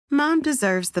Mom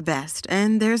deserves the best,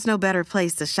 and there's no better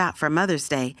place to shop for Mother's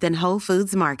Day than Whole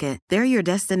Foods Market. They're your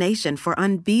destination for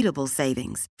unbeatable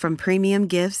savings, from premium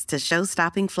gifts to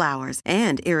show-stopping flowers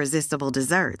and irresistible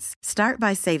desserts. Start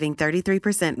by saving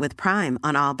 33% with Prime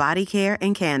on all body care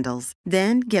and candles.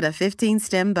 Then get a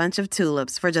 15-stem bunch of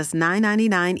tulips for just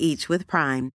 $9.99 each with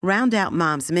Prime. Round out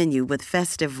Mom's menu with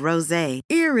festive rosé,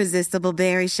 irresistible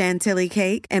berry chantilly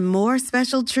cake, and more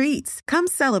special treats. Come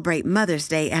celebrate Mother's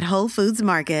Day at Whole Foods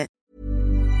Market.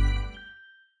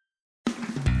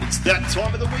 It's that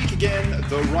time of the week again,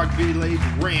 the Rugby League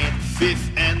rant,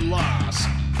 fifth and last.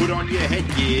 Put on your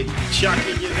headgear, chuck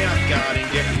in your mouthguard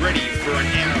and get ready for an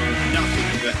hour of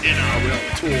nothing but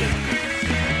NRL talk.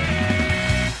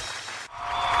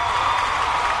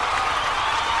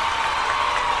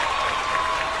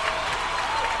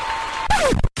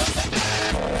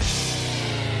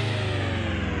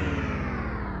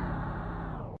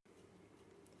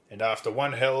 And after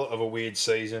one hell of a weird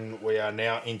season, we are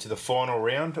now into the final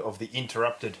round of the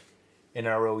interrupted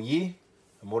NRL year.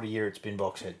 And what a year it's been,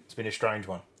 Boxhead. It's been a strange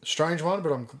one. Strange one,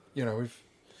 but we've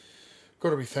got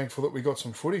to be thankful that we got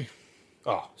some footy.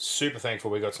 Oh, super thankful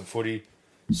we got some footy.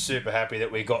 Super happy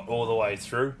that we got all the way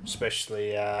through,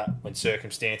 especially when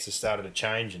circumstances started to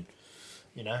change and,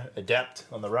 adapt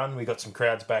on the run. We got some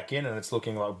crowds back in, and it's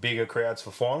looking like bigger crowds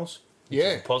for finals. Which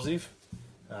is positive.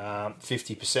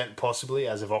 50% possibly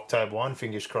as of October 1.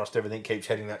 Fingers crossed everything keeps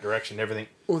heading that direction.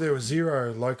 Well, there were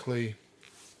 0 locally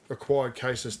acquired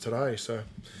cases today, so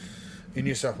in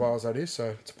New South Wales that is,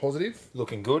 so it's positive.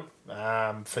 Looking good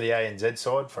for the ANZ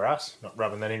side for us. Not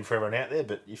rubbing that in for everyone out there,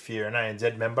 but if you're an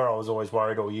ANZ member, I was always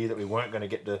worried all year that we weren't going to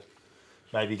get to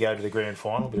maybe go to the grand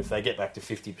final, but if they get back to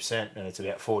 50% and it's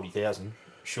about 40,000,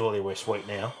 surely we're sweet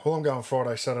now. Well, I'm going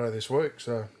Friday, Saturday this week,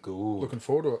 so good. Looking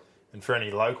forward to it. And for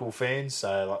any local fans,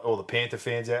 so like all the Panther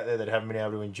fans out there that haven't been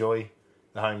able to enjoy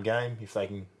the home game, if they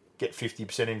can get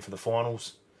 50% in for the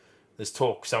finals, there's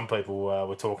talk. Some people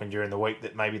were talking during the week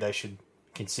that maybe they should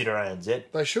consider ANZ.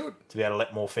 They should. To be able to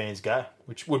let more fans go,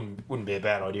 which wouldn't be a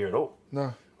bad idea at all.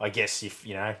 No. I guess if,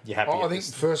 you're happy. I think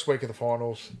the first week of the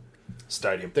finals,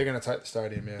 stadium. They're going to take the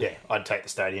stadium, yeah. Yeah, I'd take the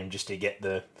stadium just to get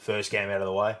the first game out of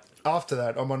the way. After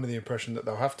that, I'm under the impression that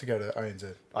they'll have to go to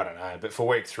ANZ. I don't know, but for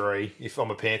week 3, if I'm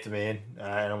a Panther man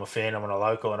and I'm a fan, I'm on a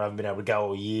local and I haven't been able to go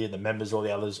all year, the members, all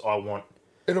the others, I want...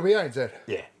 It'll be ANZ.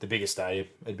 Yeah, the biggest stadium.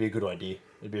 It'd be a good idea.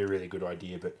 It'd be a really good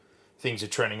idea, but things are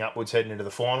trending upwards heading into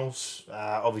the finals.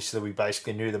 Obviously, we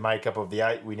basically knew the makeup of the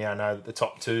 8. We now know that the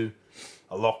top 2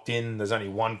 are locked in. There's only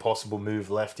one possible move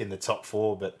left in the top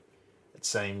 4, but it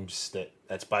seems that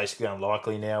that's basically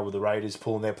unlikely now with the Raiders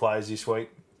pulling their players this week.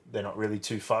 They're not really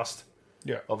too fussed,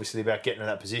 obviously, about getting in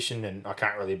that position, and I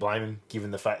can't really blame them,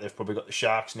 given the fact they've probably got the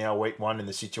Sharks now week 1 in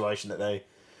the situation that they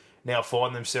now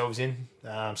find themselves in.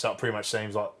 So it pretty much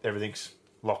seems like everything's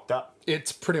locked up.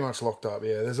 It's pretty much locked up,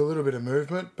 yeah. There's a little bit of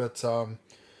movement, but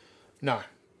no.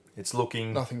 It's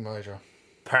looking... Nothing major.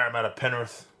 Parramatta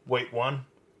Penrith week 1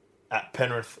 at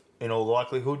Penrith in all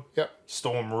likelihood. Yep.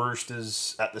 Storm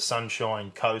Roosters at the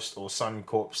Sunshine Coast or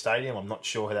Suncorp Stadium. I'm not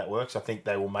sure how that works. I think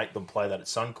they will make them play that at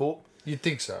Suncorp. You'd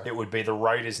think so. It would be the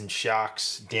Raiders and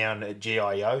Sharks down at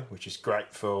GIO, which is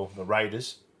great for the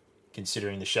Raiders,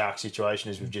 considering the Sharks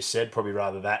situation, as we've just said. Probably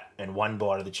rather that and one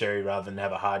bite of the cherry rather than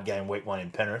have a hard game week 1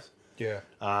 in Penrith. Yeah.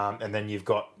 And then you've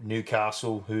got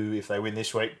Newcastle, who, if they win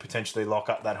this week, potentially lock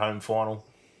up that home final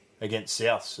against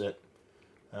Souths at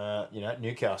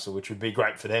Newcastle, which would be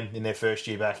great for them in their first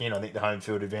year back in. I think the home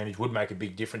field advantage would make a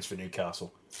big difference for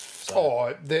Newcastle.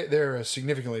 So, they're a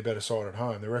significantly better side at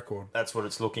home, the record. That's what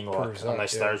it's looking like, that,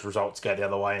 unless those results go the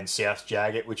other way and South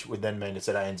jag it, which would then mean it's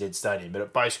at ANZ Stadium. But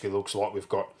it basically looks like we've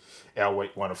got our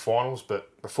week 1 of finals.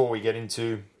 But before we get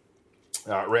into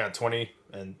round 20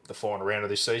 and the final round of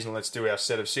this season, let's do our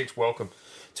set of 6. Welcome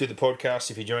to the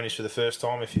podcast. If you join us for the first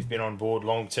time, if you've been on board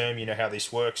long term, you know how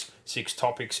this works. 6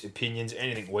 topics, opinions,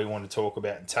 anything we want to talk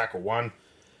about and tackle. 1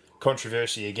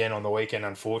 controversy again on the weekend,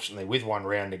 unfortunately, with 1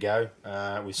 round to go,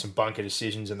 with some bunker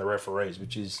decisions and the referees,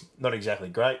 which is not exactly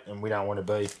great, and we don't want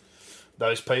to be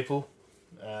those people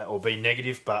or be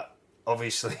negative, but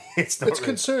obviously it's not. It's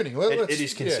really concerning. It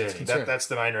is concerning. Yeah, it's concerning. That's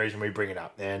the main reason we bring it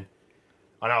up. And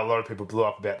I know a lot of people blew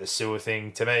up about the Sewer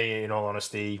thing. To me, in all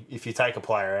honesty, if you take a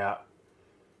player out,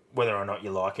 whether or not you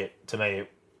like it, to me,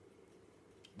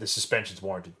 the suspension's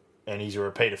warranted. And he's a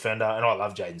repeat offender. And I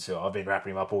love Jaden Sewer. I've been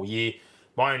wrapping him up all year.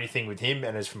 My only thing with him,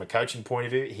 and as from a coaching point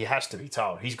of view, he has to be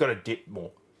told. He's got to dip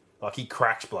more. Like, he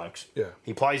cracks blokes. Yeah.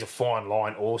 He plays a fine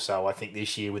line also, I think,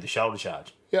 this year with the shoulder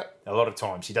charge. Yeah. A lot of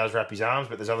times. He does wrap his arms,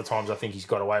 but there's other times I think he's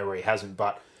got away where he hasn't.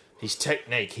 But his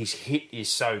technique, his hit is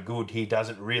so good. He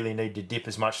doesn't really need to dip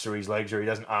as much through his legs, or he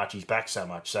doesn't arch his back so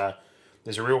much. So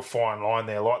there's a real fine line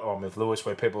there, like the one with Lewis,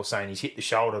 where people are saying he's hit the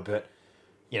shoulder, but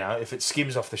if it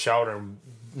skims off the shoulder and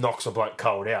knocks a bloke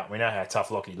cold out, we know how tough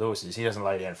Lockie Lewis is. He doesn't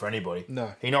lay down for anybody.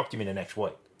 No. He knocked him in the next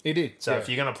week. He did. So if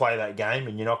you're going to play that game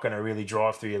and you're not going to really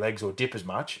drive through your legs or dip as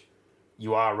much,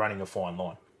 you are running a fine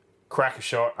line. Crack a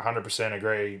shot, 100%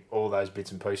 agree, all those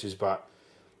bits and pieces, but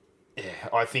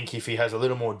I think if he has a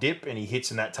little more dip and he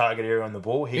hits in that target area on the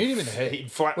ball, Hit him in the head.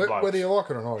 He'd flatten blokes. Whether you like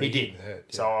it or not, he hit did. him in the head.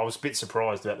 Yeah. So I was a bit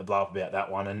surprised about the blow up about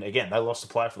that one. And again, they lost the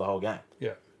player for the whole game.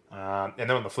 Yeah. And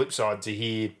then on the flip side, to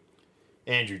hear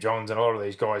Andrew Johns and a lot of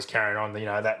these guys carrying on,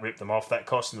 that ripped them off, that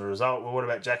cost them the result. Well, what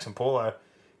about Jackson Paulo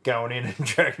going in and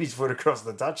dragging his foot across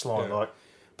the touchline? Yeah. Like,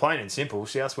 plain and simple,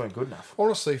 Souths weren't good enough.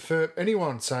 Honestly, for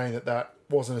anyone saying that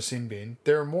wasn't a sin bin,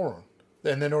 they're a moron.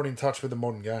 And they're not in touch with the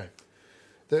modern game.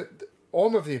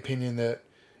 I'm of the opinion that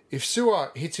if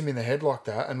Sewer hits him in the head like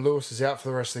that and Lewis is out for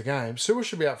the rest of the game, Sewer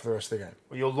should be out for the rest of the game.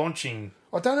 Well, you're launching...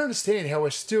 I don't understand how we're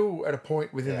still at a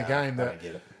point within the game I that don't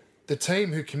get it. the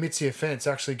team who commits the offence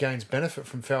actually gains benefit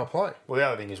from foul play. Well, the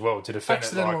other thing as well, to defend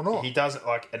Accidental or not. he doesn't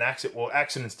like an accident. Well,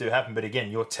 accidents do happen, but again,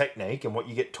 your technique and what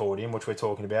you get taught in, which we're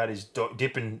talking about, is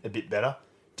dipping a bit better,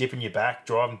 dipping your back,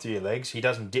 driving through your legs. He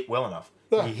doesn't dip well enough.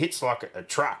 No. He hits like a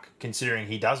truck, considering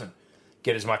he doesn't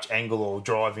get as much angle or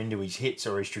drive into his hits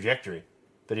or his trajectory.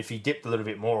 But if he dipped a little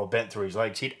bit more or bent through his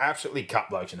legs, he'd absolutely cut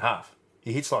blokes in half.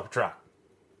 He hits like a truck.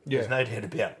 Yeah. There's no doubt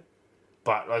about it.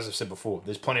 But as I've said before,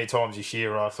 there's plenty of times this year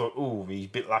where I thought, he's a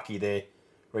bit lucky there,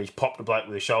 where he's popped a bloke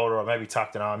with a shoulder or maybe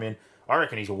tucked an arm in. I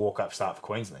reckon he's a walk-up start for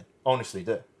Queensland. Honestly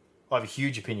do. I have a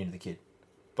huge opinion of the kid.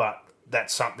 But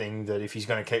that's something that if he's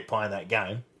going to keep playing that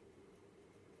game,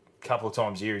 a couple of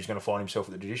times a year he's going to find himself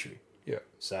at the judiciary. Yeah.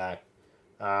 So,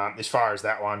 as far as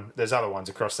that one, there's other ones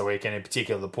across the weekend, in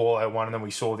particular the Paulo one, and then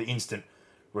we saw the instant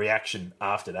reaction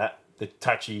after that. The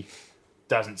touchy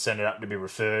doesn't send it up to be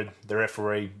referred. The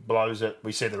referee blows it.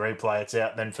 We see the replay, it's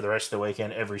out. Then for the rest of the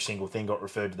weekend, every single thing got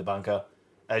referred to the bunker,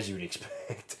 as you would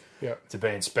expect, to be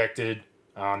inspected.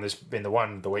 There's been the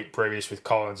one the week previous with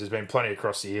Collins. There's been plenty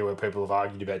across the year where people have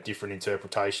argued about different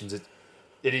interpretations.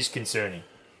 It is concerning.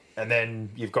 And then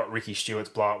you've got Ricky Stewart's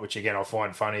blow up, which again I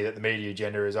find funny that the media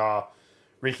agenda is,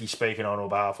 Ricky speaking on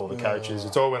behalf of all the coaches.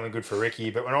 It's all well and good for Ricky,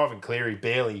 but when Ivan Cleary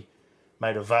barely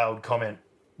made a veiled comment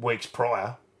weeks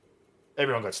prior,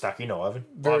 everyone got stuck into Ivan.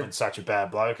 Ivan's such a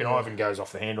bad bloke, and Ivan goes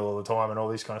off the handle all the time and all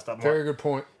this kind of stuff. Very good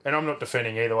point. And I'm not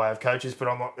defending either way of coaches, but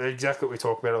I'm like, exactly what we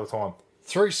talk about all the time.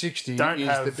 360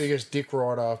 the biggest dick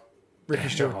rider, Ricky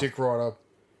Stewart dick rider.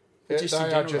 Just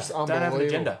they are just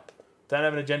unbelievable. Don't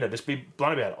have an agenda. Just be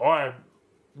blunt about it.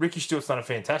 Ricky Stewart's done a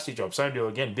fantastic job. Same deal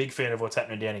again. Big fan of what's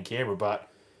happening down in Canberra, but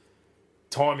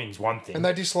timing's one thing. And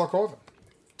they dislike Ivan.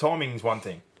 Timing's one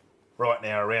thing. Right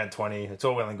now, around 20, it's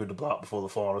all well and good to blow up before the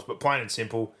finals, but plain and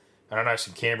simple, and I know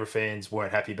some Canberra fans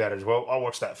weren't happy about it as well. I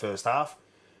watched that first half.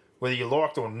 Whether you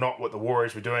liked or not what the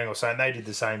Warriors were doing or saying they did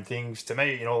the same things, to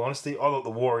me, in all honesty, I thought the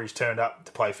Warriors turned up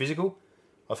to play physical.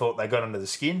 I thought they got under the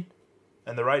skin,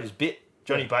 and the Raiders bit.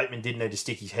 Johnny Bateman didn't need to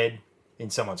stick his head in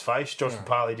someone's face. Josh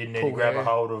Papali didn't need to grab a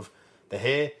hold of the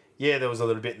hair. Yeah, there was a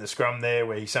little bit in the scrum there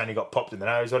where he's saying he got popped in the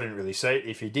nose. I didn't really see it.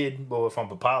 If he did, well, if I'm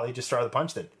Papali, just throw the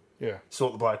punch then. Yeah.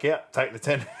 Sort the bloke out, take the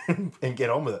 10 and get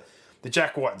on with it. The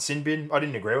Jack White and sin bin, I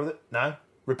didn't agree with it, no.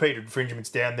 Repeated infringements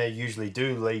down there usually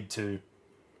do lead to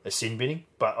a sin binning,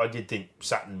 but I did think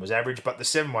Sutton was average. But the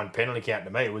 7-1 penalty count to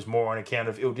me was more on account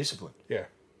of ill discipline. Yeah.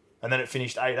 And then it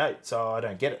finished 8-8, so I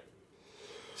don't get it.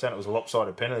 Saying it was a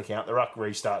lopsided penalty count. The ruck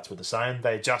restarts were the same.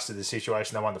 They adjusted the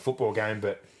situation, they won the football game,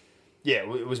 but yeah,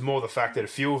 it was more the fact that a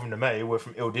few of them to me were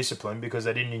from ill discipline because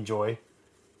they didn't enjoy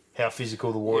how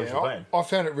physical the Warriors were being. I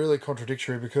found it really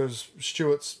contradictory because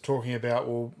Stewart's talking about,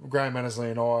 well, Graham Annesley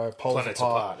and I are poles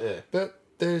apart. But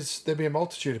there'd be a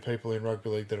multitude of people in rugby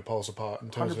league that are poles apart in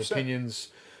terms 100%. of opinions,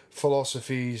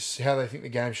 philosophies, how they think the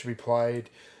game should be played,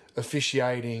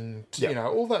 officiating,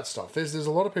 all that stuff. There's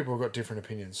a lot of people who've got different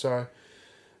opinions. So,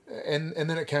 and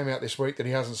then it came out this week that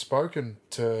he hasn't spoken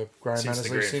to Graham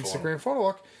Annesley since the grand final.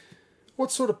 Like,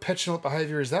 what sort of petulant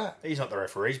behaviour is that? He's not the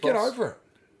referee's boss. Get over it.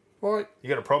 Like, you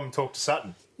got a problem, talk to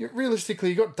Sutton. Realistically,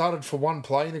 you got dudded for one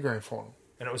play in the grand final.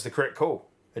 And it was the correct call.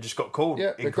 It just got called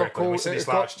incorrectly. It got called, we said this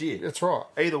last year. That's right.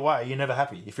 Either way, you're never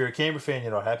happy. If you're a Canberra fan,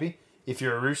 you're not happy. If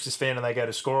you're a Roosters fan and they go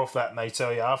to score off that and they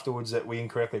tell you afterwards that we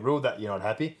incorrectly ruled that, you're not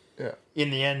happy. Yeah. In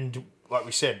the end, like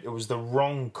we said, it was the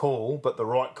wrong call, but the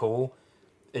right call.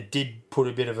 It did put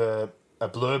a bit of a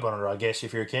blurb on it, I guess,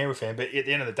 if you're a Canberra fan. But at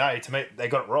the end of the day, to me, they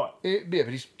got it right. Yeah, but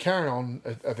he's carrying on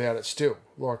about it still.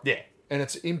 And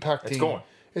it's impacting. It's gone.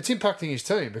 It's impacting his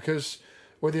team because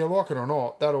whether you like it or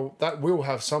not, that will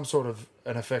have some sort of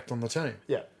an effect on the team.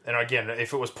 Yeah. And again,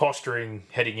 if it was posturing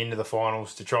heading into the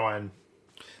finals to try and...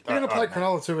 They're going to play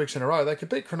Cronulla 2 weeks in a row. They could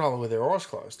beat Cronulla with their eyes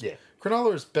closed. Yeah.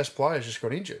 Cronulla's best players just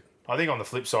got injured. I think on the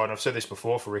flip side, and I've said this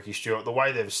before for Ricky Stewart, the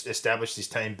way they've established this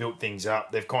team, built things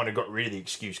up, they've kind of got rid of the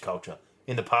excuse culture.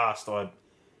 In the past, I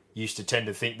used to tend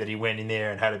to think that he went in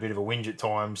there and had a bit of a whinge at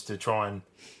times to try and,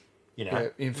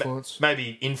 influence.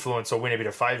 Maybe influence or win a bit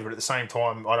of favour, but at the same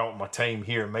time, I don't want my team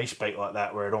hearing me speak like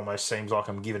that where it almost seems like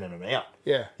I'm giving them out.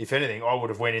 Yeah. If anything, I would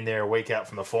have went in there a week out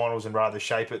from the finals and rather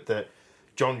shape it that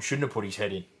John shouldn't have put his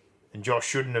head in and Josh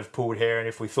shouldn't have pulled hair, and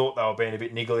if we thought they were being a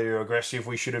bit niggly or aggressive,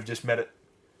 we should have just met it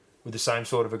with the same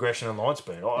sort of aggression and line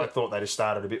speed. I thought they just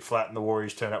started a bit flat and the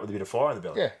Warriors turned up with a bit of fire in the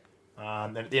belly. Yeah.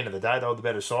 And at the end of the day, they were the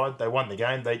better side. They won the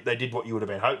game. They did what you would have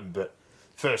been hoping, but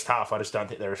first half, I just don't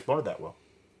think they responded that well.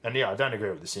 And I don't agree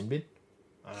with the sin bin.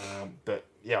 But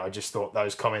I just thought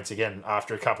those comments again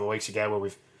after a couple of weeks ago where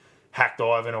we've hacked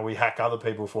Ivan or we hack other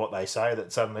people for what they say,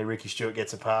 that suddenly Ricky Stewart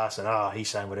gets a pass and he's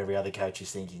saying what every other coach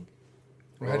is thinking.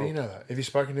 Well, how do you know that? Have you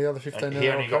spoken to the other 15 He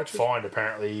only got fined,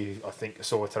 apparently, I think I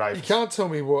saw today. You can't tell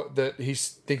me that he's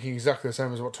thinking exactly the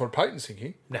same as what Todd Payton's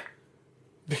thinking. Nah.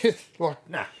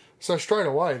 Nah. So straight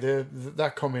away,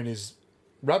 that comment is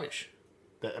rubbish.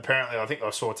 But apparently, I think I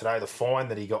saw today the fine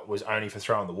that he got was only for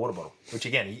throwing the water bottle. Which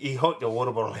again, he hooked the water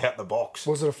bottle out the box.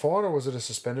 Was it a fine or was it a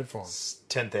suspended fine?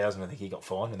 10,000, I think he got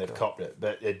fined, and they've copped it.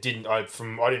 But it didn't. I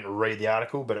didn't read the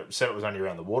article, but it said it was only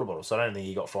around the water bottle. So I don't think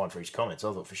he got fined for his comments.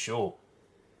 I thought for sure,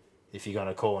 if you're going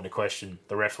to call into question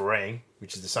the refereeing,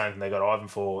 which is the same thing they got Ivan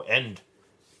for, and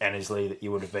Annesley, that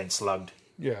you would have been slugged.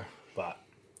 Yeah. But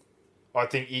I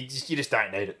think you just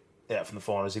don't need it out from the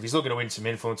finals. If he's looking to win some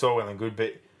influence, all well and good,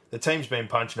 but the team's been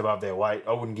punching above their weight.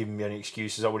 I wouldn't give him any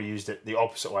excuses. I would have used it the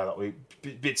opposite way.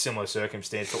 Bit similar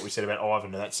circumstance, what we said about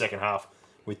Ivan in that second half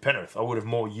with Penrith. I would have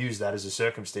more used that as a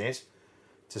circumstance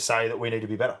to say that we need to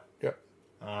be better. Yep.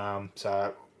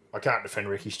 So I can't defend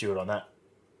Ricky Stewart on that.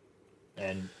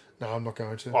 And no, I'm not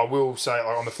going to. I will say,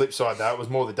 on the flip side, though, it was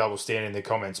more the double standard in the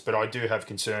comments, but I do have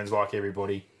concerns, like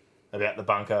everybody, about the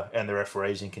bunker and the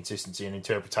referees' inconsistency and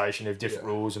interpretation of different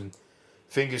rules. And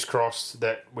fingers crossed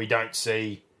that we don't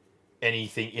see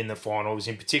anything in the finals.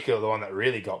 In particular, the one that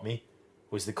really got me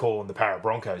was the call in the Para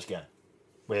Broncos game,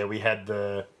 where we had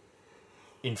the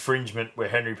infringement where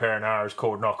Henry Perenara is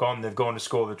called knock on. They've gone to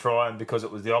score the try, and because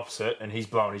it was the opposite and he's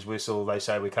blowing his whistle, they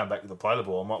say we come back to the play the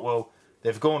ball. I'm like, well,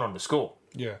 they've gone on to score.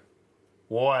 Yeah.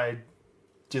 Why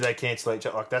do they cancel each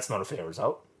other? Like, that's not a fair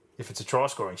result. If it's a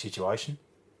try-scoring situation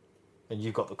and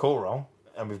you've got the call wrong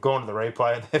and we've gone to the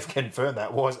replay and they've confirmed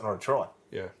that, why is it not a try?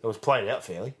 Yeah. It was played out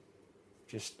fairly.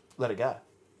 Just let it go.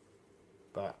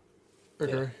 But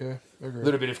agree. A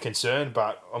little bit of concern,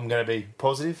 but I'm going to be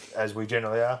positive, as we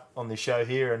generally are on this show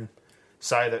here, and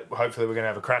say that hopefully we're going to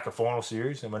have a cracker final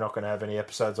series and we're not going to have any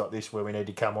episodes like this where we need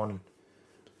to come on and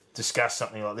discuss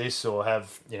something like this or have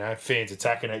fans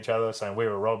attacking each other saying we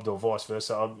were robbed or vice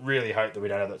versa. I really hope that we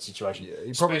don't have that situation. Yeah,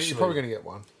 you're probably going to get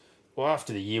one. Well,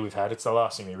 after the year we've had, it's the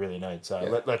last thing we really need.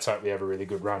 So let's hope we have a really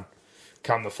good run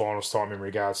come the finals time in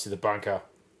regards to the bunker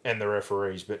and the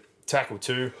referees. But tackle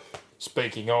 2,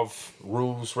 speaking of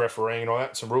rules, refereeing and all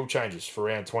that, some rule changes for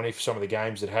round 20 for some of the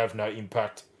games that have no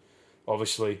impact,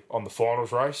 obviously, on the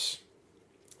finals race.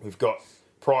 We've got,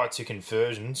 prior to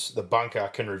conversions, the bunker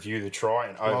can review the try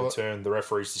and overturn the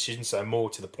referee's decision. So more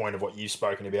to the point of what you've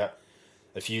spoken about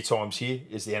a few times here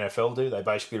is the NFL do. They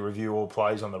basically review all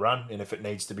plays on the run, and if it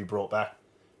needs to be brought back,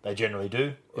 they generally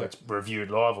do. Or it's reviewed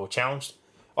live or challenged.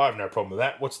 I have no problem with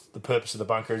that. What's the purpose of the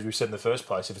bunker, as we said in the first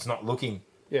place, if it's not looking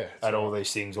at all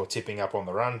these things or tipping up on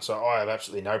the run? So I have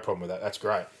absolutely no problem with that. That's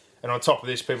great. And on top of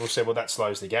this, people said, well, that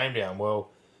slows the game down. Well,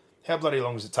 how bloody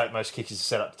long does it take most kickers to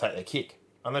set up to take their kick?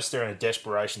 Unless they're in a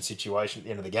desperation situation at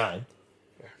the end of the game,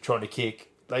 trying to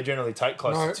kick, they generally take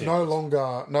close to 2 minutes. No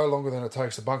longer than it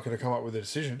takes the bunker to come up with a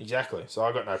decision. Exactly. So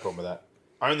I've got no problem with that.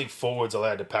 I don't think forwards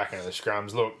allowed to pack into the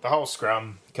scrums. Look, the whole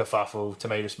scrum kerfuffle to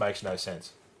me just makes no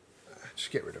sense.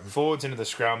 Just get rid of them. Forwards into the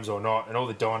scrums or not, and all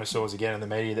the dinosaurs again in the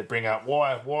media that bring up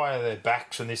why are their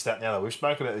backs and this, that, and the other. We've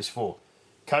spoken about this before.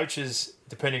 Coaches,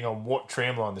 depending on what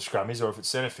tram line the scrum is or if it's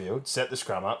centre field, set the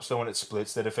scrum up so when it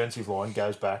splits, the defensive line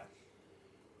goes back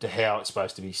to how it's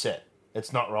supposed to be set.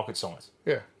 It's not rocket science.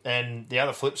 Yeah. And the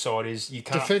other flip side is you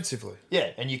can't... Defensively.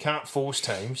 Yeah, and you can't force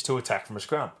teams to attack from a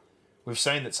scrum. We've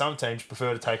seen that some teams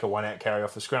prefer to take a one-out carry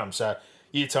off the scrum. So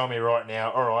you tell me right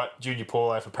now, all right, Junior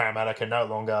Paulo for Parramatta can no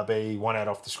longer be one out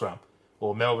off the scrum.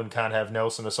 Or Melbourne can't have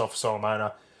Nelson or Sofa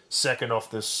Solomona second off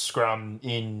the scrum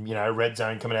in, red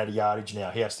zone coming out of yardage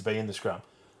now. He has to be in the scrum.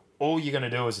 all you're going to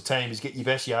do as a team is get your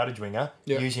best yardage winger,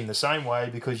 use him the same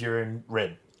way because you're in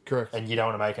red. Correct. And you don't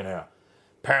want to make an error.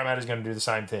 Parramatta's going to do the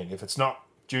same thing. If it's not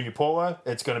Junior Paulo,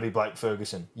 it's going to be Blake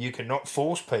Ferguson. You cannot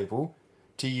force people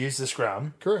to use the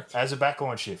scrum as a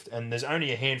backline shift. And there's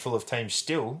only a handful of teams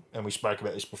still, and we spoke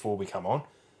about this before we come on,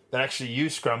 that actually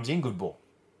use scrums in good ball.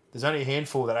 There's only a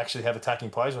handful that actually have attacking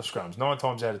plays off scrums. 9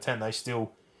 times out of 10, they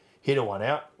still hit a one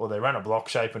out, or they run a block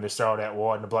shape and just throw it out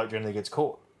wide, and the bloke generally gets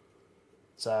caught.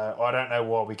 So I don't know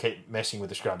why we keep messing with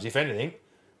the scrums. If anything,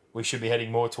 we should be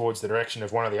heading more towards the direction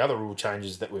of one of the other rule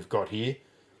changes that we've got here,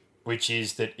 which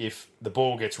is that if the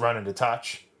ball gets run into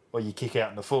touch, or you kick out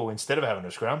in the full, instead of having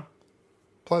a scrum,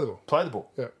 play the ball. Play the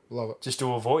ball. Yeah, love it. Just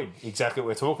to avoid exactly what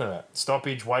we're talking about.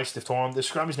 Stoppage, waste of time. The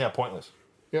scrum is now pointless.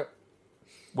 Yep.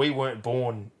 We weren't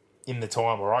born in the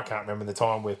time, or I can't remember the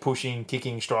time, where pushing,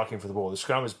 kicking, striking for the ball. The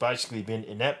scrum has basically been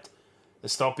inept. The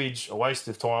stoppage, a waste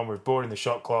of time. We've brought in the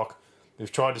shot clock.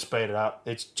 We've tried to speed it up.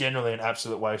 It's generally an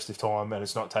absolute waste of time, and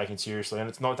it's not taken seriously, and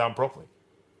it's not done properly.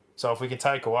 So if we can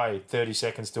take away 30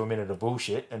 seconds to a minute of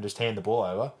bullshit and just hand the ball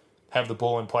over, have the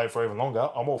ball in play for even longer,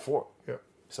 I'm all for it. Yep.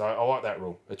 So I like that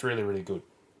rule. It's really, really good.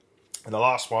 And the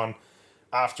last one,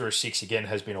 after a 6 again,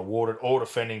 has been awarded. All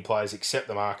defending players except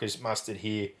the markers must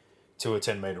adhere to a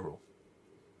 10-metre rule.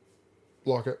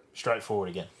 Like it. Straightforward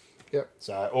again. Yep.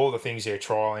 So all the things they're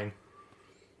trialling,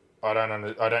 I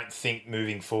don't think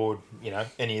moving forward,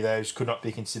 any of those could not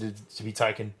be considered to be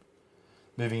taken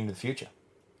moving into the future.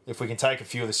 If we can take a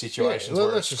few of the situations where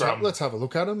let's have a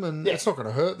look at them, and it's not going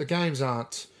to hurt. The games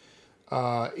aren't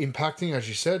impacting, as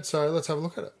you said, so let's have a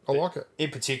look at it. I like it.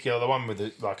 In particular, the one with,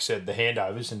 like I said, the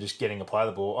handovers and just getting to play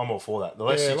the ball, I'm all for that. The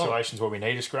less situations where we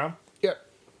need a scrum,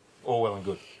 all well and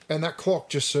good. And that clock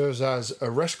just serves as a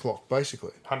rest clock,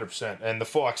 basically. 100%. And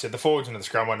like I said, the forwards into the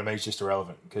scrum one to me is just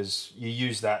irrelevant because you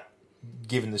use that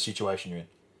given the situation you're in.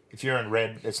 If you're in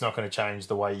red, it's not going to change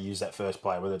the way you use that first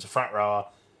play, whether it's a front rower,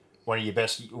 one of your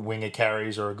best winger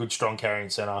carries, or a good strong carrying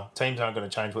centre. Teams aren't going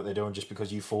to change what they're doing just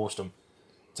because you forced them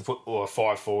to put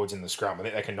 5 forwards in the scrum. I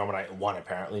think they can nominate 1,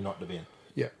 apparently, not to be in.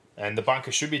 Yeah. And the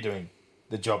bunker should be doing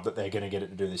the job that they're going to get it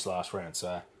to do this last round.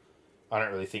 So I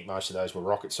don't really think most of those were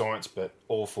rocket science, but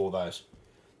all 4 those.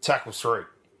 Tackles 3.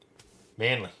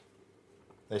 Manly.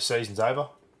 Their season's over.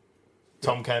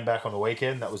 Tom came back on the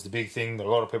weekend. That was the big thing that a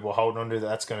lot of people were holding on to.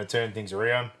 That's going to turn things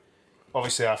around.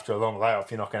 Obviously, after a long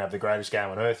layoff, you're not going to have the greatest game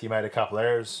on earth. You made a couple of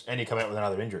errors, and you come out with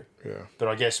another injury. Yeah. But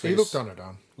I guess he looked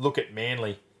underdone. Look at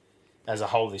Manly as a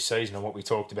whole this season and what we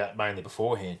talked about mainly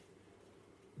beforehand.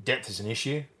 Depth is an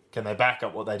issue. Can they back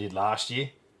up what they did last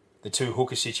year? The 2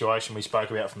 hooker situation we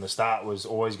spoke about from the start was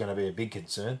always going to be a big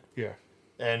concern. Yeah.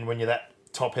 And when you're that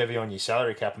top-heavy on your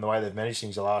salary cap and the way they've managed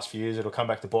things the last few years, it'll come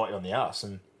back to bite you on the arse.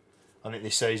 And I think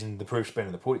this season, the proof's been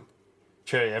in the pudding.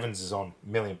 Cherry Evans is on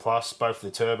 $1 million plus. Both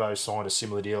of the Turbos signed a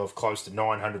similar deal of close to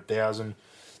 $900,000.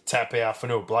 Tap out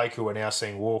Fanua Blake, who we're now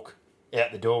seeing walk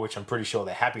out the door, which I'm pretty sure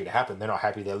they're happy to happen. They're not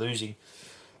happy they're losing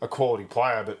a quality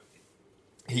player, but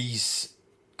his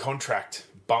contract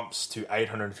bumps to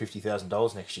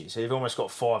 $850,000 next year. So you've almost got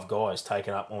 5 guys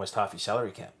taking up almost half your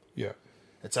salary cap. Yeah.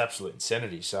 It's absolute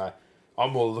insanity. So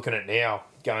I'm more looking at it now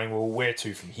going, well, where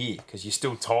to from here? Because you're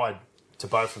still tied to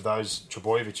both of those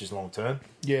Trebojeviches long term.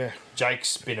 Yeah.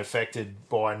 Jake's been affected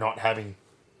by not having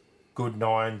good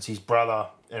nines, his brother,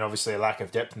 and obviously a lack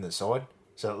of depth in the side.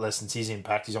 So that lessens his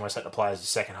impact. He's almost had to play as the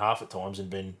second half at times and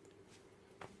been,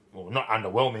 well, not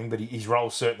underwhelming, but his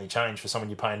role's certainly changed for someone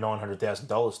you're paying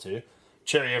 $900,000 to.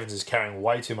 Cherry Evans is carrying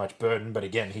way too much burden, but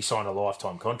again, he signed a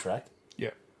lifetime contract. Yeah.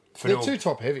 They're too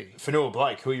top heavy. Fanua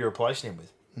Blake, who are you replacing him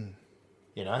with?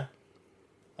 You know?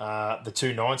 The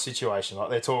 2-9 situation,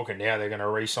 like they're talking now, they're going to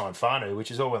re-sign Fanu,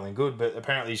 which is all well and good, but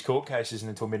apparently his court case isn't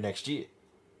until mid-next year.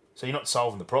 So you're not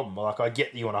solving the problem. Like, I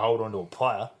get that you want to hold on to a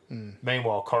player.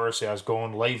 Meanwhile, Coruscant's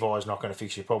gone. Levi's not going to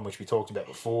fix your problem, which we talked about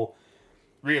before.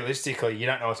 Realistically, you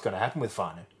don't know what's going to happen with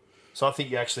Fanu. So I think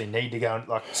you actually need to go and,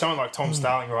 like, someone like Tom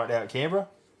Starling right now at Canberra.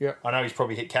 Yeah. I know he's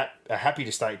probably happy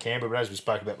to stay at Canberra, but as we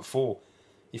spoke about before,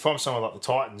 if I'm someone like the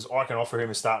Titans, I can offer him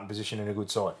a starting position in a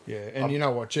good side. Yeah, and you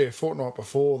know what? Gee, a fortnight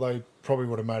before, they probably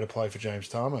would have made a play for James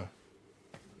Tarmo.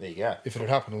 There you go. If it had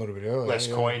happened a little bit earlier. Less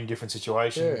coin, different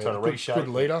situation, trying to reshape. Good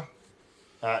leader.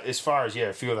 As far as,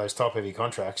 a few of those top-heavy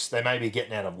contracts, they may be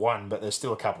getting out of one, but there's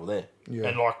still a couple there. Yeah.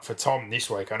 And, like, for Tom this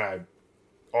week, I know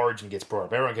Origin gets brought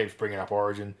up. Everyone keeps bringing up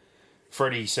Origin.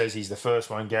 Freddie says he's the first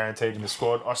one guaranteed in the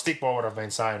squad. I stick by what I've been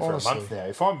saying for a month now.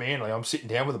 If I'm Manly, I'm sitting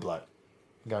down with a bloke.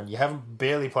 I'm going, you haven't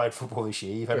barely played football this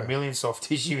year. You've had a million soft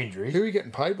tissue injuries. Who are you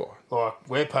getting paid by? Like,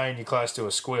 we're paying you close to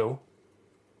a squill.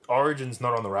 Origin's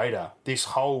not on the radar. This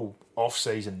whole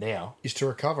off-season now Is to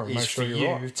recover and make is sure for you're you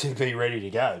right. to be ready to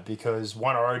go, because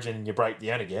one Origin and you break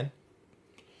down again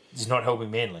is not helping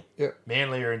Manly. Yep.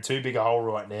 Manly are in too big a hole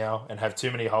right now and have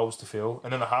too many holes to fill.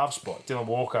 And then the half spot, Dylan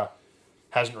Walker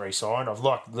hasn't re-signed. I've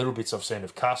liked little bits I've seen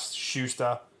of Cuss,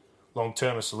 Schuster,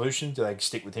 long-term a solution. Do they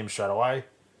stick with him straight away?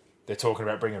 They're talking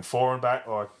about bringing Foran back.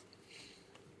 Like,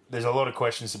 there's a lot of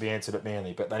questions to be answered at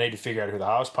Manly, but they need to figure out who the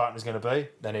halves partner's going to be.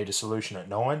 They need a solution at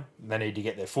 9. They need to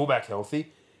get their fullback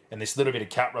healthy. And this little bit of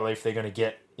cap relief they're going to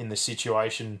get in the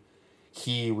situation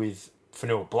here with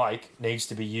Fanua Blake needs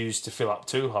to be used to fill up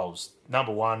 2 holes.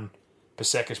 Number 1,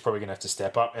 Paseka's probably going to have to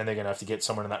step up, and they're going to have to get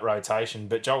someone in that rotation.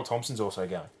 But Joel Thompson's also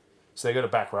going. So they've got a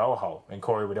back rower hole, and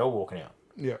Corey Waddell walking out.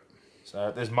 Yeah.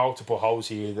 So there's multiple holes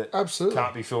here that Absolutely.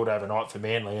 can't be filled overnight for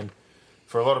Manly. And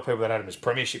for a lot of people that had them as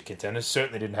premiership contenders,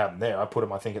 certainly didn't have them there. I put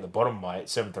them, I think, at the bottom of my 8th,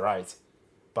 7th or 8th.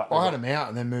 But I had them out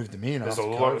and then moved them in. there's a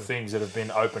lot of things that have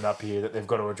been opened up here that they've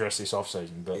got to address this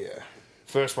off-season. But Yeah.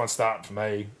 first one starting for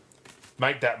me,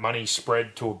 make that money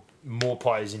spread to more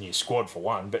players in your squad for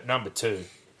one. But number 2,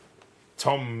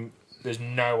 Tom, there's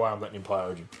no way I'm letting him play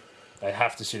Origin. They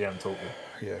have to sit down and talk to him.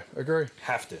 Yeah. Agree.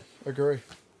 Have to. Agree.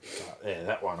 Yeah,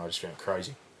 that one I just found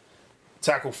crazy.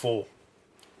 Tackle 4.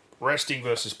 Resting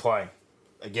versus playing.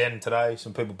 Again, today,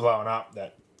 some people blowing up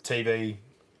that TV,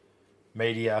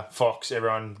 media, Fox,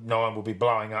 everyone, 9 will be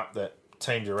blowing up that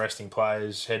teams are resting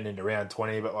players heading into round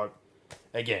 20. But, like,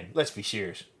 again, let's be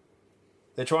serious.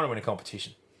 They're trying to win a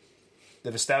competition.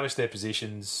 They've established their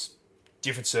positions,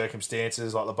 different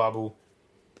circumstances, like the bubble.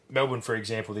 Melbourne, for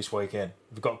example, this weekend.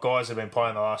 We've got guys that have been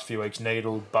playing the last few weeks,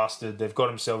 needled, busted. They've got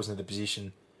themselves into the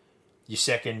position. You're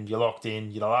second, you're locked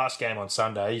in. You're the last game on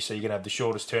Sunday, so you're going to have the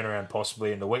shortest turnaround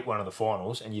possibly in the week 1 of the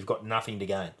finals, and you've got nothing to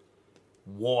gain.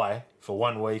 Why, for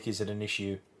 1 week, is it an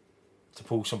issue to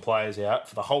pull some players out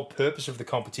for the whole purpose of the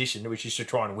competition, which is to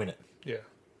try and win it? Yeah.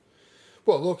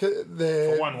 Well, look, For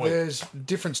 1 week. there's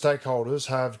different stakeholders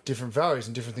have different values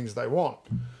and different things they want.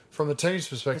 From the team's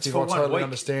perspective, for I 1 totally week.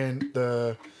 understand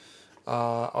the.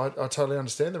 I totally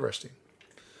understand the resting.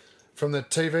 From the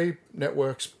TV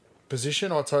network's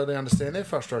position, I totally understand their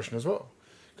frustration as well,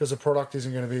 because the product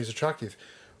isn't going to be as attractive.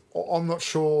 I'm not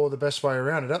sure the best way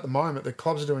around it. At the moment, the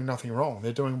clubs are doing nothing wrong.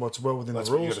 They're doing what's well within That's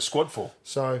the what rules. you've got a squad for.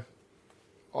 So,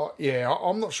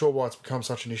 I'm not sure why it's become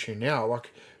such an issue now.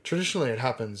 Like, traditionally, it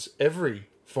happens every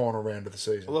final round of the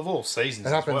season. Well, of all seasons It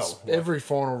happens as well. every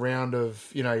final round of,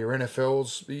 your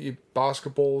NFLs, your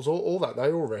basketballs, all that. They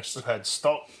all rest. We've had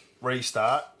stop,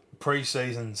 restart,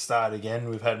 pre-season start again.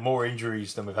 We've had more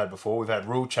injuries than we've had before. We've had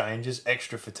rule changes,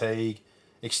 extra fatigue,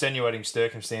 extenuating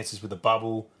circumstances with the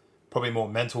bubble, probably more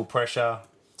mental pressure,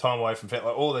 time away from like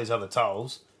all these other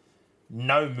tolls.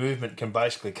 No movement can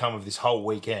basically come of this whole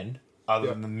weekend other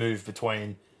than the move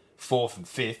between 4th and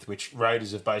 5th, which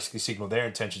Raiders have basically signalled their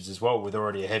intentions as well, with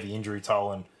already a heavy injury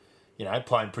toll and,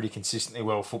 playing pretty consistently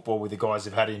well football with the guys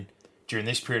they've had in during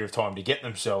this period of time to get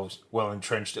themselves well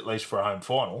entrenched, at least for a home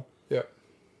final. Yeah.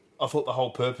 I thought the whole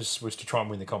purpose was to try and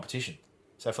win the competition.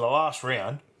 So for the last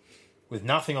round, with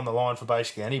nothing on the line for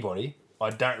basically anybody, I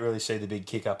don't really see the big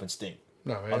kick up and sting.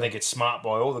 No, I think it's smart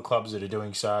by all the clubs that are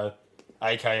doing so,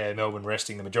 aka Melbourne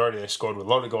resting the majority of their squad with a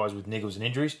lot of guys with niggles and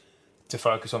injuries, to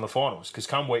focus on the finals. Because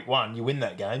come week 1, you win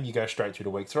that game, you go straight through to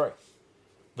week 3.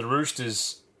 The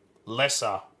Roosters,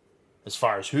 lesser as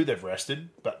far as who they've rested,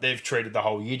 but they've treated the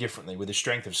whole year differently with the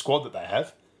strength of squad that they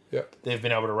have. Yep. They've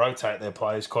been able to rotate their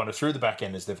players kind of through the back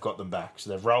end as they've got them back. So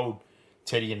they've rolled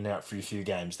Teddy in and out for a few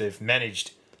games. They've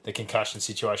managed the concussion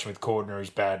situation with Cordner, his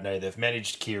bad knee. They've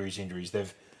managed Kiri's injuries.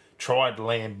 They've tried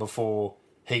Lamb before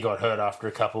he got hurt after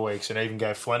a couple of weeks, and even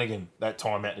gave Flanagan that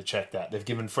time out to check that. They've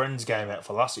given Friends game out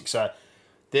for Lussick. So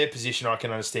their position, I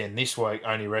can understand this week,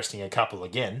 only resting a couple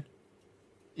again,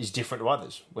 is different to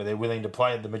others, where they're willing to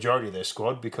play the majority of their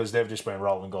squad because they've just been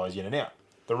rolling guys in and out.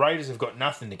 The Raiders have got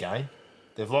nothing to gain.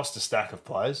 They've lost a stack of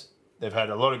players. They've had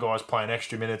a lot of guys playing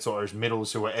extra minutes or as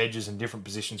middles who are edges in different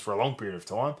positions for a long period of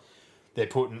time. They're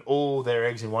putting all their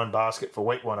eggs in one basket for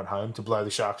week 1 at home to blow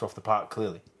the Sharks off the park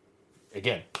clearly.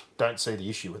 Again, don't see the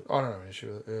issue with it. I don't have an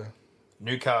issue with it, yeah.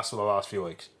 Newcastle the last few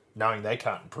weeks, knowing they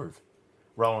can't improve,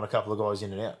 rolling a couple of guys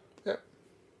in and out. Yep.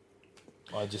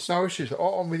 I just... No issues.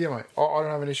 I'm with you, mate. I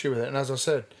don't have an issue with it. And as I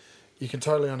said, you can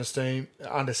totally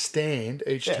understand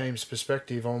each team's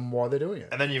perspective on why they're doing it.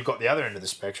 And then you've got the other end of the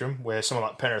spectrum where someone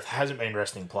like Penrith hasn't been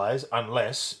resting players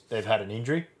unless they've had an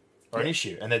injury or an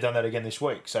issue. And they've done that again this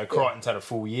week. So Crichton's had a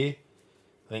full year.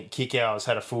 I think Kickow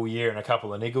had a full year and a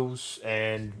couple of niggles.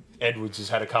 And Edwards has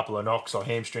had a couple of knocks or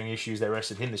hamstring issues. They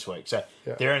rested him this week. So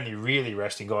they're only really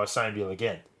resting guys. Same deal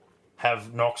again.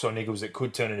 Have knocks or niggles that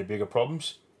could turn into bigger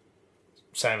problems.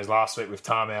 same as last week with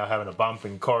Tarmow having a bump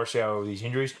and Coruscant with these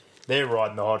injuries. They're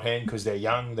riding the hot hand because they're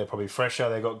young. They're probably fresher.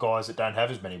 They've got guys that don't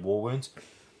have as many war wounds.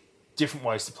 Different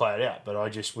ways to play it out. But I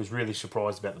just was really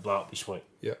surprised about the blow-up this week.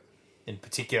 Yeah. In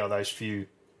particular, those few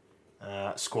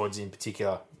squads in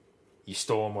particular, your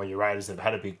Storm or your Raiders that have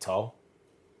had a big toll,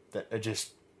 that are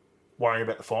just worrying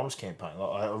about the finals campaign.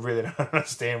 Like, I really don't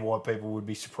understand why people would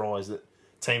be surprised that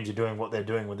teams are doing what they're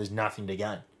doing when there's nothing to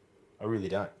gain. I really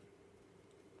don't.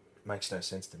 Makes no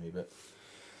sense to me, but...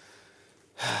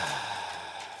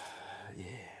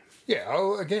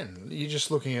 Yeah, again, you're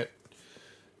just looking at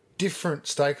different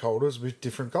stakeholders with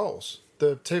different goals.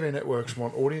 The TV networks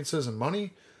want audiences and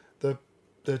money.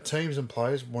 The teams and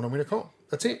players want to win a comp.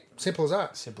 That's it. Simple as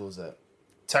that. Simple as that.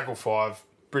 Tackle 5,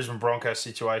 Brisbane Broncos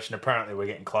situation. Apparently we're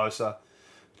getting closer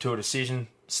to a decision.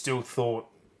 Still thought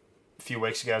a few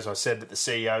weeks ago, as I said, that the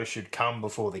CEO should come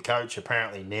before the coach.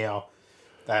 Apparently now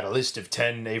they had a list of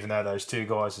 10, even though those two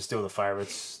guys are still the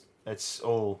favourites. It's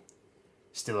all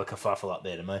still a kerfuffle up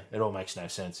there to me. It all makes no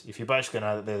sense. If you basically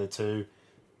know that they're the two,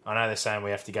 I know they're saying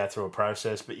we have to go through a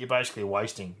process, but you're basically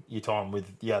wasting your time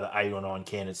with the other 8 or 9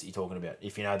 candidates that you're talking about,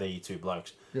 if you know they're your two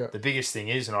blokes. Yeah. The biggest thing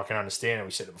is, and I can understand it,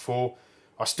 we said it before,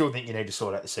 I still think you need to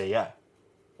sort out the CEO.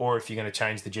 Or if you're going to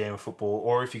change the GM of football,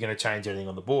 or if you're going to change anything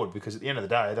on the board, because at the end of the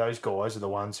day, those guys are the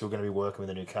ones who are going to be working with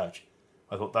a new coach.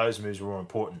 I thought those moves were more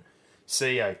important.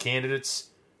 CEO candidates,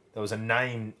 there was a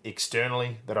name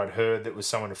externally that I'd heard that was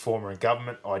someone former in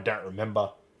government. I don't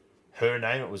remember her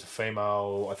name. It was a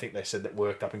female, I think they said, that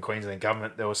worked up in Queensland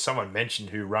government. There was someone mentioned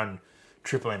who run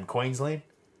Triple M Queensland,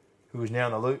 who was now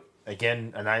in the loop.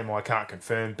 Again, a name I can't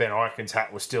confirm. Ben Ikin's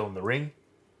hat was still in the ring.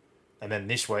 And then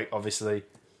this week, obviously,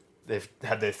 they've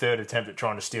had their third attempt at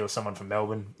trying to steal someone from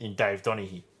Melbourne in Dave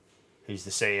Donaghy, who's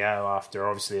the CEO after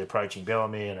obviously approaching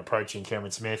Bellamy and approaching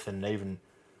Cameron Smith and even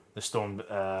the Storm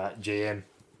GM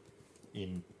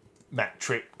in Matt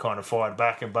Tripp kind of fired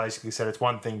back and basically said it's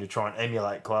one thing to try and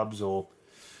emulate clubs or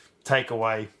take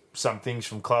away some things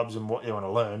from clubs and what you want to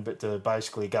learn, but to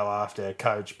basically go after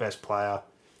coach, best player,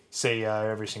 CEO,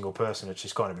 every single person, it's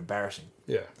just kind of embarrassing.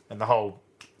 Yeah. And the whole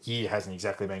year hasn't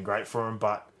exactly been great for them,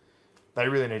 but they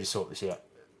really need to sort this out.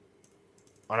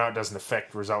 I know it doesn't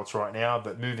affect results right now,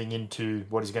 but moving into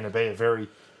what is going to be a very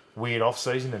weird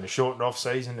off-season and a shortened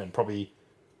off-season and probably,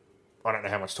 I don't know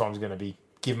how much time is going to be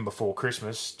given before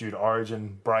Christmas due to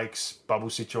origin, breaks, bubble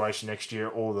situation next year,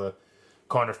 all the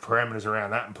kind of parameters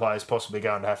around that and players possibly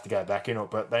going to have to go back in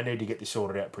it, but they need to get this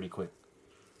sorted out pretty quick.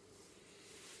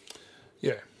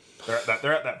 Yeah.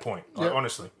 They're at that point, like,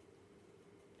 honestly.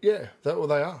 Yeah, they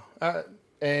are.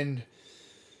 And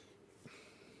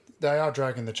they are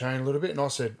dragging the chain a little bit. And I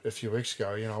said a few weeks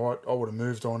ago, you know what, I would have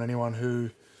moved on anyone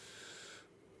who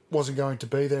wasn't going to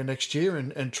be there next year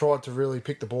and tried to really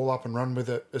pick the ball up and run with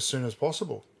it as soon as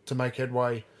possible to make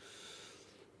headway.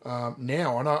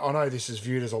 Now, I know this is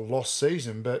viewed as a lost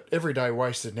season, but every day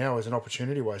wasted now is an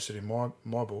opportunity wasted in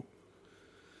my book.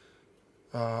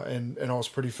 And I was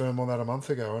pretty firm on that a month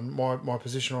ago, and my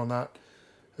position on that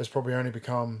has probably only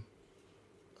become,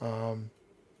 firmer.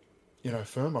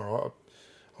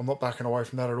 I'm not backing away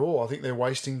from that at all. I think they're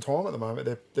wasting time at the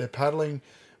moment. They're paddling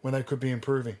when they could be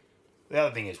improving. The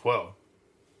other thing as well,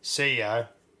 CEO,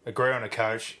 agree on a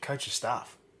coach, coach of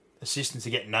staff. Assistants are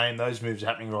getting named. Those moves are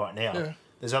happening right now. Yeah.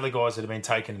 There's other guys that have been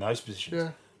taken in those positions.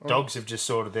 Yeah. Dogs have just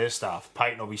sorted their staff.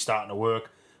 Peyton will be starting to work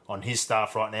on his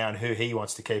staff right now and who he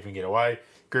wants to keep and get away.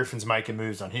 Griffin's making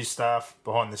moves on his staff.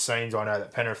 Behind the scenes, I know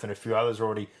that Penrith and a few others are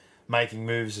already making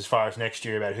moves as far as next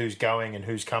year about who's going and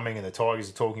who's coming, and the Tigers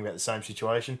are talking about the same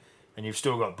situation. And you've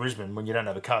still got Brisbane. When you don't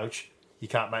have a coach, you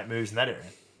can't make moves in that area.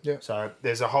 Yeah. So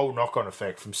there's a whole knock-on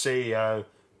effect from CEO,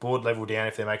 board level down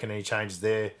if they're making any changes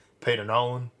there. Peter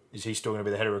Nolan, is he still going to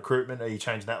be the head of recruitment? Are you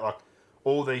changing that? Like,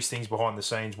 all these things behind the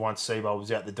scenes, once Seabold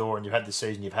was out the door and you've had the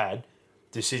season you've had,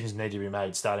 decisions need to be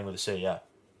made starting with the CEO.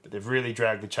 But they've really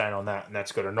dragged the chain on that, and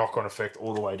that's got a knock-on effect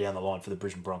all the way down the line for the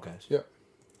Brisbane Broncos. Yeah.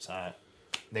 So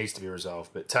it needs to be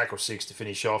resolved. But tackle 6 to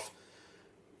finish off.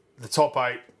 The top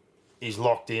 8 is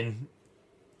locked in.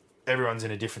 Everyone's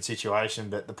in a different situation,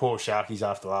 but the poor Sharkies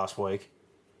after last week,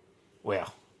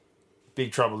 wow.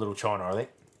 Big trouble, little China, I think.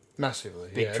 Massively.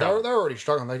 Big trouble. They're already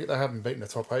struggling. They haven't beaten the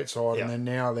top 8 side, and then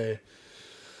now their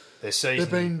season, they've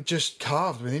been just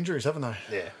carved with injuries, haven't they?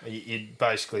 Yeah. You'd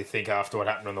basically think after what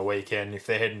happened on the weekend, if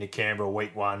they're heading to Canberra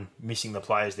week 1, missing the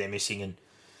players they're missing, and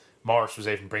Morris was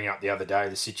even bringing up the other day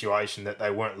the situation that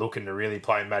they weren't looking to really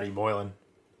play Matty Moylan,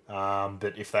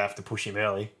 but if they have to push him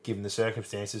early, given the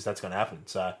circumstances, that's going to happen.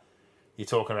 So you're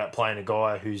talking about playing a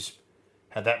guy who's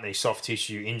had that many soft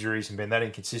tissue injuries and been that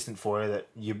inconsistent for you that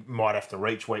you might have to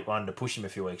reach week 1 to push him a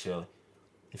few weeks early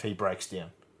if he breaks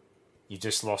down. You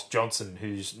just lost Johnson,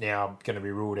 who's now going to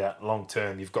be ruled out long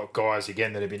term. You've got guys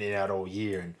again that have been in and out all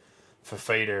year, and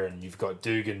Fafita, and you've got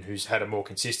Dugan, who's had a more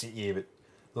consistent year, but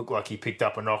looked like he picked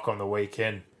up a knock on the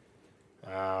weekend.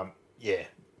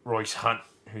 Royce Hunt,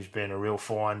 who's been a real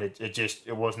find.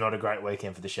 It was not a great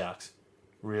weekend for the Sharks.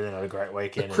 Really not a great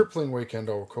weekend. A crippling weekend,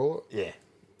 I would call it. Yeah.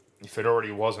 If it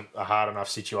already wasn't a hard enough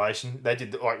situation, they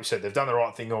did, like we said, they've done the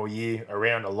right thing all year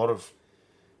around a lot of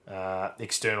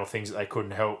external things that they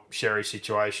couldn't help. Sherry's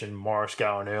situation, Morris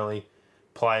going early,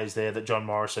 players there that John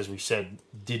Morris, as we said,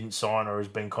 didn't sign or has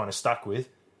been kind of stuck with.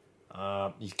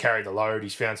 He's carried the load,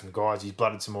 he's found some guys, he's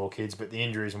blooded some more kids, but the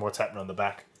injuries and what's happened on the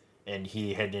back and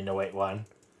here heading into week 1,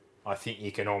 I think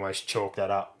you can almost chalk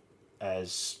that up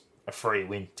as a free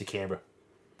win to Canberra.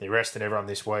 They're resting everyone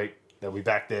this week. They'll be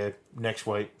back there next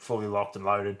week, fully locked and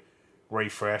loaded,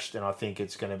 refreshed, and I think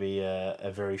it's going to be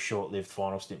a very short-lived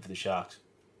final stint for the Sharks.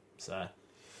 So,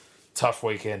 tough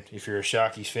weekend if you're a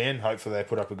Sharkies fan. Hopefully they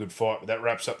put up a good fight. But that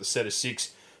wraps up the set of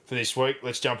 6 for this week.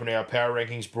 Let's jump into our power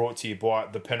rankings brought to you by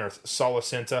the Penrith Solar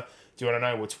Centre. Do you want to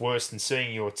know what's worse than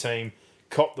seeing your team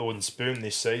cop the wooden spoon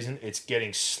this season? It's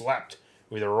getting slapped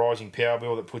with a rising power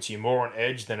bill that puts you more on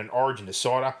edge than an Origin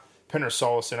decider. Penrith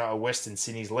Solar Centre are Western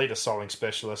Sydney's leader solar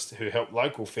specialists who help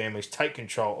local families take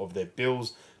control of their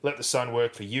bills. Let the sun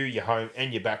work for you, your home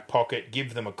and your back pocket.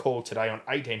 Give them a call today on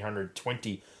 1800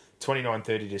 20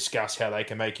 2930 to discuss how they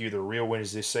can make you the real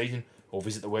winners this season, or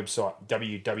visit the website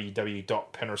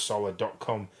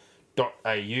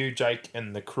www.penrithsolar.com.au. Jake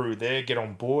and the crew there, get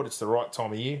on board. It's the right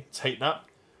time of year. It's heating up.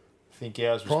 I think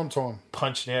ours was prime time,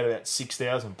 punching out about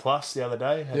 6,000 plus the other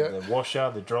day. Had the washer,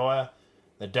 the dryer,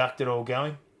 the duct, it all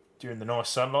going during the nice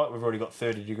sunlight. We've already got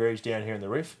 30 degrees down here in the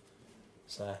Riff.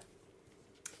 So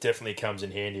definitely comes in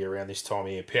handy around this time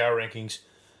of year. Power rankings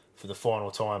for the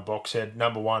final time. Boxhead,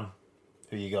 number 1.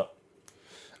 Who you got?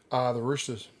 The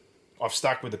Roosters. I've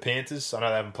stuck with the Panthers. I know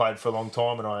they haven't played for a long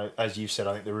time, and as you've said,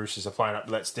 I think the Roosters are playing up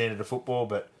to that standard of football,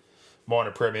 but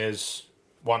minor premiers,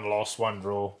 1 loss, 1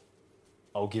 draw.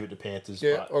 I'll give it to Panthers.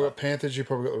 Yeah, I've got Panthers. You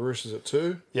probably got the Roosters at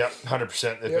 2. Yep,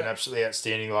 100%. They've been absolutely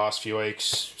outstanding the last few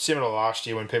weeks. Similar to last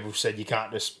year when people said you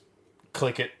can't just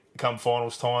click it come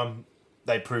finals time.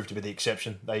 They proved to be the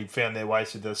exception. They found their way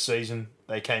through the season.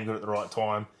 They came good at the right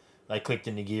time. They clicked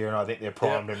into gear, and I think they're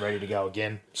primed and ready to go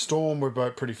again. Storm, we're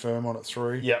both pretty firm on at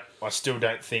 3. Yep. I still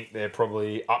don't think they're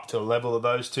probably up to the level of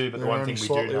those two, but the one thing we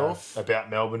do know about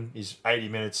Melbourne is 80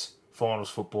 minutes, finals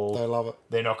football. They love it.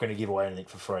 They're not going to give away anything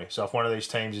for free. So if one of these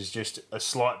teams is just a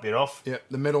slight bit off... Yep,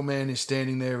 the middleman is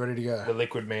standing there ready to go. The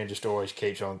liquid man just always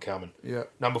keeps on coming.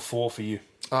 Yep. Number 4 for you.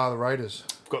 The Raiders.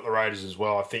 I've got the Raiders as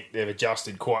well. I think they've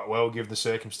adjusted quite well, given the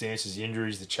circumstances, the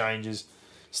injuries, the changes.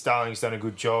 Starling's done a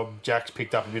good job. Jack's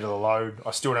picked up a bit of the load.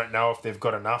 I still don't know if they've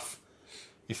got enough,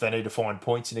 if they need to find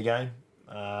points in a game.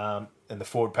 And the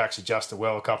forward pack's adjusted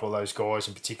well. A couple of those guys,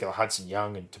 in particular Hudson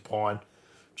Young and Tapine,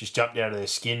 just jumped out of their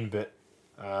skin, but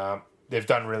they've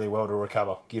done really well to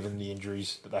recover, given the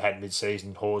injuries that they had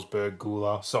mid-season. Horsburgh,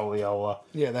 Gula, Soliola,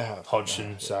 they have.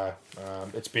 Hodgson. So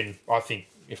it's been, I think,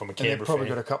 if I'm a Canberra fan... they've probably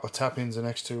got a couple of tap-ins the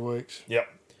next 2 weeks. Yep.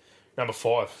 Number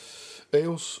 5.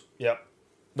 Eels. Yep.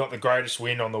 Not the greatest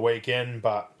win on the weekend,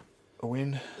 but a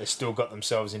win. They still got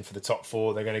themselves in for the top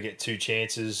 4. They're going to get 2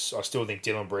 chances. I still think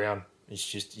Dylan Brown is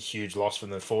just a huge loss from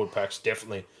the forward packs.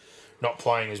 Definitely not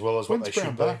playing as well as what they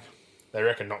should be. They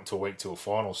reckon not until week 2 of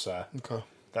finals. So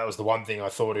that was the one thing I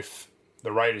thought, if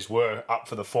the Raiders were up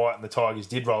for the fight and the Tigers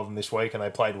did roll them this week and they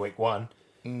played week 1,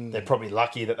 they're probably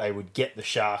lucky that they would get the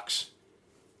Sharks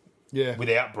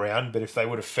without Brown. But if they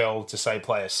would have fell to, say,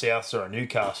 play a Souths or a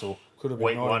Newcastle... Could have been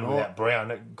week 1 without Brown,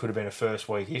 it could have been a first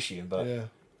week issue. But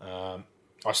I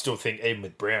still think even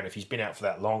with Brown, if he's been out for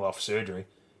that long off surgery,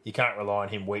 you can't rely on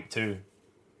him week 2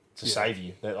 to save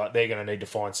you. They're going to need to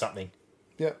find something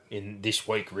in this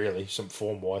week, really, some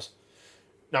form-wise.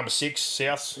 Number 6,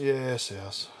 Souths. Yeah,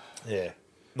 Souths. Yeah.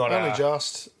 Not only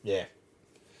just. Yeah.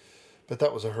 But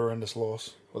that was a horrendous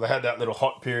loss. Well, they had that little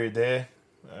hot period there.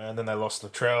 And then they lost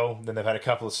Latrell. Then they've had a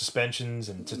couple of suspensions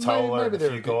and Totola and a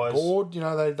few guys. Bored. You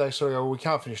know, they sort of go, well, we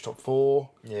can't finish top 4.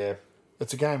 Yeah.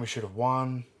 It's a game we should have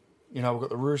won. You know, we've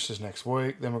got the Roosters next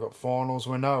week. Then we've got finals.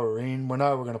 We know we're in. We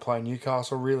know we're going to play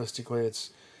Newcastle. Realistically, it's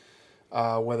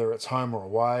whether it's home or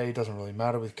away. It doesn't really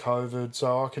matter with COVID.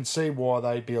 So I can see why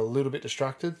they'd be a little bit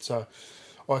distracted. So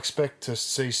I expect to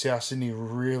see South Sydney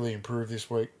really improve this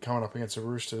week coming up against the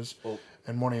Roosters.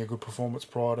 And wanting a good performance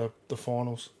prior to the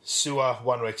finals. Sewer,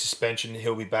 1 week suspension,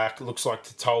 he'll be back. Looks like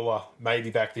Totola may be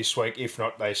back this week. If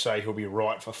not, they say he'll be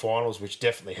right for finals, which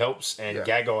definitely helps. And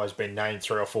Gagai has been named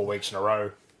 3 or 4 weeks in a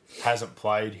row. Hasn't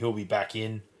played. He'll be back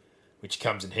in, which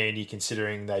comes in handy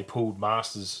considering they pulled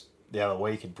Masters the other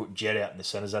week and put Jed out in the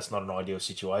centres. That's not an ideal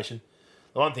situation.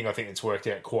 The one thing I think that's worked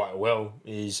out quite well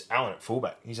is Allen at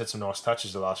fullback. He's had some nice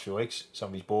touches the last few weeks. Some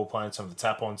of his ball playing, some of the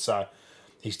tap on. So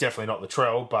he's definitely not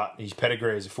Latrell, but his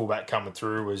pedigree as a fullback coming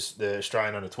through was the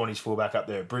Australian under-20s fullback up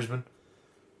there at Brisbane.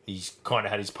 He's kind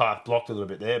of had his path blocked a little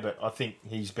bit there, but I think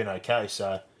he's been okay.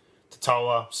 So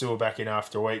Totola, Sewer back in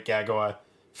after a week, Gagai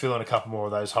fill in a couple more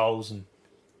of those holes and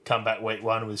come back week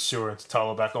one with Sewer and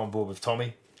Totola back on board with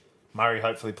Tommy. Murray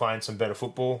hopefully playing some better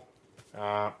football.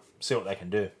 See what they can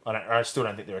do. I still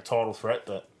don't think they're a title threat,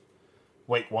 but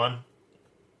week one,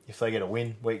 if they get a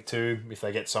win, week two, if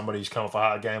they get somebody who's come off a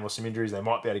hard game or some injuries, they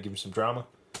might be able to give them some drama.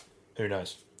 Who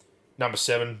knows? Number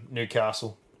 7,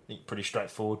 Newcastle. I think pretty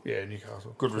straightforward. Yeah,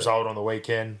 Newcastle. Good result on the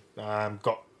weekend. Got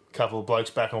a couple of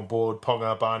blokes back on board.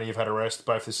 Ponga, Barney have had a rest.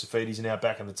 Both the Safidis are now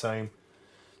back in the team.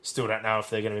 Still don't know if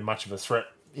they're going to be much of a threat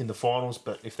in the finals,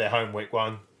 but if they're home week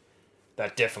one,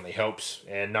 that definitely helps.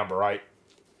 And number 8,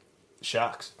 the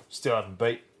Sharks. Still haven't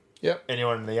beat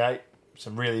anyone in the 8.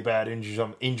 Some really bad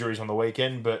injuries on the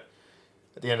weekend, but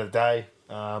at the end of the day,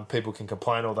 people can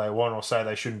complain all they want or say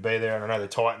they shouldn't be there. And I know the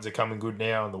Titans are coming good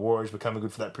now and the Warriors were coming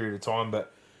good for that period of time,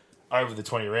 but over the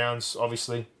 20 rounds,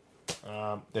 obviously,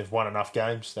 they've won enough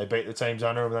games. They beat the teams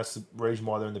under them, and that's the reason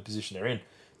why they're in the position they're in.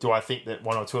 Do I think that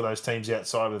one or two of those teams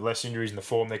outside with less injuries and the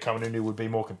form they're coming into would be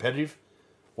more competitive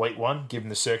week one, given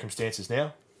the circumstances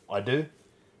now? I do.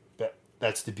 But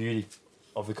that's the beauty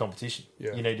of the competition.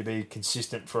 Yeah. You need to be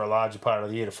consistent for a larger part of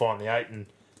the year to find the 8, and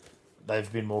they've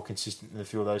been more consistent than a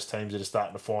few of those teams that are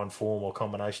starting to find form or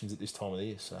combinations at this time of the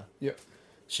year. So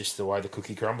it's just the way the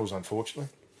cookie crumbles, unfortunately.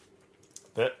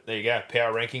 But there you go.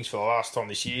 Power rankings for the last time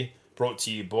this year, brought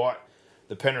to you by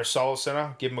the Penrith Solar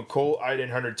Centre. Give them a call,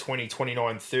 1800 20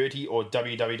 29 30 or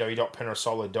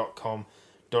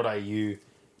www.penrithsolar.com.au.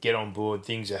 Get on board.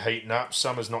 Things are heating up.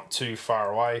 Summer's not too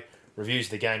far away. Reviews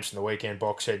of the games from the weekend.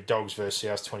 Box head Dogs versus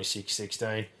South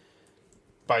 26-16.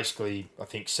 Basically, I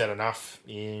think said enough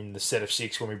in the set of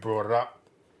 6 when we brought it up.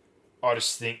 I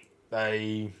just think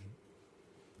they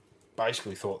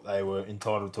basically thought they were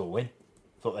entitled to a win.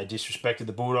 Thought they disrespected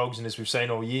the Bulldogs, and as we've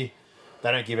seen all year,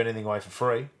 they don't give anything away for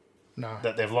free. No.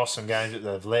 That they've lost some games that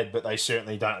they've led, but they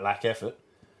certainly don't lack effort.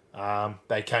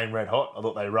 They came red hot. I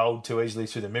thought they rolled too easily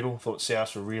through the middle. Thought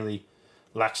South were really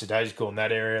lackadaisical in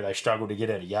that area. They struggled to get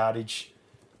out of yardage.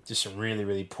 Just some really,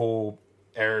 really poor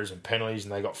errors and penalties,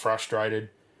 and they got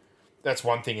frustrated. That's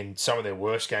one thing in some of their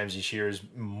worst games this year is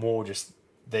more just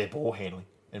their ball handling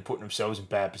and putting themselves in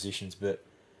bad positions. But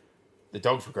the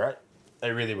Dogs were great. They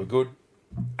really were good.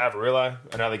 Avarillo,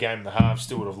 another game and a half.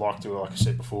 Still would have liked to, like I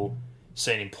said before,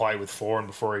 seen him play with Foran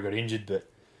before he got injured,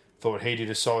 but thought he did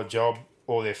a solid job.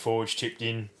 All their forwards chipped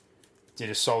in, did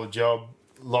a solid job.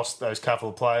 Lost those couple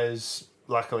of players.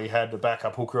 Luckily had the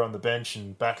backup hooker on the bench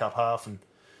and backup half and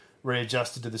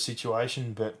readjusted to the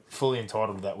situation, but fully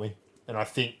entitled to that win. And I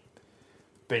think,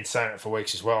 been saying it for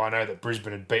weeks as well, I know that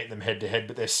Brisbane had beaten them head-to-head,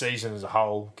 but their season as a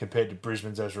whole, compared to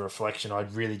Brisbane's as a reflection, I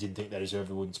really didn't think they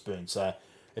deserved a wooden spoon. So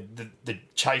the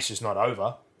chase is not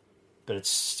over, but it's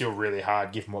still really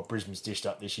hard, given what Brisbane's dished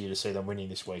up this year, to see them winning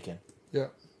this weekend. Yeah.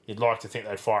 You'd like to think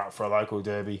they'd fire up for a local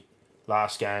derby,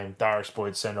 last game, Darius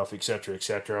Boyd send-off, etc.,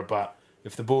 etc., but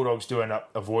if the Bulldogs do end up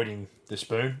avoiding the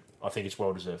spoon, I think it's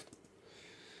well-deserved.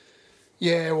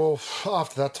 Yeah, well,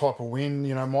 after that type of win,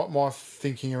 you know, my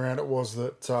thinking around it was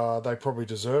that they probably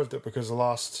deserved it because the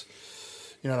last,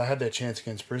 you know, they had their chance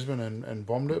against Brisbane and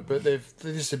bombed it, but they're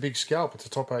just a big scalp. It's a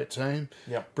top 8 team.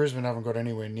 Yep. Brisbane haven't got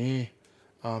anywhere near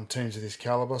teams of this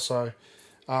calibre, so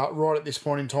right at this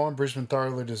point in time, Brisbane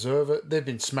thoroughly deserve it. They've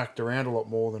been smacked around a lot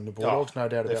more than the Bulldogs, no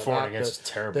doubt about that. Against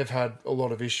terrible. They've had a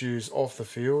lot of issues off the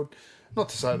field. Not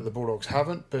to say that the Bulldogs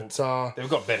haven't, but they've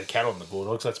got better cattle than the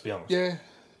Bulldogs, let's be honest. Yeah.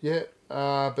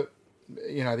 But,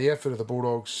 you know, the effort of the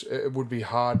Bulldogs, it would be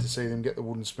hard to see them get the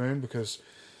wooden spoon because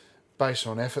based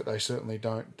on effort, they certainly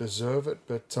don't deserve it.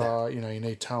 But, you know, you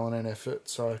need talent and effort.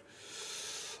 So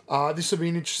this will be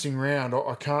an interesting round.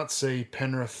 I can't see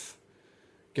Penrith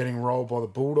getting rolled by the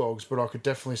Bulldogs, but I could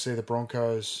definitely see the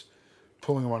Broncos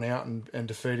pulling one out and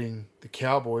defeating the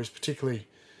Cowboys, particularly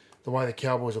the way the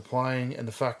Cowboys are playing and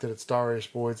the fact that it's Darius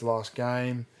Boyd's last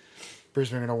game.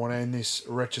 Brisbane are going to want to end this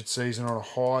wretched season on a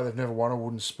high. They've never won a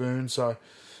wooden spoon. So,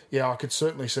 yeah, I could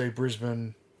certainly see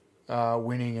Brisbane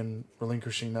winning and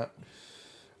relinquishing that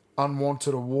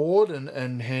unwanted award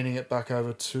and handing it back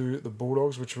over to the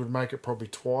Bulldogs, which would make it probably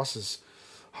twice as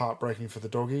heartbreaking for the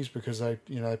Doggies because they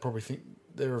probably think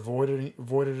they're avoided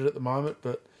it at the moment.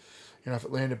 But, you know, if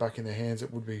it landed back in their hands,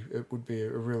 it would be a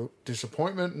real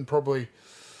disappointment and probably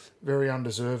very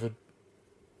undeserved.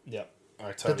 Yeah,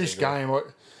 I totally But this agree. game,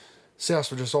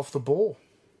 South were just off the ball.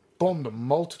 bombed a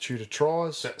multitude of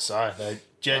tries. So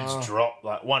Jed's dropped,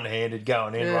 like one-handed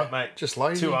going in, right, mate? Just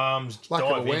lazy. 2 arms, Lack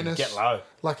dive of awareness. in, get low.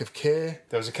 Lack of care.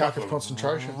 There was a couple lack of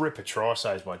concentration. ripper try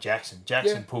saves by Jackson.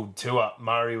 Jackson pulled 2 up.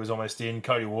 Murray was almost in.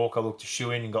 Cody Walker looked to shoe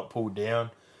in and got pulled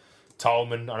down.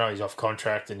 Tolman, I know he's off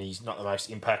contract and he's not the most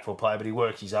impactful player, but he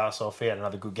worked his ass off. He had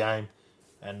another good game.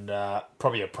 And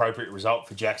probably appropriate result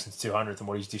for Jackson's 200th and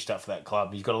what he's dished up for that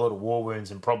club. He's got a lot of war wounds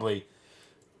and probably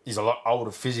is a lot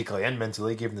older physically and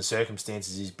mentally, given the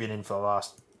circumstances he's been in for the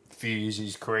last few years of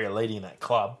his career leading that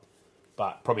club.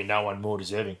 But probably no one more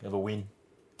deserving of a win,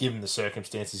 given the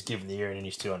circumstances, given the year and in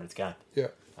his 200th game. Yeah.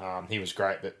 He was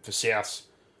great. But for Souths,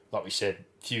 like we said,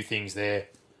 few things there.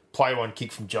 Play one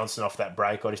kick from Johnson off that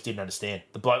break, I just didn't understand.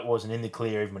 The bloke wasn't in the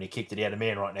clear even when he kicked it. He had a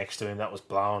man right next to him. That was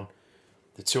blown.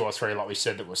 The 2 or 3, like we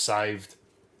said, that were saved.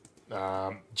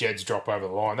 Jed's drop over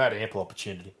the line. They had ample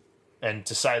opportunity. And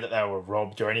to say that they were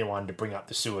robbed or anyone to bring up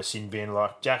the sewer sin bin,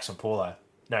 like Jackson Paulo,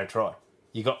 no try.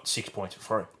 You got 6 points for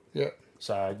free. Yeah.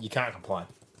 So you can't complain.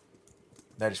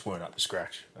 They just weren't up to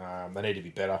scratch. They need to be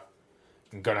better.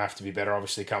 And going to have to be better,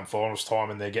 obviously, come finals time,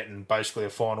 and they're getting basically a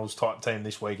finals type team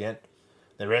this weekend.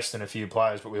 They're resting a few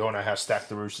players, but we all know how stacked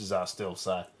the Roosters are still.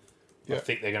 So I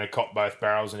think they're going to cop both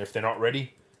barrels, and if they're not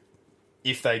ready,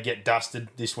 if they get dusted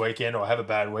this weekend or have a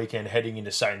bad weekend heading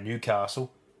into, say,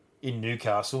 Newcastle, in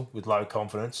Newcastle with low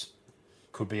confidence,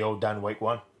 could be all done week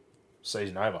 1,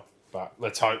 season over. But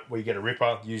let's hope we get a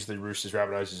ripper. Usually Roosters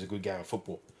Rabbitohs is a good game of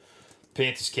football.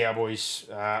 Panthers Cowboys,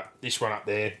 this one up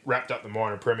there, wrapped up the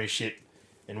minor premiership,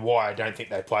 and why I don't think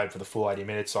they played for the full 80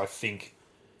 minutes. I think,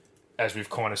 as we've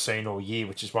kind of seen all year,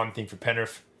 which is one thing for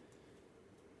Penrith,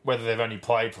 whether they've only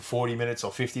played for 40 minutes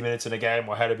or 50 minutes in a game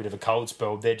or had a bit of a cold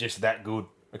spell, they're just that good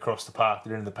across the park.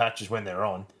 They're in the patches when they're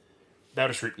on. They'll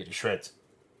just rip you to shreds.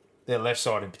 Their left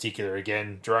side in particular,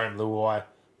 again, Jerome Luai,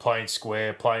 playing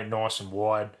square, playing nice and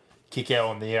wide. Kickout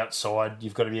on the outside,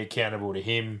 you've got to be accountable to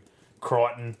him.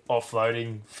 Crichton,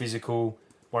 offloading, physical,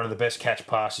 one of the best catch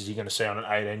passes you're going to see on an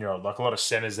 18-year-old. Like a lot of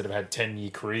centres that have had 10-year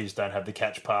careers don't have the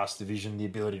catch pass division, the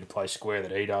ability to play square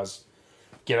that he does.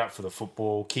 Get up for the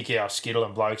football, kick out skittle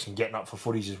and blokes and getting up for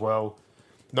footies as well.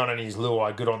 Not only is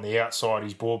Luai good on the outside,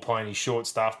 he's ball playing, his short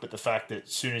stuff, but the fact that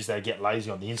as soon as they get lazy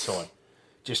on the inside,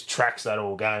 just tracks that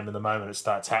all game, and the moment it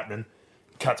starts happening,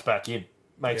 cuts back in.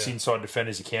 Makes inside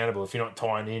defenders accountable. If you're not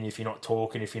tying in, if you're not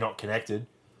talking, if you're not connected,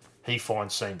 he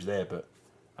finds seams there. But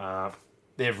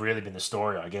they've really been the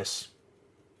story, I guess,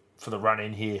 for the run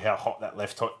in here, how hot that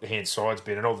left-hand side's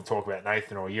been, and all the talk about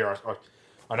Nathan all year.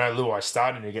 I know Luai's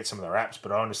starting to get some of the raps,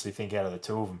 but I honestly think out of the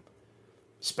two of them,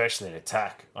 especially in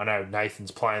attack, I know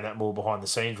Nathan's playing that more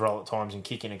behind-the-scenes role at times and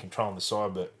kicking and controlling the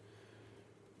side, but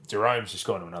Jerome's just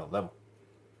gone to another level.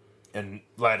 And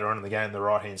later on in the game, the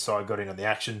right-hand side got in on the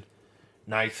action.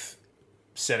 Nath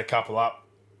set a couple up.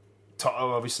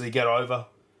 Obviously, get over.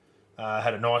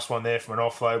 Had a nice one there from an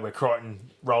offload where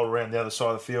Crichton rolled around the other side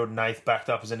of the field. Nath backed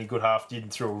up as any good half did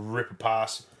and threw a ripper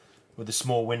pass with a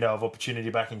small window of opportunity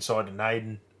back inside to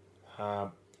Naden.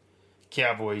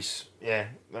 Cowboys, they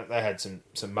had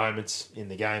some moments in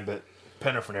the game, but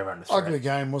Penrith were never under threat. Ugly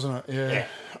game, wasn't it? Yeah.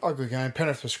 Ugly game.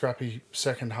 Penrith was scrappy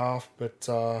second half, but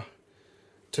to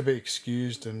be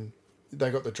excused, and they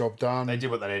got the job done. They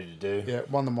did what they needed to do. Yeah,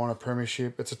 won the minor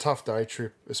premiership. It's a tough day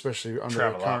trip, especially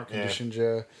under the current conditions.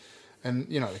 Yeah. And,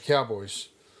 the Cowboys,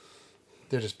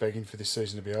 they're just begging for this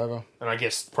season to be over. And I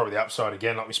guess probably the upside,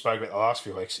 again, like we spoke about the last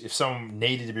few weeks, if someone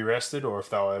needed to be rested or if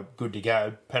they were good to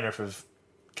go, Penrith have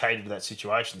catered to that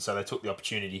situation. So they took the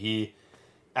opportunity here.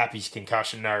 Appy's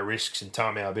concussion, no risks, and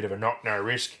Tamau a bit of a knock, no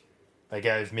risk. They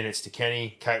gave minutes to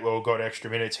Kenny. Catewell got extra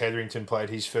minutes. Hetherington played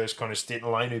his first kind of stint.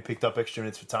 Lane, who picked up extra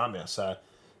minutes for Tamau. So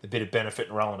a bit of benefit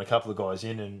in rolling a couple of guys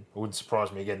in, and it wouldn't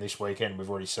surprise me again this weekend. We've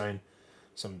already seen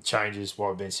some changes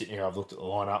while we've been sitting here. I've looked at the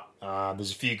lineup.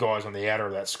 There's a few guys on the outer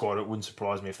of that squad. It wouldn't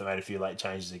surprise me if they made a few late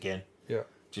changes again. Yeah.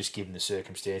 Just given the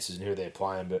circumstances and who they're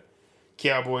playing. But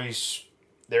Cowboys,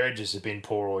 their edges have been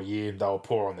poor all year. They were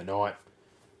poor on the night.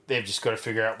 They've just got to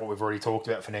figure out what we've already talked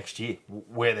about for next year,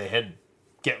 where they're heading.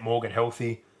 Get Morgan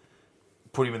healthy,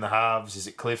 put him in the halves. Is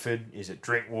it Clifford? Is it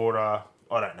Drinkwater?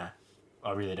 I don't know.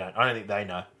 I really don't. I don't think they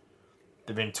know.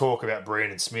 There's been talk about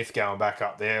Brandon Smith going back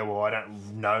up there. Well, I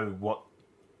don't know what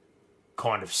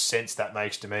kind of sense that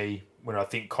makes to me when I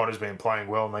think Cotter's been playing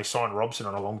well and they signed Robson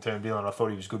on a long-term deal and I thought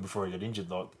he was good before he got injured.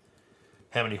 Like,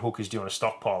 how many hookers do you want to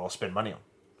stockpile or spend money on?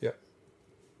 Yeah.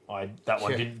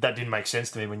 That didn't make sense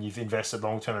to me when you've invested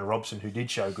long-term in Robson, who did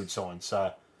show good signs.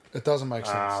 So it doesn't make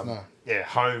sense, no. Yeah,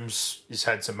 Holmes has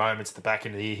had some moments at the back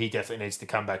end of the year. He definitely needs to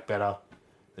come back better.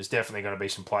 There's definitely going to be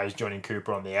some players joining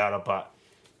Cooper on the outer, but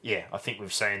yeah, I think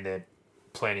we've seen they're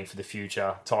planning for the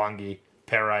future. Talangi,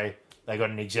 Perret. They got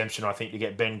an exemption, I think, to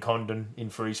get Ben Condon in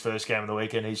for his first game of the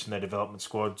weekend. He's from their development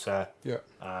squad. So,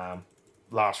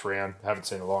 last round, haven't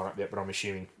seen the lineup yet, but I'm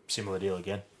assuming similar deal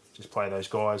again. Just play those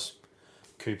guys.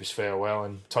 Cooper's farewell,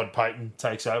 and Todd Payton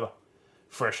takes over.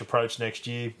 Fresh approach next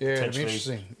year. Yeah, potentially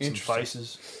some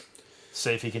faces.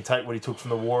 See if he can take what he took from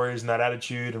the Warriors and that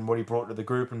attitude and what he brought to the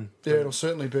group. And it'll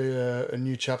certainly be a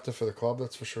new chapter for the club,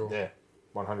 that's for sure. Yeah,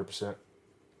 100%.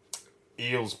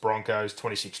 Eels, Broncos,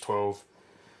 26-12.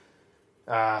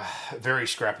 Very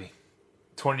scrappy.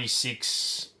 20 to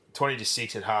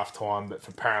 6 at half time, but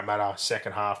for Parramatta,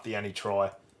 second half, the only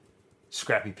try.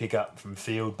 Scrappy pickup from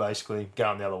field, basically,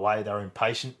 going the other way. They were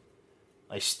impatient.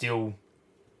 They still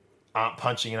aren't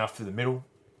punching enough through the middle.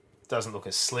 Doesn't look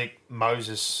as slick.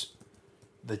 Moses,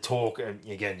 the talk, and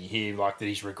again, you hear like that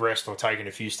he's regressed or taken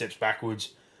a few steps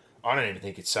backwards. I don't even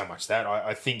think it's so much that.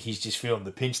 I think he's just feeling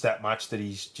the pinch that much that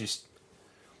he's just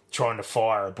trying to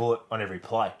fire a bullet on every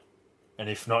play. And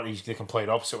if not, he's the complete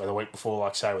opposite where the week before,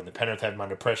 like say, when the Penrith had him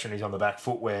under pressure and he's on the back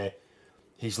foot where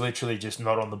he's literally just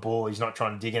not on the ball. He's not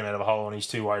trying to dig him out of a hole and he's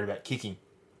too worried about kicking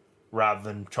rather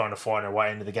than trying to find a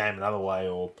way into the game another way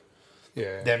or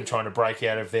them trying to break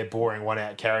out of their boring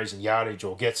one-out carries and yardage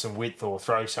or get some width or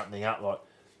throw something up. Like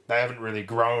they haven't really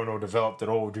grown or developed at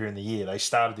all during the year. They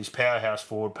started this powerhouse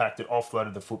forward, packed it,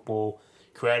 offloaded the football,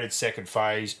 created second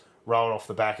phase, rolled off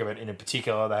the back of it. And in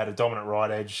particular, they had a dominant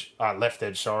left edge.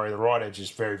 The right edge is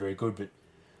very, very good, but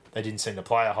they didn't seem to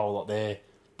play a whole lot there.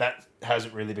 That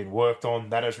hasn't really been worked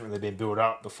on. That hasn't really been built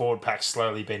up. The forward pack's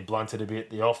slowly been blunted a bit.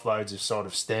 The offloads have sort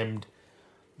of stemmed.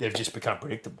 They've just become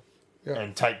predictable. Yeah.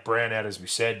 And take Brown out, as we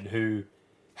said, who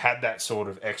had that sort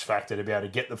of X factor to be able to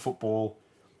get the football,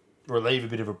 relieve a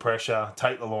bit of a pressure,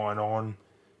 take the line on,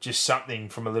 just something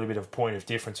from a little bit of point of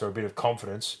difference or a bit of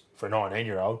confidence for a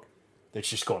 19-year-old that's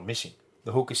just gone missing.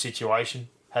 The hooker situation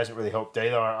hasn't really helped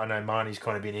either. I know Marnie's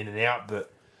kind of been in and out,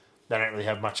 but they don't really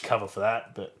have much cover for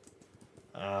that. But,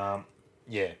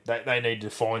 they need to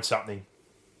find something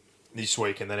this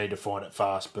week and they need to find it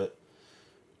fast. But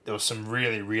there was some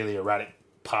really, really erratic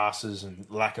passes and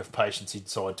lack of patience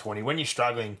inside 20. When you're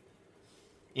struggling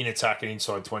in attack and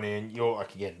inside 20, and you're,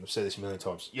 like, again, I've said this a million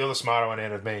times, you're the smarter one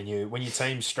out of me and you. When your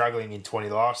team's struggling in 20,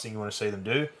 the last thing you want to see them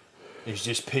do is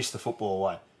just piss the football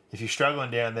away. If you're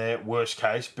struggling down there, worst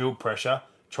case, build pressure,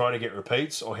 try to get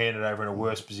repeats or hand it over in a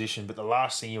worse position. But the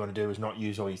last thing you want to do is not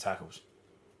use all your tackles.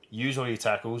 Use all your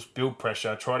tackles, build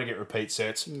pressure, try to get repeat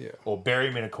sets, or bury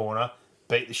them in a corner,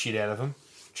 beat the shit out of them.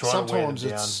 Sometimes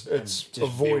it's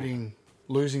avoiding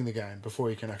losing the game before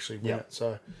you can actually win it.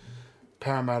 So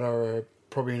Parramatta are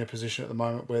probably in a position at the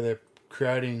moment where they're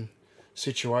creating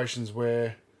situations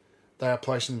where they are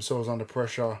placing themselves under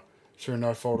pressure through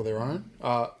no fault of their own.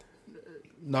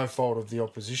 No fault of the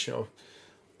opposition, or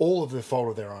all of the fault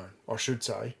of their own, I should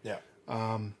say. Yeah.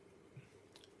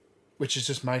 Which is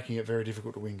just making it very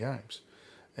difficult to win games.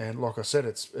 And like I said,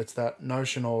 it's that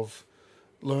notion of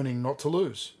learning not to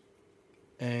lose.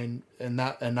 And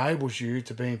that enables you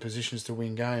to be in positions to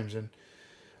win games. And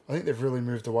I think they've really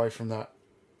moved away from that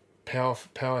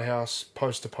powerhouse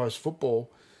post-to-post football,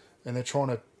 and they're trying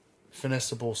to finesse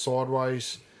the ball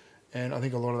sideways. And I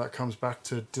think a lot of that comes back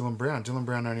to Dylan Brown. Dylan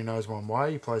Brown only knows one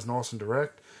way. He plays nice and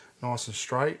direct, nice and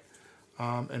straight.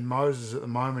 And Moses at the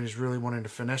moment is really wanting to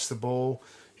finesse the ball.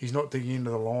 He's not digging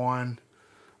into the line.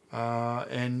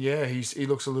 He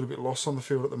looks a little bit lost on the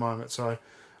field at the moment. So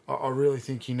I really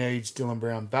think he needs Dylan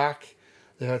Brown back.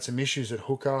 They've had some issues at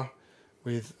hooker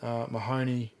with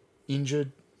Mahoney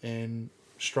injured and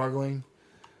struggling.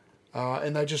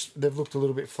 And they've looked a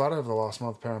little bit flat over the last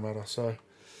month, Parramatta. So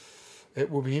it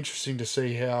will be interesting to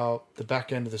see how the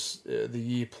back end of the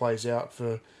year plays out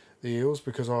for the Eels,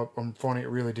 because I'm finding it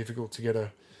really difficult to get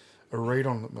a read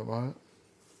on them at the moment.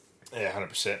 Yeah,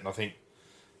 100%. And I think,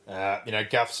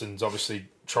 Gutherson's obviously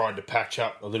tried to patch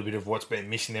up a little bit of what's been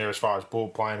missing there as far as ball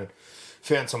playing and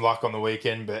found some luck on the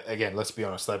weekend. But again, let's be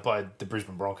honest, they played the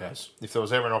Brisbane Broncos. If there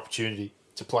was ever an opportunity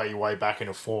to play your way back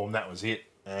into form, that was it.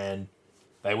 And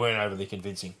they weren't overly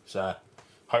convincing. So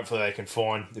hopefully they can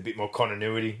find a bit more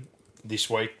continuity this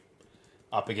week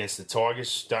up against the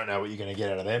Tigers. Don't know what you're going to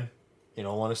get out of them, in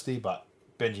all honesty, but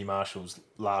Benji Marshall's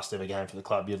last ever game for the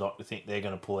club, you'd like to think they're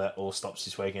going to pull out all stops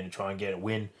this weekend and try and get a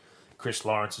win. Chris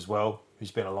Lawrence as well,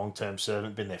 who's been a long-term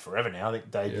servant, been there forever now. I think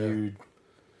debuted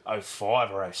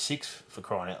 05 or 06 for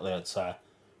crying out loud. So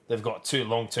they've got two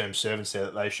long-term servants there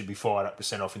that they should be fired up to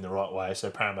send off in the right way. So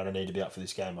Parramatta need to be up for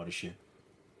this game, I'd assume.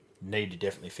 Need to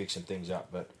definitely fix some things up.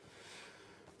 But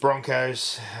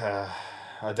Broncos, I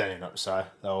don't even know what to say.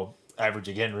 They'll average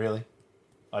again, really.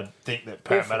 I think that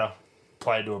Parramatta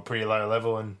played to a pretty low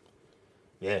level and,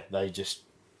 they just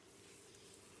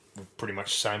pretty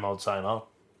much same old, same old.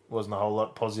 Wasn't a whole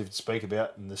lot positive to speak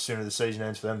about, and the sooner the season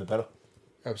ends for them, the better.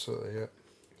 Absolutely, yeah.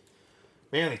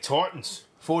 Manly Titans,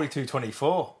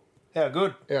 42-24. How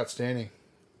good? Outstanding.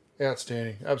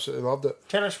 Absolutely loved it.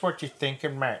 Tell us what you're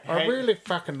thinking, mate. I really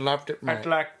fucking loved it, mate. I'd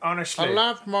like, honestly... I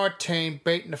loved my team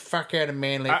beating the fuck out of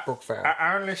Manly at Brookvale.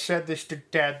 I only said this to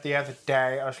Dad the other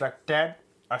day. I was like, Dad,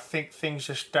 I think things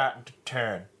are starting to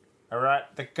turn. All right?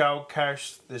 The Gold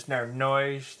Coast, there's no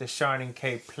noise. They're signing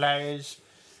key players.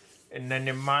 And then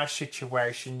in my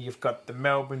situation, you've got the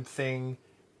Melbourne thing.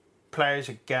 Players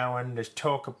are going. There's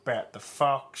talk about the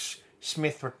Fox.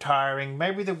 Smith retiring.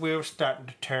 Maybe the wheel's starting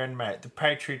to turn, mate. The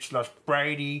Patriots lost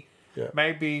Brady. Yeah.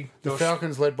 Maybe... The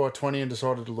Falcons led by 20 and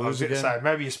decided to lose I was going to again. say,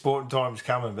 maybe your sporting time's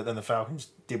coming, but then the Falcons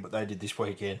did what they did this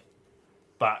weekend.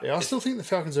 But Yeah, I still think the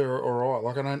Falcons are all right.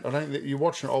 Like, I don't. You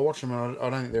watch them. I watch them, and I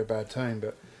don't think they're a bad team.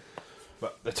 But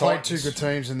the played Titans, two good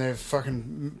teams, and they've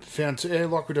fucking found. Yeah,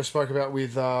 like we just spoke about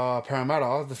with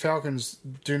Parramatta, the Falcons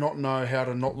do not know how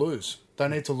to not lose. They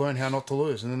need to learn how not to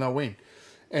lose, and then they'll win.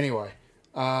 Anyway,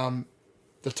 the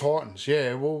Titans.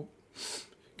 Yeah, well,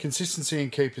 consistency in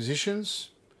key positions,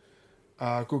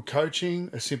 good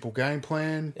coaching, a simple game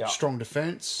plan, strong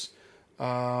defence.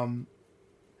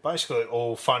 Basically,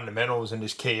 all fundamentals and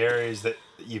just key areas that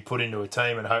you put into a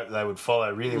team and hope they would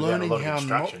follow. Really, learning without a lot how of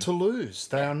instruction. not to lose.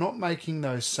 They are not making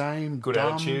those same Good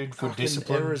dumb attitude, good fucking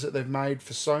discipline. errors that they've made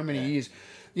for so many years.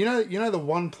 You know the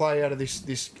one play out of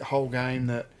this whole game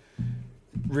that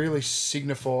really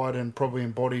signified and probably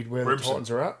embodied where Brimson. the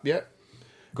Titans are at. Yeah,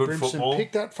 Good Brimson football,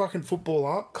 picked that fucking football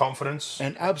up. confidence.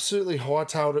 And absolutely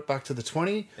hightailed it back to the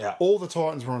 20. Yeah. All the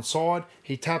Titans were on side.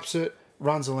 He taps it,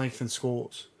 runs a length and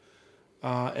scores.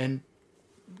 And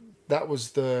that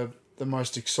was the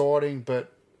most exciting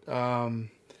but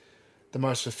the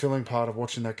most fulfilling part of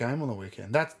watching that game on the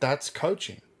weekend. That's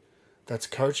coaching. That's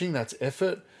coaching. That's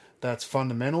effort. That's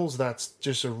fundamentals. That's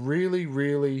just a really,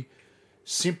 really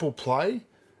simple play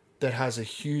that has a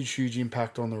huge, huge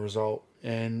impact on the result.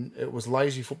 And it was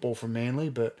lazy football from Manly,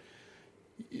 but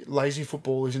lazy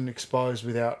football isn't exposed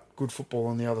without good football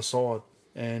on the other side.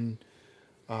 And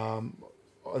I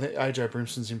think AJ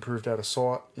Brimson's improved out of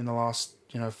sight in the last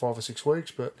 5 or 6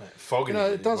 weeks, but Fogarty,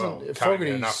 it doesn't. Can't Fogarty's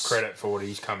get enough credit for what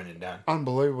he's coming in and done.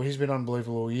 unbelievable. He's been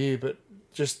unbelievable all year, but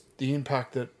just the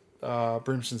impact that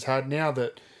Brimson's had now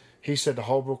that he said to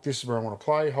Holbrook, "This is where I want to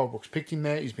play." Holbrook's picked him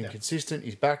there. He's been consistent.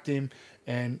 He's backed him,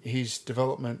 and his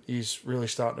development is really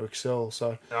starting to excel.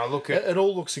 So And I look at it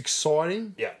all looks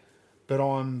exciting. yeah. But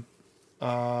I'm,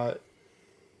 I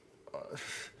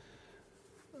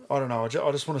don't know. I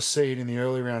just want to see it in the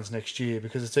early rounds next year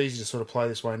because it's easy to sort of play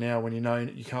this way now when you know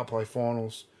you can't play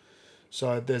finals.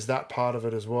 So there's that part of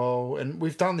it as well. And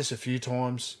we've done this a few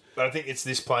times. But I think it's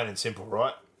this plain and simple,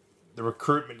 right? The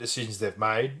recruitment decisions they've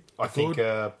made, I think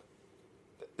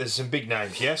there's some big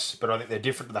names, yes, but I think they're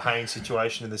different to the Haynes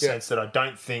situation in the sense that I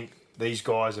don't think these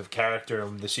guys of character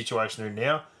and the situation they're in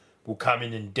now will come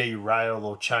in and derail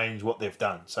or change what they've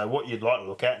done. So what you'd like to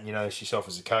look at, and you know this yourself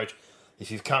as a coach,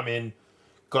 if you've come in,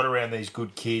 got around these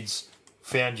good kids,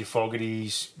 found your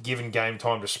Fogartys, given game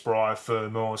time to Spry,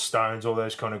 Furmore, Stones, all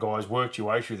those kind of guys, worked your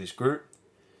way through this group,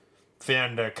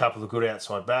 found a couple of good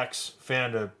outside backs,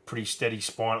 found a pretty steady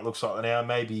spine, it looks like now,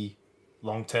 maybe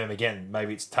long term again,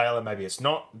 maybe it's Taylor, maybe it's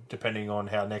not, depending on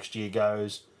how next year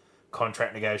goes,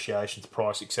 contract negotiations,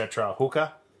 price, etc.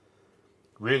 Hooker,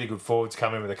 really good forwards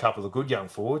come in with a couple of good young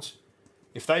forwards.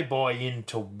 If they buy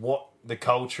into what the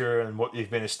culture and what you've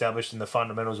been established and the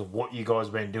fundamentals of what you guys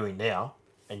have been doing now,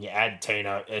 and you add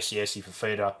Tino, Essie,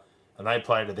 Fafita, and they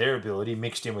play to their ability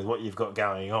mixed in with what you've got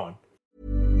going on.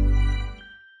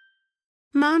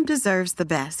 Mom deserves the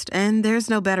best, and there's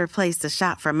no better place to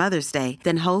shop for Mother's Day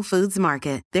than Whole Foods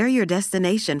Market. They're your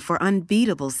destination for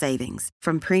unbeatable savings,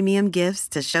 from premium gifts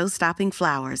to show-stopping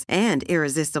flowers and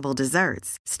irresistible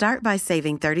desserts. Start by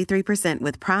saving 33%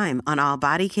 with Prime on all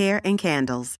body care and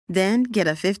candles. Then get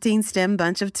a 15-stem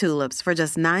bunch of tulips for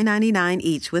just $9.99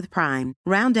 each with Prime.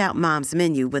 Round out Mom's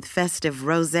menu with festive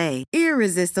rosé,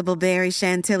 irresistible berry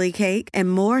chantilly cake,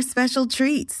 and more special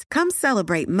treats. Come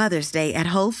celebrate Mother's Day at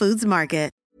Whole Foods Market.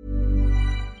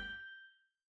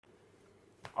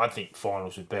 I think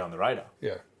finals would be on the radar.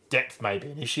 Yeah. Depth may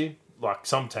be an issue, like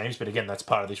some teams, but again, that's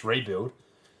part of this rebuild.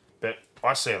 But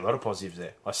I see a lot of positives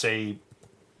there. I see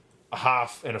a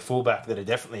half and a fullback that are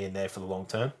definitely in there for the long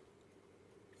term.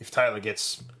 If Taylor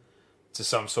gets to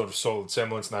some sort of solid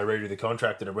semblance and they redo the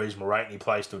contract at a reasonable rate and he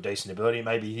plays to a decent ability,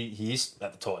 maybe he is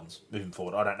at the Titans moving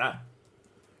forward. I don't know.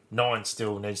 9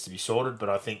 still needs to be sorted, but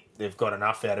I think they've got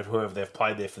enough out of whoever they've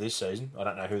played there for this season. I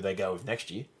don't know who they go with next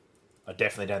year. I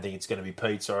definitely don't think it's going to be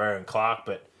Pete or Aaron Clark,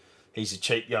 but he's a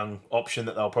cheap young option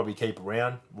that they'll probably keep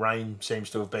around. Rain seems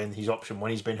to have been his option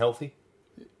when he's been healthy.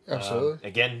 Absolutely.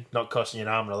 Again, not costing you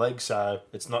an arm and a leg, so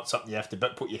it's not something you have to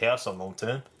put your house on long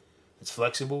term. It's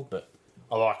flexible, but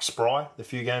I like Spry, the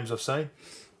few games I've seen.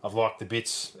 I've liked the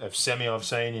bits of Semi I've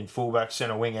seen in fullback,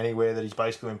 centre wing, anywhere that he's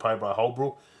basically been played by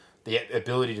Holbrook. The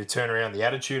ability to turn around the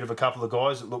attitude of a couple of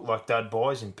guys that look like dud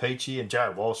boys in Peachy and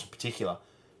Jared Wallace in particular,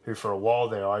 who for a while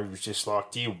there I was just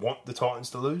like, do you want the Titans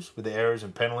to lose with the errors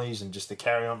and penalties and just the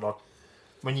carry on? Like,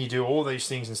 when you do all these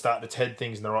things and start to head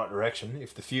things in the right direction,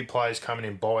 if the few players coming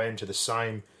in buy into the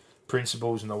same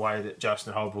principles and the way that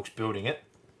Justin Holbrook's building it,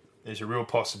 there's a real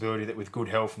possibility that with good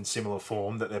health and similar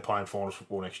form that they're playing finals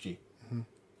football next year. Mm-hmm.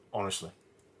 Honestly.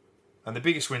 And the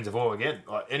biggest wins of all, again,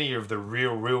 like any of the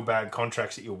real bad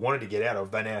contracts that you wanted to get out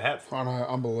of, they now have. I know,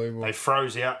 unbelievable. They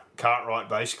froze out Cartwright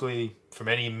basically from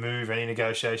any move, any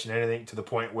negotiation, anything, to the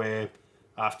point where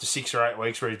after 6 or 8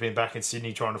 weeks where he's been back in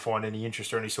Sydney trying to find any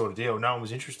interest or any sort of deal, no one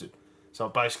was interested. So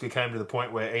it basically came to the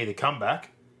point where either come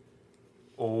back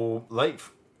or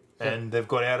leave. And they've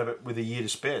got out of it with a year to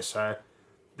spare. So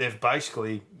they've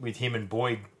basically, with him and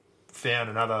Boyd, found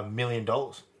another $1 million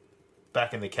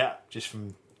back in the cap just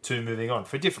from 2 moving on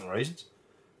for different reasons.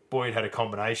 Boyd had a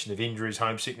combination of injuries,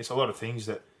 homesickness, a lot of things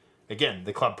that, again,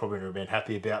 the club probably would have been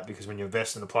happy about, because when you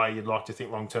invest in a player, you'd like to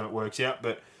think long term it works out.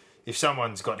 But if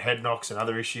someone's got head knocks and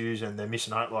other issues and they're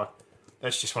missing hope, like,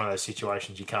 that's just one of those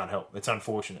situations you can't help. It's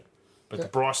unfortunate. But the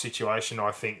Bryce situation,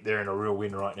 I think they're in a real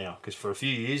win right now, because for a few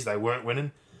years they weren't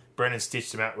winning. Brennan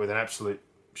stitched them out with an absolute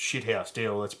shithouse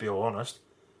deal, let's be all honest.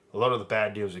 A lot of the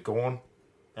bad deals are gone.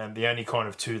 And the only kind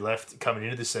of 2 left coming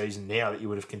into the season now that you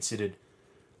would have considered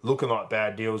looking like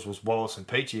bad deals was Wallace and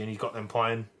Peachy, and he's got them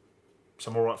playing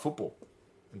some all right football.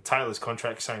 And Taylor's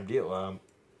contract, same deal.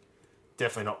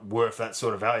 Definitely not worth that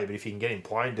sort of value, but if you can get him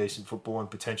playing decent football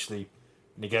and potentially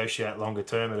negotiate longer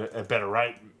term at a better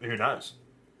rate, who knows?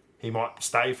 He might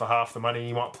stay for half the money,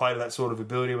 he might play to that sort of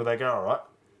ability where they go, all right,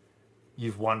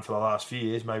 you've won for the last few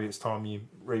years, maybe it's time you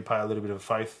repay a little bit of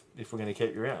faith if we're going to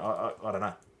keep you around. I don't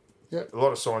know. Yeah. A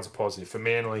lot of signs are positive. For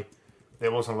Manly,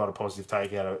 there wasn't a lot of positive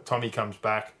take out of it. Tommy comes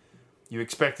back. You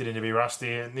expected him to be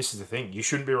rusty, and this is the thing. You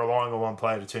shouldn't be relying on one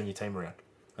player to turn your team around.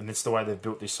 And that's the way they've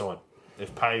built this side.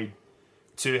 They've paid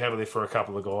too heavily for a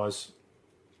couple of guys.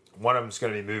 One of them's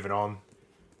going to be moving on.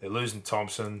 They're losing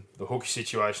Thompson. The hooky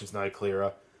situation's no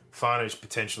clearer. Fanu's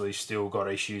potentially still got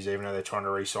issues, even though they're trying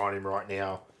to re-sign him right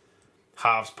now.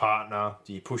 Halves partner.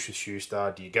 Do you push with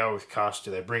Schuster? Do you go with Cuss? Do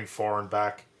they bring Foreign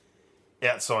back?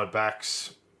 Outside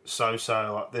backs,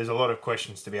 so-so. Like, there's a lot of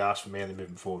questions to be asked for Manly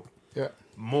moving forward. Yeah.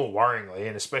 More worryingly,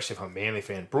 and especially if I'm a Manly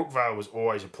fan, Brookvale was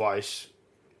always a place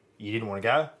you didn't want to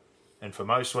go. And for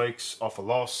most weeks, off a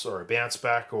loss or a bounce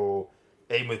back, or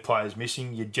even with players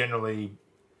missing, you generally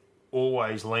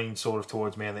always lean sort of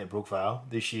towards Manly at Brookvale.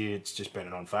 This year, it's just been a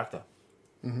non-factor.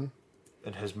 Mm-hmm.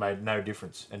 It has made no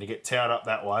difference. And to get towed up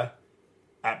that way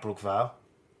at Brookvale,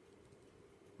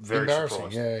 very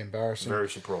surprised. Yeah, embarrassing. Very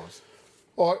surprised.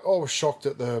 I was shocked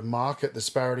at the market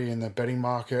disparity in the betting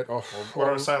market. What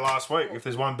did I say last week? If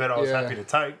there's one bet I was happy to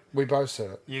take, we both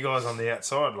said it. You guys on the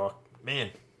outside, like, man,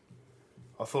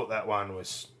 I thought that one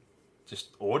was just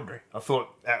ordinary. I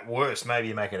thought at worst maybe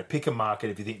you make it a pick 'em market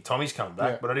if you think Tommy's coming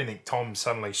back, but I didn't think Tom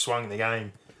suddenly swung the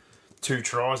game 2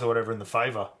 tries or whatever in the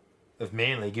favour of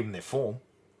Manly, given their form.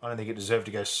 I don't think it deserved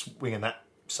to go swinging that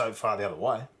so far the other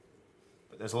way.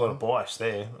 But there's a lot of bias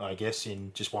there, I guess,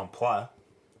 in just one player,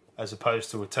 as opposed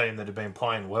to a team that had been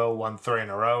playing well, won 3 in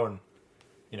a row, and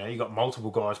you got multiple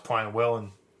guys playing well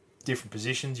in different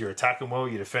positions. You're attacking well,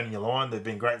 you're defending your line. They've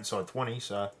been great inside 20,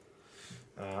 so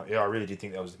I really did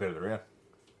think that was the bet of the round.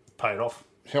 Paid off.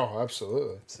 Oh,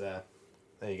 absolutely. So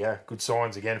there you go. Good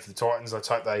signs again for the Titans. Let's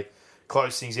hope they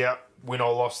close things out, win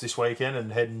or loss this weekend,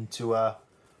 and head into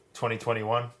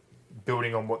 2021,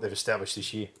 building on what they've established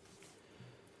this year.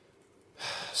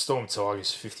 Storm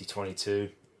Tigers 50-22.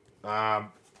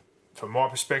 From my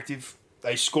perspective,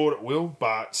 they scored at will,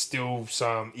 but still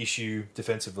some issue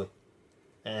defensively.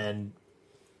 And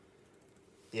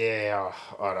yeah,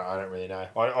 I don't really know.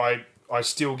 I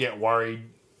still get worried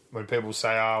when people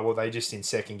say, well, they just in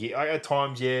second gear. At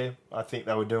times, yeah, I think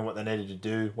they were doing what they needed to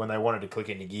do. When they wanted to click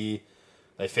into gear,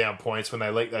 they found points. When they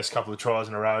leaked those couple of tries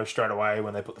in a row, straight away,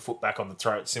 when they put the foot back on the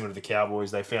throat, similar to the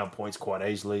Cowboys, they found points quite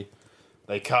easily.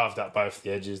 They carved up both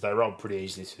the edges. They rolled pretty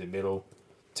easily to the middle.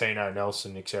 Tino,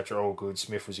 Nelson, etc., all good.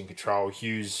 Smith was in control.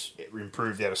 Hughes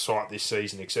improved out of sight this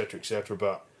season, etc., etc.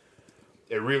 But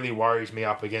it really worries me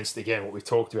up against, again, what we've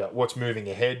talked about. What's moving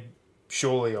ahead?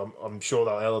 Surely, I'm sure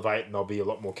they'll elevate and they'll be a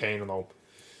lot more keen and they'll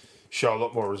show a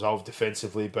lot more resolve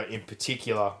defensively. But in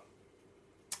particular,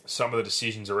 some of the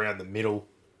decisions around the middle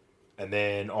And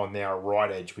then on our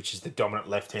right edge, which is the dominant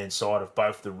left-hand side of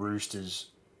both the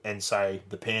Roosters and, say,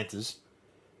 the Panthers,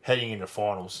 heading into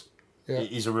finals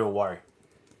is a real worry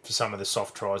for some of the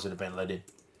soft tries that have been let in.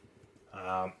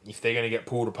 If they're going to get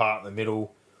pulled apart in the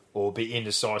middle or be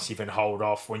indecisive and hold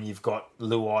off when you've got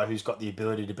Luai, who's got the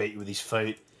ability to beat you with his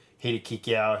feet, Hita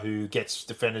Kikau, who gets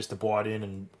defenders to bite in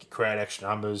and create extra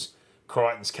numbers,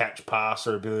 Crichton's catch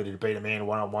passer ability to beat a man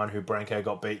one-on-one who Branko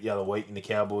got beat the other week in the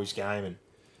Cowboys game and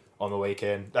on the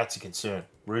weekend, that's a concern.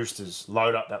 Roosters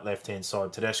load up that left-hand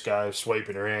side. Tedesco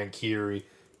sweeping around, Kiri,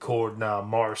 Cordner,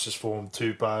 Morris's form,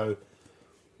 Tupou.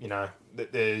 You know,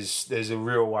 there's a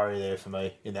real worry there for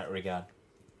me in that regard.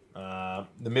 One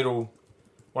of the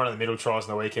middle tries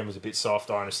on the weekend was a bit soft.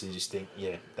 I honestly just think,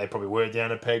 they probably were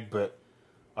down a peg, but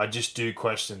I just do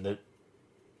question that,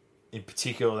 in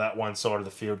particular, that one side of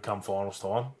the field come finals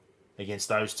time, against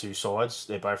those two sides,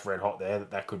 they're both red hot there,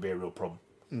 that could be a real problem.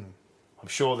 I'm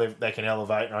sure they can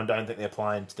elevate, and I don't think they're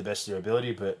playing to the best of their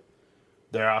ability, but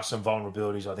there are some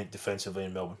vulnerabilities, I think, defensively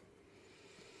in Melbourne.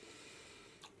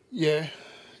 Yeah,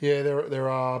 there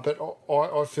are, but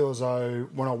I feel as though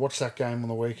when I watched that game on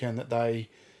the weekend that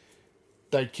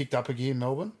they'd kicked up a gear,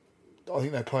 Melbourne. I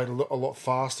think they played a lot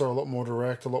faster, a lot more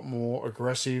direct, a lot more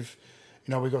aggressive.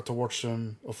 You know, we got to watch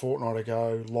them a fortnight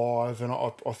ago live, and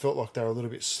I felt like they were a little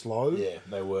bit slow. Yeah,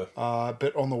 they were.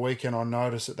 But on the weekend, I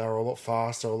noticed that they were a lot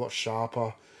faster, a lot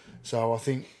sharper. So I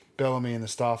think Bellamy and the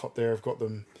staff up there have got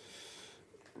them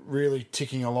really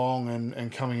ticking along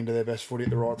and coming into their best footy at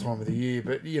the right time of the year.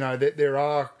 But, you know, there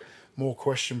are more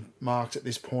question marks at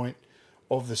this point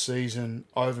of the season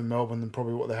over Melbourne than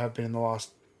probably what they have been in the last,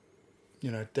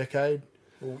 decade.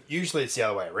 Well, usually it's the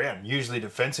other way around. Usually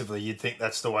defensively, you'd think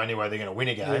that's the only way they're going to win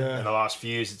a game. Yeah. In the last few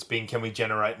years, it's been, can we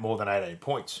generate more than 18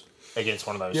 points against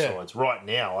one of those sides? Right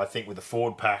now, I think with the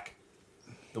forward pack,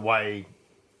 the way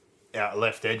our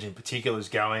left edge in particular is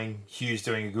going, Hughes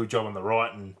doing a good job on the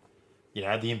right, and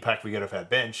the impact we get off our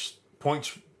bench,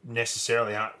 points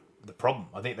necessarily aren't the problem.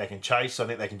 I think they can chase. I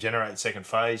think they can generate the second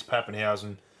phase.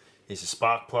 Pappenhausen is a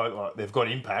spark plug. Like, they've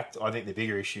got impact. I think the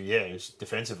bigger issue, is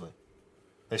defensively.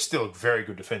 They're still a very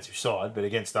good defensive side, but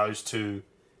against those two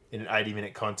in an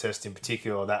 80-minute contest in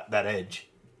particular, that edge,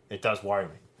 it does worry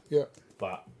me. Yeah.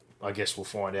 But I guess we'll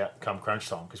find out come crunch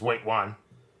time, because week one,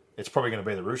 it's probably going to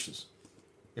be the Roosters.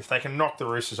 If they can knock the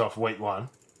Roosters off week one,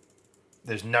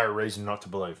 there's no reason not to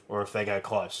believe, or if they go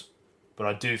close. But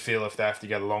I do feel if they have to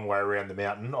go the long way around the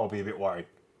mountain, I'll be a bit worried.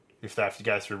 If they have to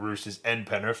go through Roosters and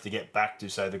Penrith to get back to,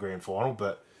 say, the grand final.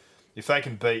 But if they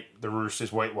can beat the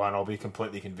Roosters week one, I'll be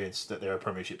completely convinced that they're a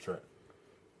premiership threat.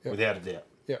 Yep. Without a doubt.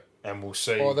 Yeah. And we'll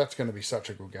see. Oh, that's going to be such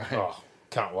a good game. Oh,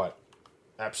 can't wait.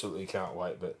 Absolutely can't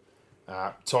wait. But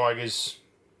Tigers,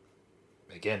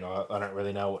 again, I don't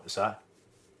really know what to say.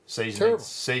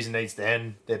 Season needs to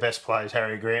end. Their best player is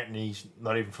Harry Grant, and he's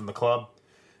not even from the club.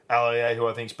 Allier, who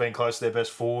I think's been close to their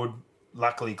best forward,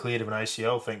 luckily cleared of an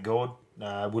ACL, thank God.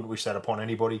 Wouldn't wish that upon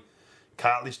anybody.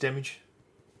 Cartilage damage,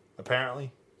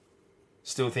 apparently.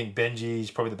 Still think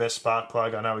Benji's probably the best spark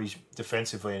plug. I know he's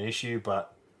defensively an issue,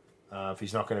 but if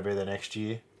he's not going to be there next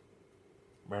year,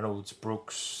 Reynolds,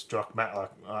 Brooks, Struck,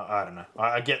 Matt, I don't know.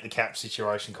 I get the cap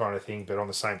situation kind of thing, but on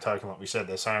the same token, like we said,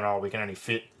 they're saying, we can only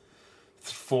fit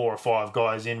 4 or 5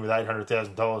 guys in with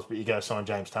 $800,000, but you go sign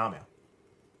James Tarmow.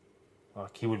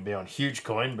 Like, he wouldn't be on huge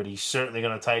coin, but he's certainly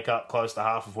going to take up close to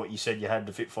half of what you said you had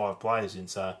to fit 5 players in.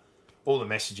 So all the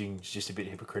messaging is just a bit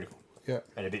hypocritical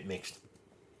and a bit mixed.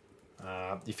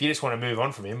 If you just want to move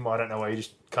on from him, I don't know why you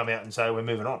just come out and say we're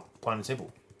moving on, plain and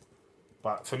simple.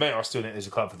 But for me, I still think there's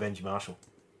a club for Benji Marshall.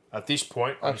 At this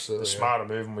point, absolutely, the smarter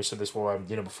move, and we said this while over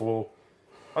dinner before,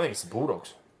 I think it's the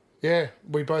Bulldogs. Yeah,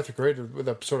 we both agreed with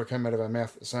that sort of came out of our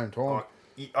mouth at the same time.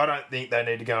 I don't think they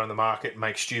need to go on the market and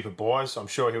make stupid buys. I'm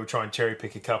sure he'll try and cherry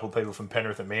pick a couple of people from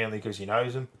Penrith and Manly because he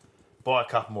knows them. Buy a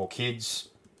couple more kids.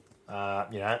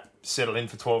 Settle in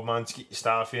for 12 months, get your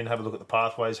staff in, have a look at the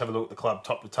pathways, have a look at the club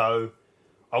top to toe.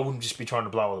 I wouldn't just be trying to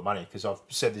blow all the money, because I've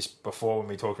said this before when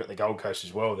we talked about the Gold Coast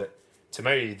as well, that to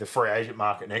me, the free agent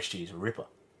market next year is a ripper.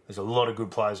 There's a lot of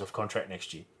good players off contract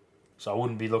next year. So I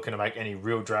wouldn't be looking to make any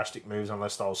real drastic moves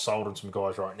unless they were sold on some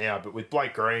guys right now. But with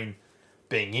Blake Green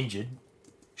being injured,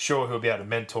 sure, he'll be able to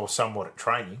mentor somewhat at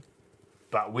training.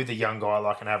 But with a young guy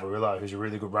like an Avarillo, who's a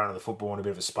really good runner of the football and a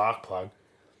bit of a spark plug,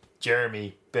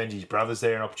 Jeremy, Benji's brother's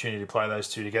there, an opportunity to play those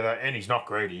two together, and he's not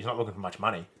greedy. He's not looking for much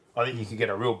money. I think you could get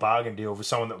a real bargain deal for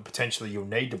someone that potentially you'll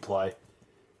need to play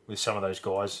with some of those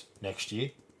guys next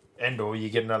year, and/or you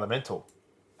get another mentor.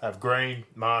 Have Green,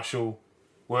 Marshall,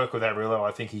 work with Avarillo.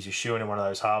 I think he's a shoo-in one of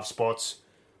those half spots.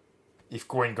 If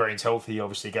Green's healthy, he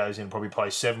obviously goes in and probably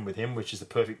plays 7 with him, which is the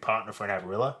perfect partner for an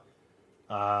Avarillo.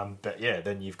 But yeah,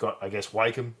 then you've got, I guess,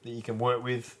 Wakeham that you can work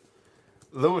with.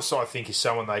 Lewis, I think, is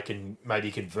someone they can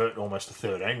maybe convert almost a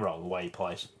 13 role the way he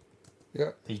plays.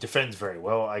 Yeah. He defends very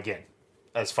well. Again,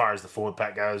 as far as the forward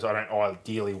pack goes, I don't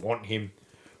ideally want him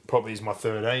probably as my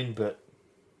 13, but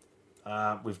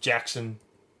with Jackson,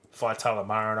 Faitala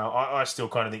Mariner, I still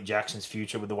kind of think Jackson's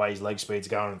future with the way his leg speed's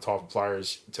going and the type of player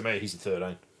is, to me, he's a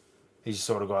 13. He's the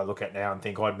sort of guy I look at now and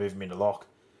think I'd move him into lock.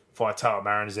 Faitala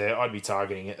Mariner's there, I'd be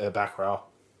targeting a back row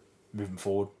moving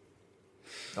forward,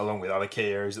 along with other key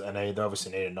areas that they need. They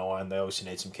obviously need a 9. They obviously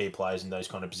need some key players in those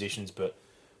kind of positions, but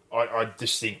I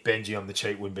just think Benji on the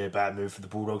cheap wouldn't be a bad move for the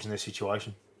Bulldogs in this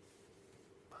situation.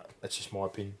 That's just my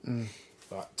opinion.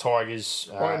 But Tigers...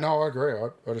 no, I agree.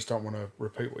 I just don't want to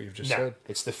repeat what you've just said.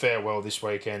 It's the farewell this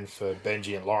weekend for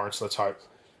Benji and Lawrence. Let's hope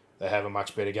they have a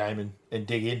much better game and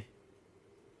dig in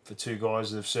for two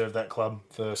guys that have served that club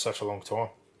for such a long time.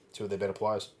 Two of their better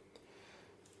players.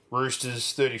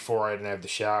 Roosters, 34-8 over the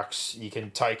Sharks. You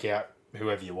can take out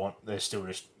whoever you want. They're still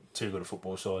just too good a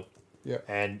football side. Yeah.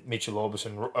 And Mitchell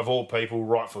Orbison, of all people,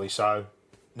 rightfully so,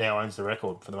 now owns the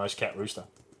record for the most capped Rooster.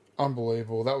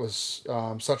 Unbelievable. That was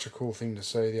such a cool thing to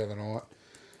see the other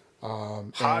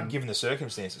night. Hard given the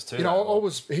circumstances too. You know,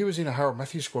 he was in a Harold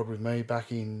Matthews squad with me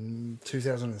back in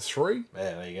 2003. Yeah,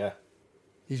 there you go.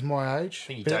 He's my age. I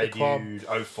think he Been at the club,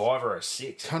 debuted 05 or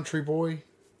 06. country boy.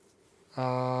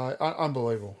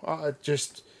 Unbelievable.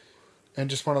 Just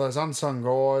one of those unsung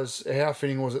guys. How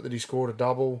fitting was it that he scored a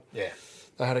double? Yeah.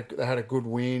 They had a good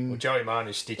win. Well, Joey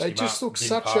Manu stitched They him just up. look didn't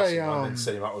such pass a, him one, then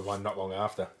set him up with one not long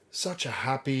after. Such a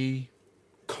happy,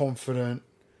 confident,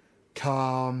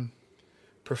 calm,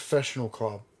 professional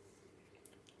club.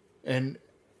 And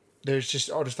I just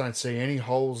don't see any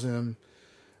holes in them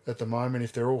at the moment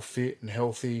if they're all fit and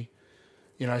healthy.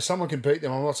 You know, someone can beat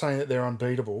them. I'm not saying that they're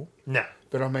unbeatable. No.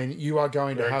 But I mean, you are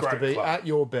going to They're a have to great be club. at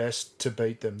your best to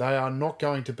beat them. They are not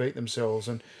going to beat themselves.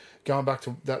 And going back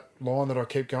to that line that I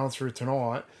keep going through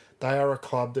tonight, they are a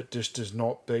club that just does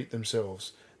not beat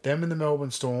themselves. Them and the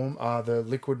Melbourne Storm are the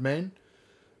liquid men,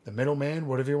 the metal man,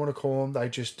 whatever you want to call them. They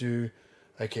just do.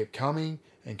 They keep coming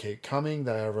and keep coming.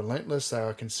 They are relentless. They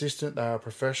are consistent. They are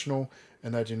professional,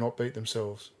 and they do not beat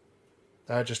themselves.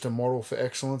 They are just a model for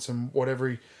excellence and what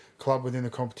every club within the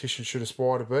competition should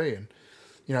aspire to be. And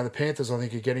you know, the Panthers, I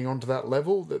think, are getting onto that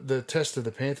level. The test of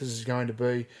the Panthers is going to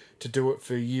be to do it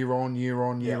for year on, year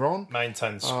on, year on.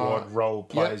 Maintain the squad, roll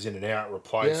players in and out,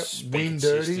 replace, be win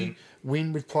consistent. dirty,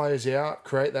 win with players out,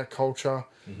 create that culture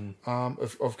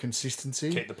of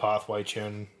consistency. Keep the pathway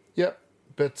churning. Yep.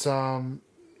 But,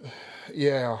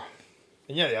 yeah.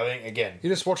 And yeah, the other thing, again... You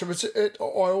just watch them. I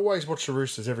always watch the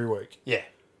Roosters every week. Yeah.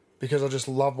 Because I just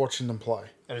love watching them play.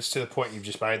 And it's to the point you've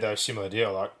just made, though, similar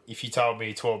deal. Like, if you told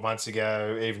me 12 months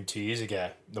ago, even 2 years ago,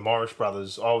 the Morris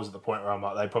brothers, I was at the point where I'm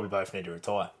like, they probably both need to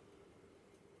retire.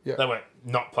 Yeah. They weren't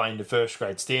not playing to first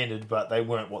grade standard, but they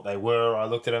weren't what they were. I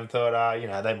looked at them and thought,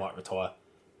 they might retire.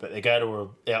 But they go to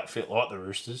an outfit like the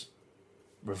Roosters,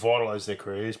 revitalise their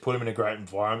careers, put them in a great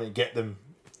environment, get them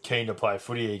keen to play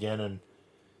footy again. And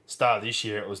start of this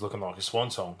year, it was looking like a swan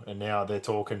song. And now they're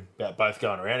talking about both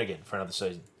going around again for another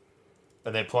season.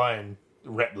 And they're playing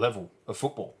rep level of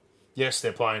football. Yes,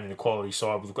 they're playing in a quality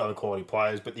side with other quality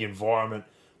players, but the environment,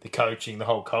 the coaching, the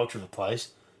whole culture of the place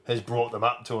has brought them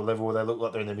up to a level where they look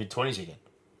like they're in their mid-20s again.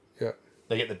 Yeah.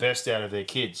 They get the best out of their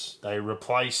kids. They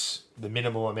replace the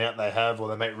minimal amount they have, or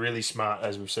they make really smart,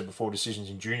 as we've said before, decisions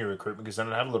in junior recruitment because they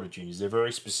don't have a lot of juniors. They're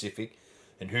very specific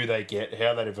in who they get,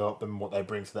 how they develop them, what they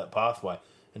bring to that pathway.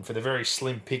 And for the very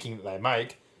slim picking that they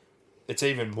make, it's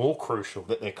even more crucial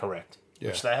that they're correct,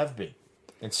 which they have been.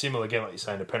 And similar, again, like you're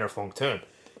saying, to Penrith long term.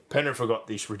 Penrith have got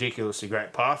this ridiculously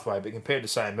great pathway, but compared to,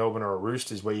 say, Melbourne or a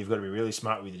Roosters, where you've got to be really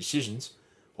smart with your decisions,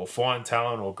 or find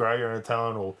talent, or grow your own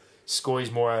talent, or squeeze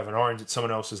more out of an orange that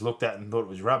someone else has looked at and thought it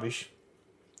was rubbish,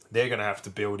 they're going to have to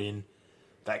build in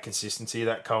that consistency,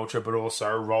 that culture, but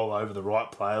also roll over the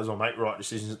right players or make right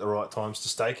decisions at the right times to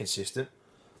stay consistent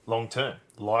long term,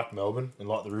 like Melbourne and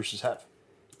like the Roosters have.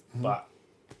 Mm-hmm. But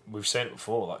we've seen it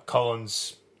before, like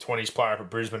Collins, 20s player up at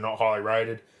Brisbane, not highly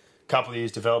rated. Couple of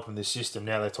years developing this system,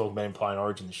 now they're talking about him playing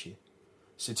Origin this year.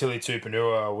 Sitili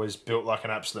Tupanua was built like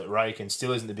an absolute rake and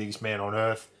still isn't the biggest man on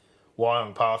earth.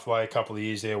 Wyong pathway, a couple of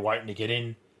years there waiting to get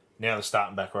in. Now they're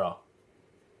starting back row.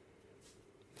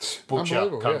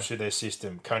 Butcher comes through their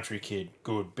system. Country kid,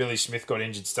 good. Billy Smith got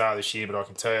injured start this year, but I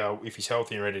can tell you, if he's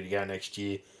healthy and ready to go next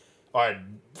year, I had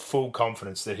full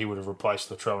confidence that he would have replaced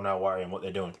Latrell, no worry on what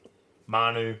they're doing.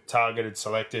 Manu, targeted,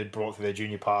 selected, brought through their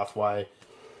junior pathway.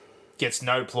 Gets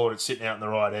no plaudits sitting out on the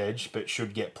right edge, but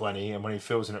should get plenty. And when he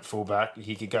fills in at fullback,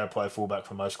 he could go play fullback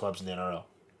for most clubs in the NRL.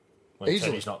 When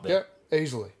Easily. Teddy's not there. Yep,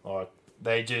 easily.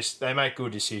 They make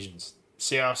good decisions.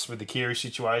 South with the Keary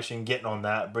situation, getting on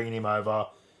that, bringing him over,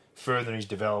 furthering his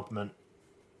development.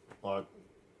 Like,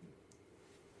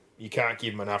 you can't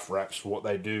give them enough raps for what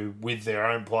they do with their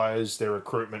own players, their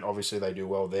recruitment. Obviously, they do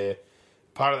well there.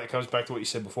 Part of that comes back to what you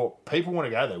said before. People want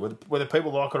to go there. Whether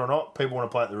people like it or not, people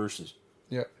want to play at the Roosters.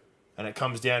 Yeah. And it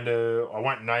comes down to, I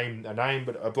won't name a name,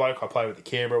 but a bloke I played with at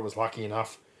Canberra was lucky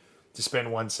enough to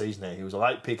spend one season there. He was a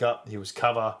late pickup. He was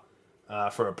cover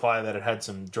for a player that had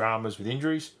some dramas with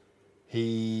injuries.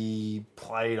 He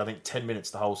played, I think, 10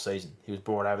 minutes the whole season. He was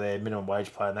brought over there, minimum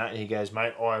wage player and that. And he goes,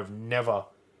 mate, I've never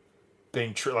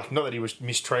been... not that he was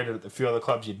mistreated at the few other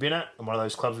clubs he'd been at, and one of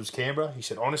those clubs was Canberra. He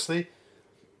said, honestly,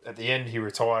 at the end he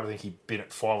retired. I think he'd been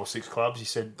at 5 or 6 clubs. He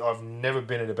said, I've never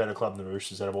been at a better club than the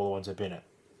Roosters out of all the ones I've been at.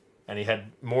 And he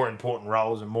had more important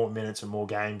roles and more minutes and more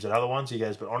games than other ones. He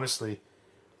goes, but honestly,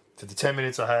 for the 10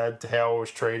 minutes I had, to how I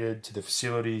was treated, to the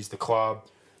facilities, the club,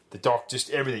 the doc, just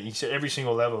everything. He said every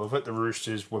single level of it, the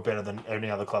Roosters were better than any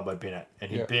other club I'd been at.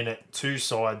 And he'd been at 2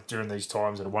 sides during these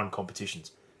times that had won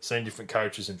competitions. Seen different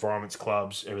coaches, environments,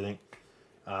 clubs, everything.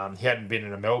 He hadn't been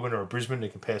in a Melbourne or a Brisbane to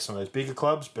compare some of those bigger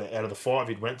clubs, but out of the 5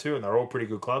 he'd went to, and they're all pretty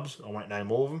good clubs, I won't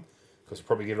name all of them because I'll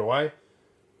probably give it away.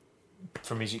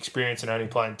 From his experience and only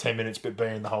playing 10 minutes but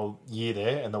being the whole year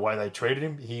there and the way they treated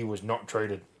him, he was not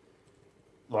treated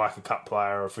like a cup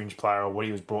player or a fringe player or what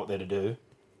he was brought there to do.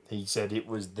 He said it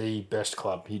was the best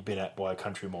club he'd been at by a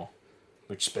country mile,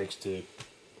 which speaks to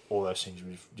all those things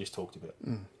we've just talked about.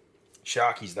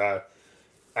 Sharkies, though,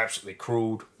 absolutely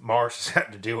cruel. Morris has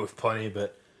had to deal with plenty,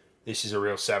 but this is a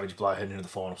real savage blow heading into the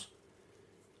finals.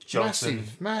 Johnson,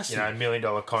 massive. $1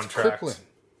 million contract,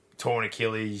 torn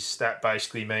Achilles. That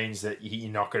basically means that you're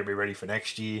not going to be ready for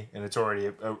next year, and it's already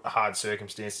a hard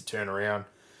circumstance to turn around.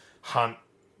 Hunt,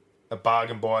 a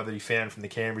bargain buy that he found from the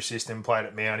Canberra system, played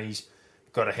at Mounties,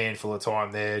 got a handful of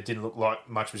time there. Didn't look like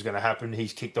much was going to happen.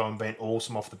 He's kicked on, been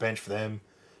awesome off the bench for them.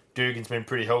 Dugan's been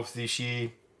pretty healthy this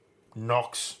year.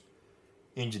 Knox,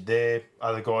 injured there.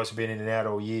 Other guys have been in and out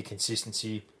all year.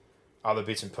 Consistency, other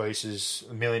bits and pieces.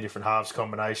 A million different halves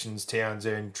combinations.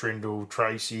 Townsend, Trindle,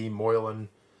 Tracy, Moylan.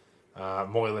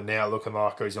 Moylan now looking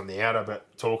like he's on the outer, but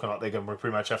talking like they're going to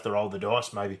pretty much have to roll the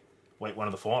dice, maybe week 1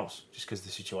 of the finals, just because of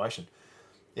the situation.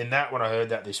 In that, when I heard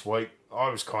that this week, I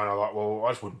was kind of like, well,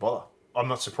 I just wouldn't bother. I'm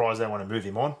not surprised they want to move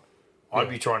him on. I'd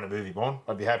be trying to move him on.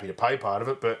 I'd be happy to pay part of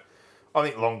it, but I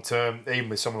think long term, even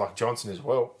with someone like Johnson as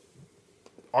well,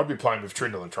 I'd be playing with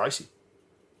Trindle and Tracy.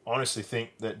 I honestly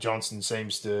think that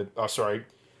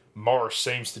Morris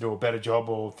seems to do a better job,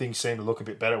 or things seem to look a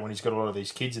bit better when he's got a lot of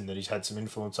these kids in that he's had some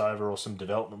influence over or some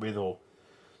development with, or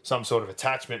some sort of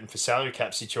attachment. And for salary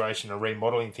cap situation or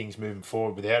remodelling things moving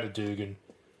forward without a Dugan,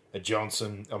 a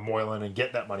Johnson, a Moylan, and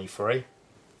get that money free,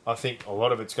 I think a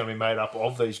lot of it's going to be made up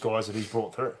of these guys that he's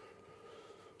brought through.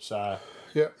 So,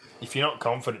 if you're not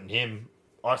confident in him,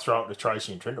 I throw it to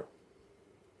Tracy and Trindle.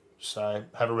 So,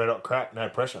 have a red hot crack, no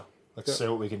pressure. Let's see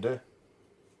what we can do.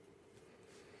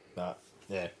 But,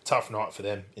 yeah, tough night for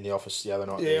them in the office the other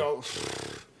night. Yeah,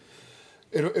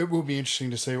 it will be interesting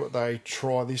to see what they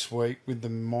try this week with the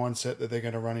mindset that they're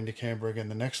going to run into Canberra again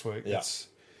the next week. Yeah.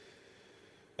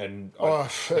 There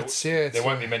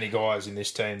won't be many guys in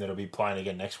this team that'll be playing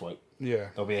again next week. Yeah.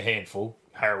 There'll be a handful.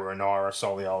 Harrower, Naira,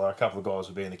 Soliola, a couple of guys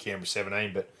will be in the Canberra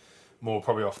 17, but more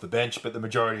probably off the bench. But the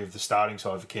majority of the starting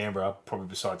side for Canberra, probably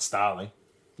besides Starling,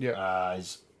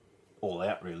 is all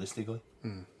out realistically.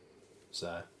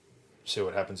 So, see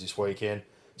what happens this weekend.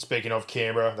 Speaking of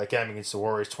Canberra, they came against the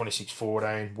Warriors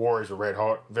 26-14. Warriors were red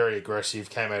hot, very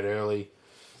aggressive, came out early,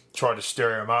 tried to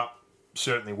stir them up.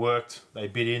 Certainly worked. They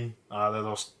bit in. They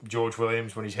lost George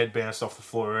Williams when his head bounced off the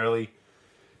floor early.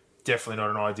 Definitely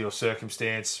not an ideal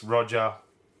circumstance. Roger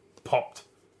popped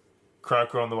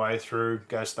Croker on the way through,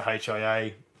 goes to the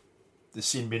HIA. The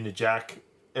sin bin to Jack.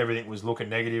 Everything was looking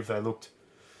negative. They looked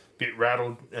a bit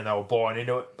rattled and they were buying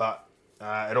into it, but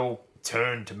it all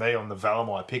turned to me on the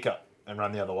Valamai pickup and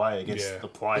run the other way against the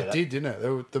play. It did, didn't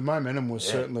it? The momentum was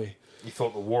certainly... You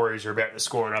thought the Warriors were about to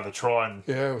score another try. And,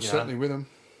 it was certainly with them.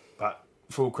 But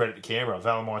full credit to Canberra.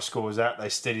 Valamai scores that. They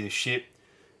steady the ship.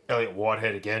 Elliot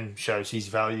Whitehead, again, shows his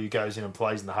value. Goes in and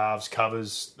plays in the halves,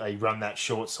 covers. They run that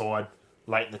short side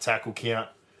late in the tackle count,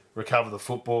 recover the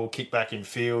football, kick back in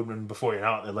field, and before you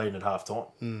know it, they're leading at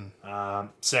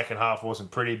half-time. Second half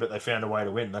wasn't pretty, but they found a way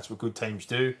to win. That's what good teams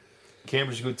do.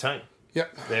 Canberra's a good team.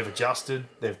 Yep. They've adjusted.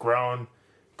 They've grown.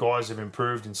 Guys have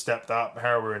improved and stepped up.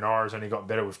 Harrower and Ira's only got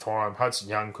better with time. Hudson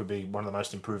Young could be one of the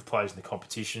most improved players in the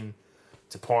competition.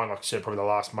 Tapine, like I said, probably the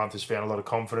last month has found a lot of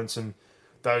confidence, and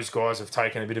those guys have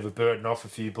taken a bit of a burden off a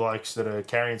few blokes that are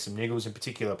carrying some niggles, in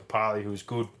particular Papali, who's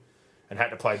good and had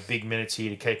to play big minutes here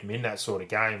to keep him in that sort of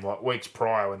game. Like weeks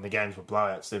prior when the games were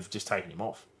blowouts, they've just taken him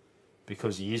off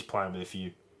because he is playing with a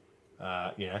few,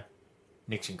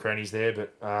 nicks and crannies there.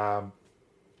 But,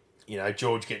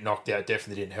 George getting knocked out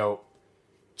definitely didn't help.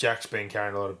 Jack's been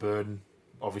carrying a lot of burden,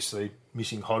 obviously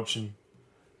missing Hodgson.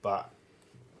 But,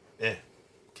 yeah,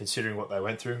 considering what they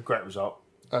went through, great result.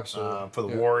 Absolutely. For the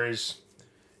Warriors,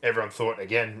 everyone thought,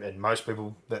 again, and most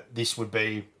people, that this would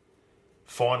be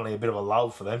finally a bit of a lull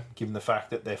for them, given the fact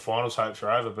that their finals hopes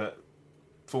are over. But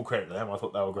full credit to them, I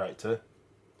thought they were great too.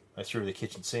 They threw the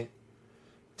kitchen sink.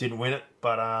 Didn't win it,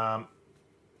 but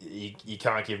you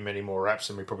can't give them any more raps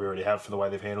than we probably already have for the way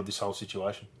they've handled this whole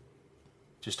situation.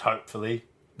 Just hopefully,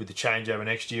 with the changeover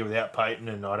next year without Peyton,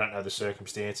 and I don't know the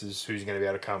circumstances, who's going to be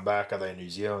able to come back? Are they in New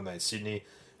Zealand? Are they in Sydney?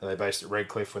 Are they based at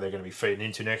Redcliffe, where they're going to be feeding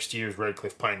into next year? Is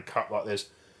Redcliffe playing Cup? Like,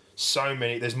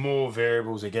 there's more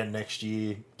variables again next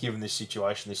year, given this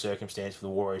situation, this circumstance for the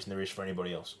Warriors than there is for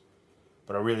anybody else.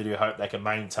 But I really do hope they can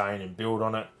maintain and build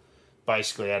on it.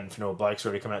 Basically, Adam Fanua-Blake's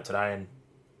already come out today and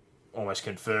almost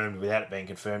confirmed, without it being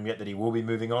confirmed yet, that he will be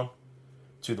moving on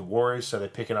to the Warriors. So they're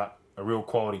picking up a real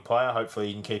quality player. Hopefully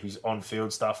he can keep his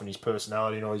on-field stuff and his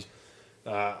personality and all his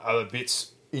other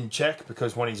bits in check,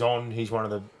 because when he's on, he's one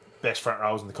of the best front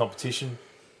rows in the competition.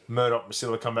 Murdoch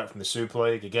Masila come back from the Super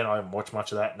League. Again, I haven't watched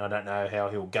much of that and I don't know how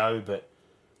he'll go, but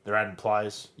they're adding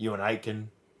players. Ewan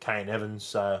Aitken, Kane Evans.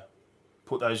 So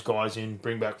put those guys in,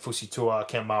 bring back Fusi Tua,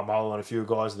 Ken Marmolo and a few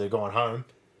guys that are going home.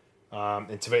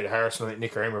 And Tavita Harrison, I think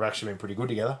Nick Arima have actually been pretty good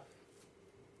together.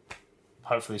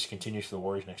 Hopefully this continues for the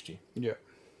Warriors next year. Yeah.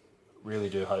 Really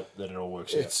do hope that it all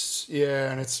works out.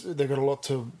 Yeah, and they've got a lot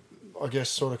to, I guess,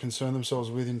 sort of concern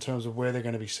themselves with in terms of where they're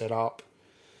going to be set up.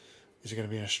 Is it going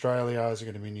to be in Australia? Is it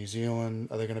going to be in New Zealand?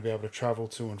 Are they going to be able to travel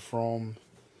to and from?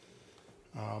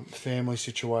 Family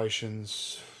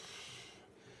situations.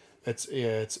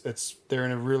 They're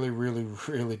in a really, really,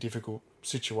 really difficult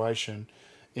situation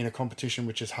in a competition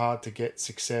which is hard to get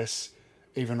success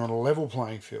even on a level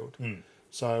playing field.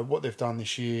 So what they've done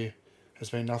this year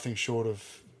has been nothing short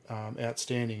of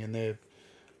outstanding, and they've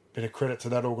been a credit to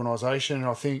that organisation. And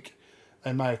I think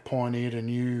they may have pioneered a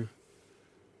new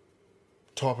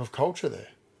type of culture there,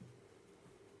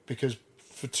 because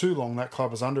for too long that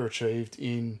club has underachieved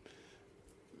in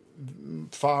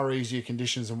far easier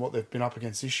conditions than what they've been up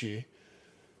against this year.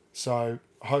 So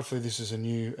hopefully this is a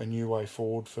new way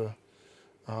forward for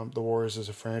the Warriors as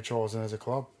a franchise and as a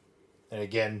club. And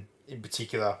again, in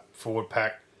particular, forward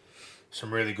pack,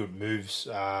 some really good moves.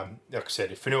 Like I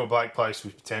said, if Fanua-Blake plays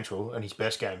with potential and his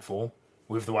best game form,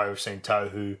 with the way we've seen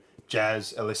Tohu,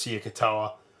 Jazz, Alessia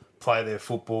Katoa play their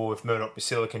football, if Murdoch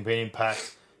Masila can be an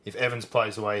impact, if Evans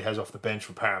plays the way he has off the bench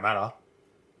for Parramatta,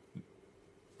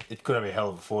 it could be a hell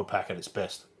of a forward pack at its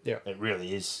best. Yeah. It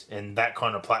really is. And that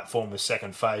kind of platform, the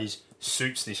second phase,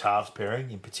 suits this halves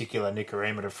pairing. In particular, Nick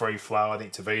Arima to free flow. I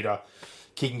think Tavita,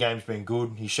 kicking game's been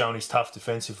good. He's shown he's tough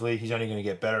defensively. He's only going to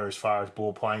get better as far as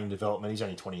ball playing development. He's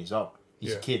only 20 years old.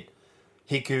 He's a kid.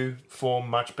 Hiku, form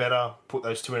much better. Put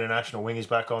those two international wingers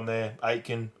back on there.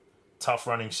 Aitken, tough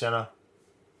running centre.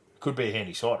 Could be a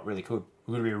handy side. It really could.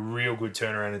 It could be a real good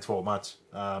turnaround in 12 months.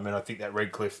 And I think that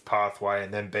Redcliffe pathway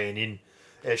and them being in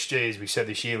SG, as we said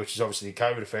this year, which is obviously a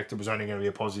COVID effect, it was only going to be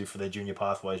a positive for their junior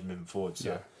pathways moving forward.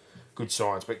 So, good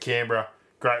signs. But Canberra,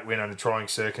 great win under trying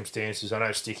circumstances. I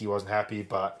know Sticky wasn't happy,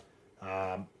 but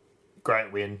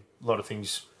great win. A lot of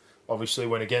things obviously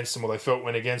went against them, or they felt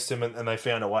went against them, and they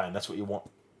found a way, and that's what you want.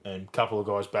 And a couple of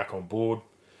guys back on board.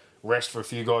 Rest for a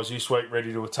few guys this week,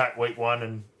 ready to attack week one,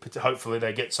 and hopefully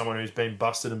they get someone who's been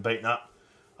busted and beaten up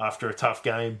after a tough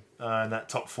game in that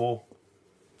top four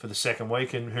for the second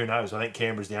week. And who knows, I think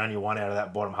Canberra's the only one out of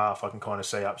that bottom half I can kind of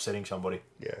see upsetting somebody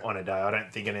on a day. I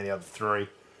don't think any of the other three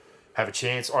have a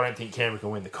chance. I don't think Canberra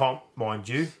can win the comp, mind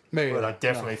you. But I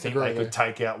definitely think they could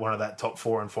take out one of that top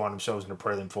four and find themselves in a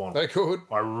prelim final. They could.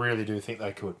 I really do think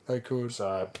they could. They could.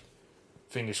 So,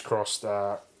 fingers crossed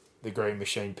the Green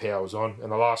Machine powers on.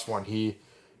 And the last one here,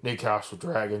 Newcastle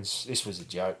Dragons. This was a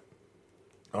joke.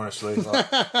 Honestly,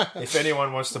 if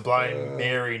anyone wants to blame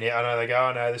Mary now, I know they go,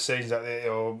 "Oh no, the season's up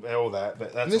there," or all that.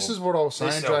 But that's this is what I was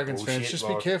saying, Dragons fans. Just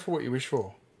be careful what you wish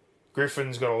for.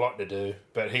 Griffin's got a lot to do,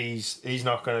 but he's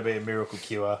not going to be a miracle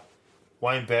cure.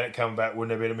 Wayne Bennett coming back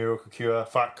wouldn't have been a miracle cure.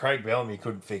 Fuck, Craig Bellamy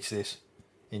couldn't fix this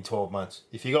in 12 months.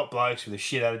 If you got blokes with a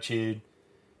shit attitude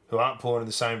who aren't pulling in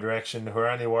the same direction, who are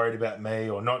only worried about me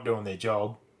or not doing their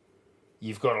job,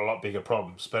 you've got a lot bigger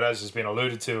problems. But as has been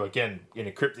alluded to, again, in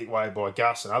a cryptic way by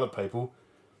Gus and other people,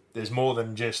 there's more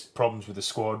than just problems with the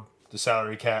squad, the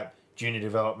salary cap, junior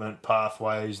development,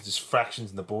 pathways, there's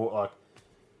fractions in the board.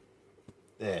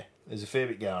 There's a fair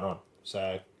bit going on.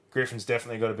 So Griffin's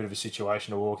definitely got a bit of a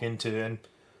situation to walk into. And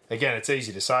again, it's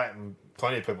easy to say it, and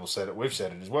plenty of people said it. We've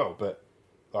said it as well. But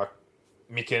like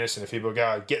Mick Ennis and a few people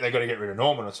go, they got to get rid of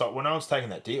Norman. It's like, well, no one's taking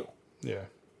that deal. Yeah.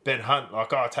 Ben Hunt, like,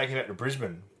 take him out to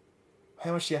Brisbane.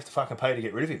 How much do you have to fucking pay to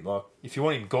get rid of him? Like, if you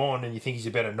want him gone and you think he's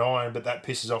a better 9, but that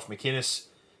pisses off McInnes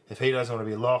if he doesn't want to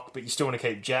be locked, but you still want to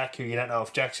keep Jack, who you don't know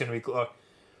if Jack's going to be like.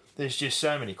 There's just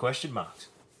so many question marks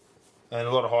and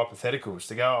a lot of hypotheticals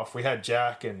to go off. We had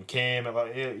Jack and Cam, and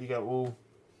like, yeah, you go, well,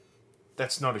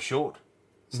 that's not assured.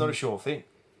 It's not a sure thing.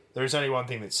 There is only one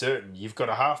thing that's certain. You've got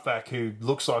a halfback who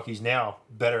looks like he's now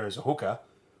better as a hooker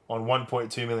on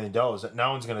 $1.2 million, that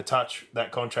no one's going to touch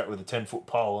that contract with a 10-foot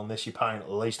pole unless you're paying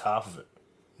at least half of it.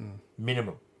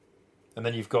 Minimum. And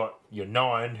then you've got your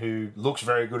 9 who looks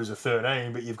very good as a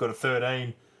 13, but you've got a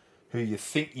 13 who you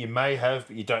think you may have,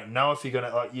 but you don't know if you're going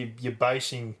to... Like, you're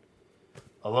basing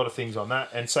a lot of things on that.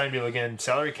 And same deal again,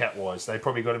 salary cap-wise. They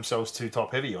probably got themselves too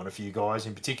top-heavy on a few guys,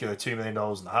 in particular $2 million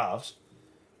in the halves.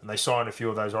 And they signed a few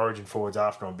of those Origin forwards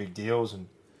after on big deals, and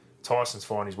Tyson's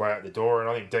finding his way out the door. And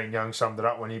I think Dean Young summed it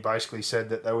up when he basically said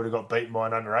that they would have got beaten by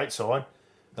an under-8 side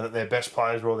and that their best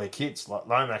players were all their kids. Like,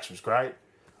 Lomax was great.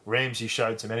 Ramsey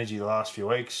showed some energy the last few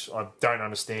weeks. I don't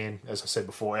understand, as I said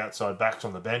before, outside backs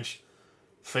on the bench.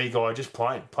 Fee guy, just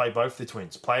play both the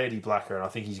twins. Play Eddie Blacker, and I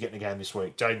think he's getting a game this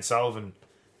week. Jaden Sullivan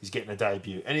is getting a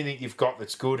debut. Anything you've got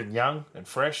that's good and young and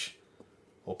fresh,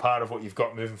 or part of what you've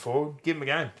got moving forward, give them a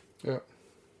game. Yeah.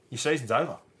 Your season's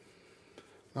over.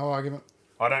 No argument.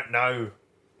 I don't know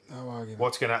No argument.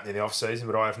 what's going to happen in the off-season,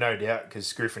 but I have no doubt,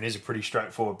 because Griffin is a pretty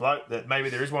straightforward bloke, that maybe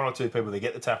there is 1 or 2 people that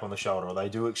get the tap on the shoulder, or they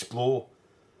do explore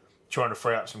trying to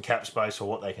free up some cap space or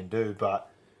what they can do. But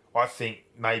I think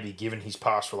maybe given his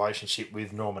past relationship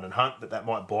with Norman and Hunt, that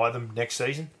might buy them next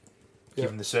season,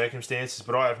 given the circumstances.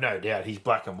 But I have no doubt he's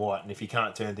black and white, and if he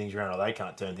can't turn things around or they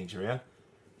can't turn things around,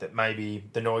 that maybe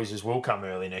the noises will come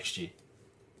early next year,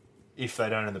 if they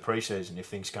don't in the pre-season, if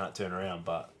things can't turn around.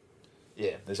 But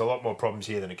yeah, there's a lot more problems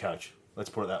here than a coach. Let's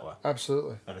put it that way.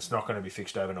 Absolutely. And it's not going to be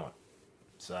fixed overnight.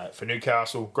 So for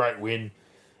Newcastle, great win.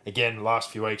 Again,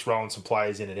 last few weeks, rolling some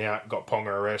players in and out. Got Ponga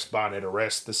arrest, Barnett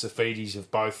arrest. The Safidis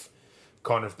have both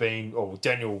kind of been... Or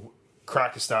Daniel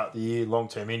Cracker start the year,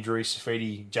 long-term injury.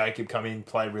 Safidi, Jacob come in,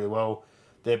 played really well.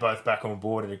 They're both back on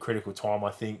board at a critical time, I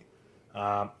think.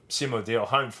 Similar deal.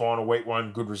 Home final, week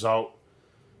 1, good result.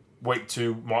 Week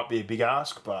 2 might be a big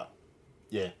ask, but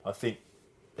yeah, I think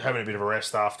having a bit of a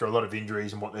rest after a lot of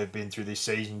injuries and what they've been through this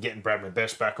season, getting Bradman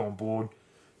Best back on board,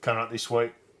 coming up this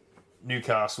week.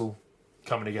 Newcastle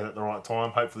coming together at the right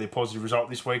time. Hopefully a positive result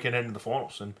this weekend and in the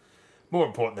finals. And more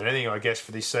important than anything, I guess,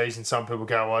 for this season, some people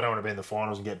go, well, I don't want to be in the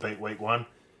finals and get beat week 1.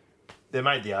 They're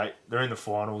made the 8. They're in the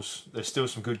finals. There's still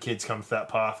some good kids coming for that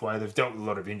pathway. They've dealt with a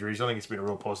lot of injuries. I think it's been a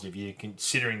real positive year,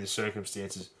 considering the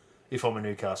circumstances, if I'm a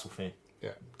Newcastle fan.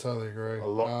 Yeah, totally agree. A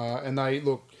lot. And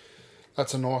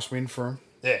that's a nice win for them.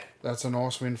 Yeah. That's a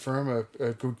nice win for them.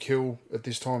 A good kill at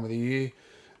this time of the year.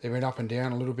 They've been up and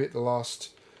down a little bit the last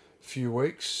few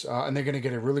weeks. And they're going to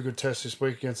get a really good test this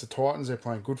week against the Titans. They're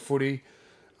playing good footy.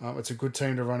 It's a good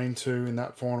team to run into in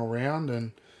that final round.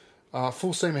 And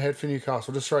full steam ahead for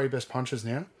Newcastle. Just throw your best punches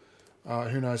now.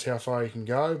 Who knows how far you can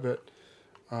go. But,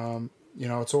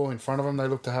 it's all in front of them. They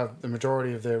look to have the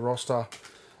majority of their roster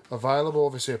available,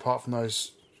 obviously apart from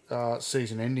those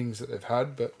season endings that they've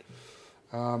had. But,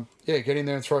 get in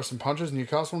there and throw some punches.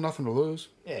 Newcastle, nothing to lose.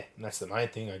 Yeah, and that's the main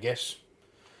thing, I guess.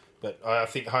 But I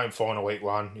think home final week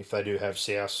 1, if they do have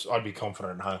South, I'd be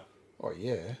confident at home. Oh,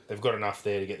 yeah. They've got enough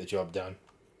there to get the job done.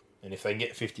 And if they can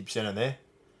get 50% in there,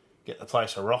 get the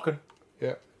place a rocking,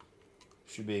 yeah,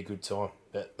 should be a good time.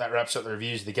 But that wraps up the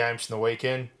reviews of the games from the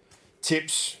weekend.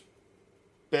 Tips,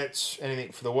 bets,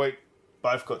 anything for the week.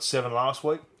 Both got 7 last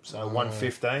week. So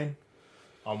 115.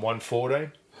 I'm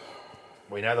 114.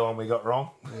 We know the one we got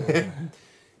wrong. Yeah.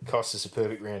 Cost us a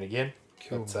perfect round again.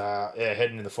 Cool. But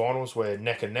heading in the finals, we're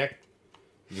neck and neck.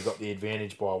 You've got the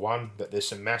advantage by 1, but there's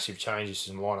some massive changes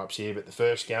in lineups here. But the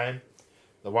first game,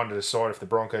 the one to decide if the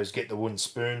Broncos get the wooden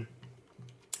spoon,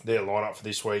 their lineup for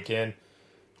this weekend,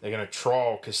 they're going to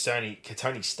trial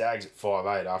Katoni Staggs at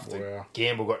 5'8" after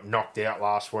Gamble got knocked out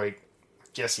last week.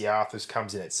 Jesse Arthurs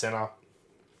comes in at centre.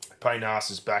 Payne Haas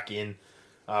is back in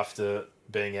after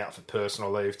being out for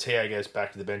personal leave. Teo goes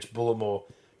back to the bench. Bullimore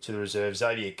to the reserve.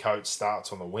 Xavier Coates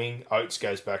starts on the wing. Oates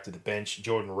goes back to the bench.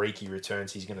 Jordan Reiki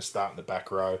returns. He's going to start in the back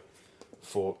row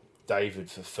for David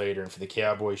Fifita and for the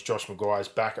Cowboys. Josh Maguire's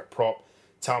back at prop.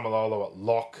 Tamalolo at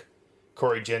lock.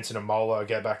 Corey Jensen and Molo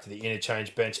go back to the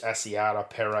interchange bench. Asiata,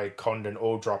 Pere, Condon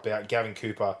all drop out. Gavin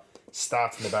Cooper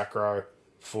starts in the back row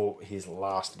for his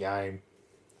last game.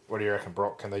 What do you reckon,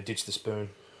 Brock? Can they ditch the spoon?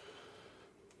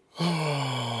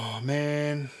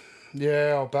 man.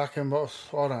 Yeah, I'll back him, but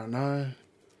I don't know.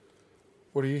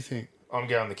 What do you think? I'm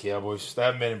going the Cowboys. They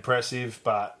haven't been impressive,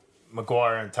 but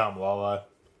Maguire and Tamalolo,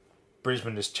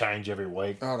 Brisbane just change every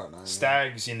week. I don't know.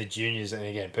 Staggs in the juniors, and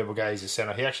again, people go, he's a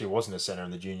centre. He actually wasn't a centre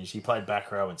in the juniors. He played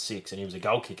back row in 6, and he was a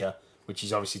goal kicker, which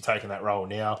he's obviously taken that role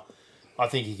now. I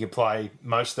think he could play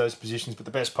most of those positions, but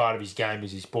the best part of his game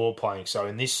is his ball playing. So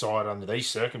in this side, under these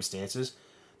circumstances,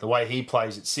 the way he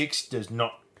plays at 6 does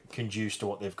not conduce to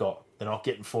what they've got. They're not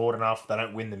getting forward enough. They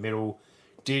don't win the middle.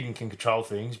 Dearden can control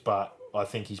things, but I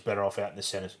think he's better off out in the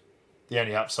centres. The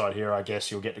only upside here, I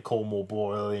guess, you'll get to call more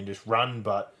ball early and just run,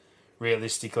 but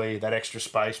realistically, that extra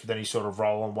space with any sort of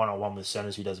roll on one-on-one with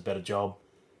centres, he does a better job.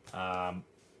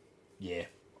 Yeah,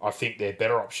 I think their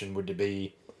better option would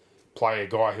be play a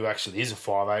guy who actually is a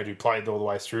 5'8", who played all the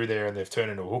way through there and they've turned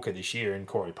into a hooker this year in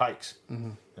Corey Pakes,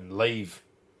 and leave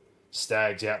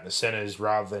Staggs out in the centres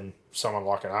rather than someone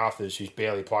like an Arthurs who's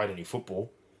barely played any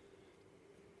football.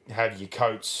 Have your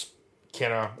Coates,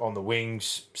 Kenner on the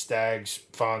wings, Staggs,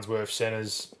 Farnsworth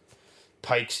centres,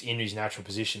 Pakes in his natural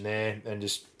position there, and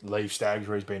just leave Staggs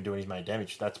where he's been doing his main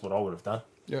damage. That's what I would have done.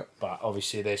 Yeah. But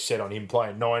obviously they're set on him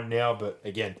playing 9 now, but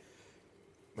again,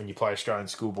 when you play Australian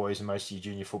schoolboys and most of your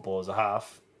junior football as a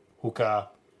half, hooker,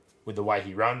 with the way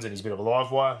he runs and he's a bit of a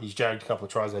live wire, he's jagged a couple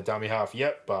of tries at a dummy half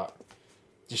yet, but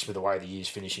just with the way the year's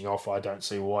finishing off, I don't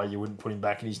see why you wouldn't put him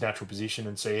back in his natural position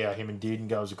and see how him and Dearden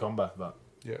go as a combo. But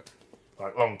Yeah.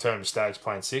 like long-term, Staggs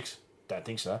playing 6? Don't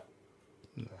think so.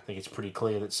 No. I think it's pretty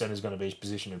clear that centre's going to be his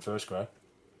position in first grade.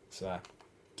 So,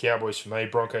 Cowboys for me,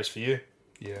 Broncos for you.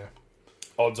 Yeah.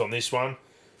 Odds on this one,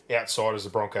 outsiders the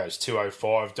Broncos,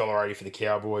 $2.05, $1.80 for the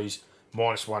Cowboys,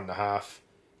 -1.5.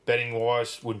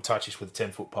 Betting-wise, wouldn't touch this with a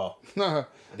 10-foot pole.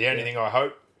 The only thing I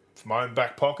hope for my own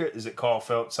back pocket is that Kyle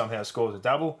Felt somehow scores a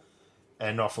double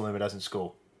and Nofaluma doesn't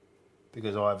score.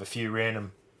 Because I have a few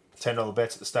random $10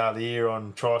 bets at the start of the year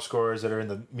on try scorers that are in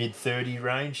the mid-30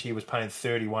 range. He was paying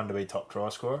 31 to be top try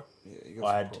scorer. Yeah,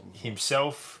 I had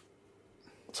himself,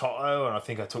 Toto, and I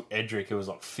think I took Edric, who was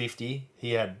like 50.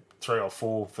 He had 3 or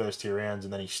 4 first 2 rounds,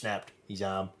 and then he snapped his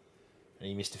arm, and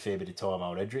he missed a fair bit of time,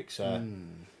 old Edric. So,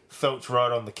 Felt's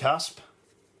right on the cusp.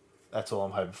 That's all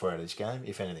I'm hoping for out of this game,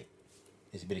 if anything.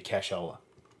 There's a bit of cashola.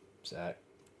 So,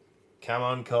 come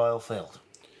on, Kyle Felt.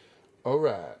 All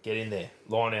right. Get in there.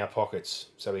 Line our pockets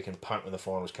so we can punt when the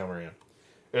finals come around.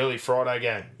 Early Friday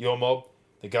game. Your mob,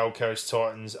 the Gold Coast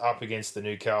Titans up against the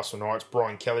Newcastle Knights.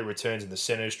 Brian Kelly returns in the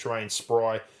centres. Tremaine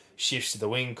Spry shifts to the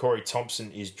wing. Corey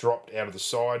Thompson is dropped out of the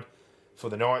side. For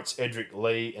the Knights, Edric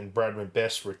Lee and Bradman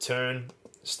Best return.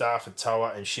 Stafford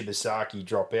Toa and Shibasaki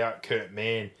drop out. Kurt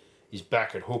Mann is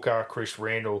back at hooker. Chris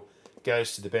Randall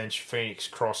goes to the bench. Phoenix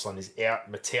Crossland is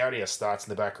out. Mataudia starts in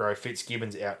the back row.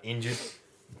 Fitzgibbons out injured.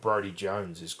 Brodie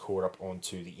Jones is caught up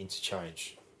onto the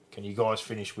interchange. Can you guys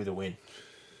finish with a win?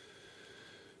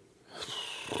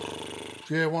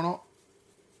 Yeah, why not?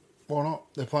 Why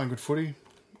not? They're playing good footy.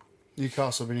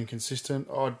 Newcastle have been inconsistent.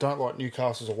 I don't like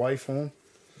Newcastle's away form.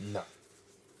 No.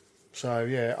 So,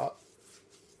 yeah,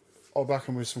 I'll back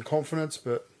them with some confidence,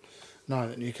 but knowing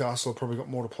that Newcastle have probably got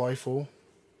more to play for.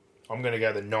 I'm going to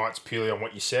go the Knights purely on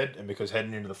what you said, and because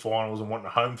heading into the finals and wanting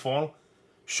a home final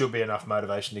should be enough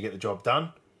motivation to get the job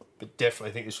done. But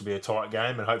definitely think this will be a tight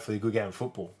game and hopefully a good game of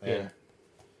football. And,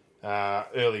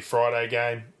 early Friday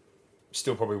game,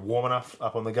 still probably warm enough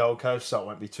up on the Gold Coast, so it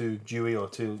won't be too dewy or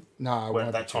too wet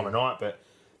at that time of night. But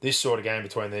this sort of game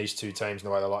between these two teams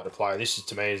and the way they like to play, this is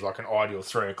to me is like an ideal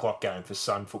 3 o'clock game for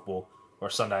Sun football or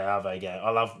a Sunday RV game. I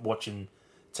love watching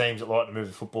teams that like to move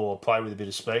the football or play with a bit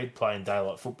of speed, playing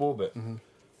daylight football, but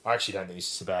I actually don't think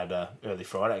this is a bad early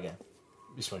Friday game.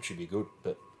 This one should be good,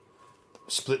 but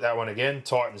split that one again.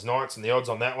 Titans Knights, and the odds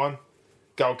on that one: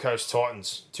 Gold Coast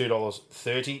Titans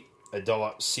 $2.30,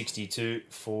 $1.62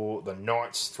 for the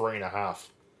Knights. 3.5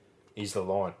 is the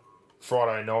line.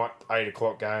 Friday night, 8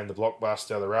 o'clock game, the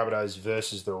blockbuster, the Rabbitohs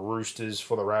versus the Roosters.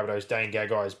 For the Rabbitohs, Dane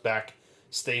Gagai is back.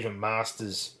 Stephen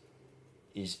Masters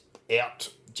is out.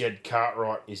 Jed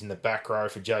Cartwright is in the back row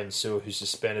for Jaden Sewer, who's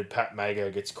suspended. Pat Mago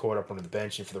gets caught up onto the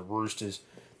bench, and for the Roosters,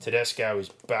 Tedesco is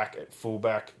back at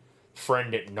fullback.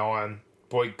 Friend at 9.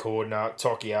 Boyd Cordner,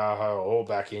 Toki Aho are all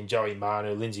back in. Joey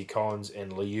Manu, Lindsay Collins,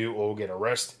 and Liu all get a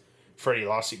rest. Freddie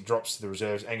Lussick drops to the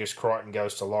reserves. Angus Crichton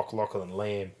goes to Lachlan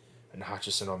Lamb, and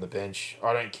Hutchison on the bench.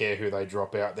 I don't care who they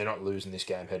drop out. They're not losing this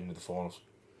game heading to the finals.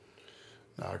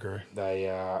 No, I agree.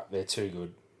 They're too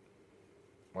good.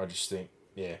 I just think,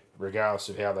 regardless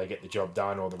of how they get the job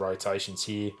done or the rotations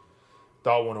here,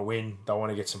 they'll want to win. They'll want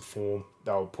to get some form.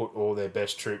 They'll put all their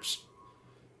best troops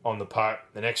on the park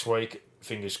the next week.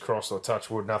 Fingers crossed or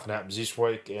touch wood, nothing happens this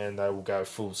week, and they will go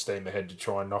full steam ahead to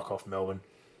try and knock off Melbourne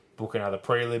book another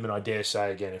prelim, and I dare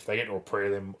say again, if they get to a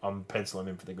prelim, I'm penciling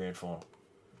them in for the grand final.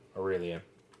 I really am.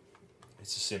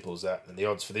 It's as simple as that. And the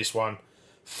odds for this one,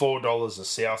 $4 the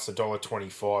Souths,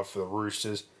 $1.25 for the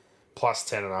Roosters, plus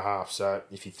 10.5. So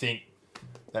if you think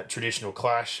that traditional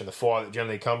clash and the fire that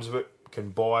generally comes with it can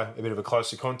buy a bit of a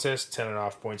closer contest,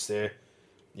 10.5 points there.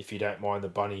 If you don't mind the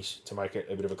Bunnies to make it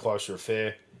a bit of a closer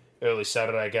affair. Early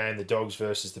Saturday game, the Dogs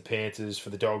versus the Panthers. For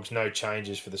the Dogs, no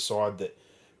changes for the side that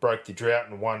broke the drought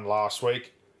and won last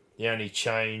week. The only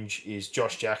change is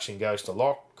Josh Jackson goes to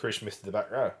lock, Chris Smith to the back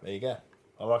row. There you go.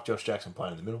 I like Josh Jackson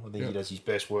playing in the middle. I think he does his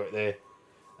best work there.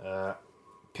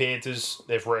 Panthers,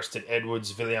 they've rested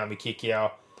Edwards, Viliami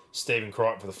Kikiao, Stephen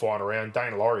Crichton for the final round.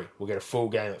 Dane Laurie will get a full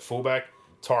game at fullback.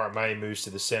 Tyron May moves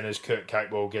to the centres. Kurt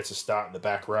Capewell gets a start in the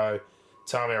back row.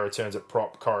 Tamau returns at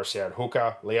prop. Coruscant at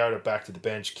hooker. Leota back to the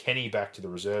bench. Kenny back to the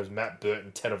reserves. Matt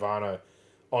Burton, Tedavano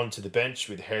onto the bench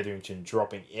with Hetherington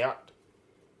dropping out.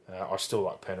 I still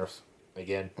like Penrith.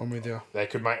 Again, I'm with you. They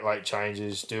could make late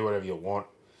changes, do whatever you want.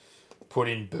 Put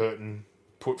in Burton,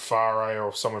 put Farah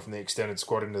or someone from the extended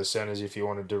squad into the centres if you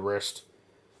wanted to rest.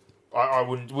 I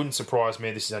wouldn't surprise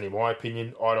me. This is only my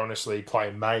opinion. I'd honestly play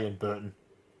May and Burton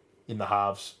in the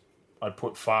halves. I'd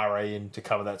put Farah in to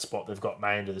cover that spot. They've got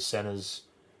May into the centres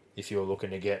if you're looking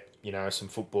to get, some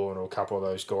football and a couple of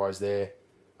those guys there.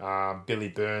 Billy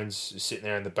Burns is sitting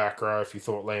there in the back row. If you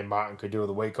thought Liam Martin could do with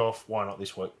a week off, why not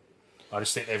this week? I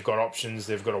just think they've got options.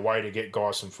 They've got a way to get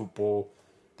guys some football.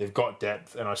 They've got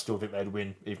depth, and I still think they'd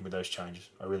win even with those changes.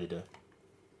 I really do.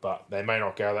 But they may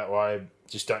not go that way.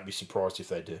 Just don't be surprised if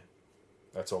they do.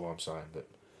 That's all I'm saying. But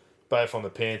both on the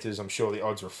Panthers, I'm sure the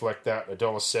odds reflect that.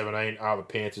 $1.17 are the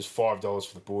Panthers, $5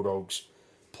 for the Bulldogs,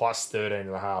 plus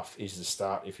 13.5 is the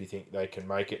start if you think they can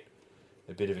make it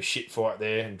a bit of a shit fight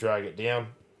there and drag it down.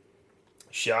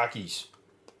 Sharkies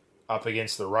up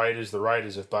against the Raiders. The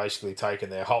Raiders have basically taken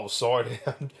their whole side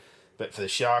out. But for the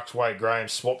Sharks, Wade Graham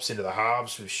swaps into the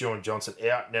halves with Sean Johnson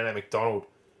out. Nana McDonald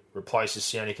replaces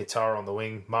Sione Katara on the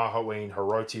wing. Mahaween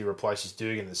Hiroti replaces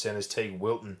Dugan in the centres. Teague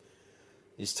Wilton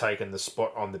is taking the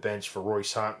spot on the bench for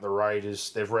Royce Hunt. The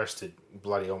Raiders, they've rested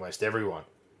bloody almost everyone.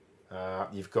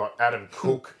 You've got Adam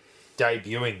Cook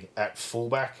debuting at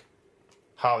fullback.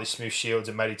 Harley Smith-Shields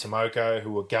and Matty Tomoko,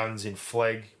 who were guns in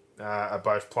Flegg, are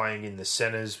both playing in the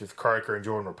centres with Croker and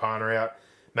Jordan Rapana out.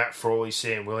 Matt Frawley,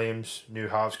 Sam Williams, new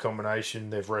halves combination.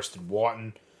 They've rested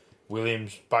Whiten,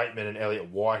 Williams, Bateman and Elliot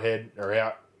Whitehead are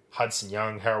out. Hudson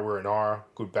Young, Harawira Naira,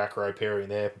 good back row pairing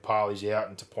there. Papali's out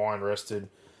and Tapine rested.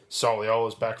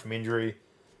 Soliola's back from injury.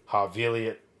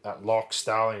 Harvili at lock,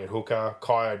 Starling at hooker,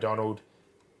 Kai O'Donnell,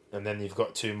 and then you've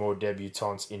got two more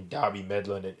debutants in Darby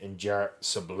Medlin and Jarrett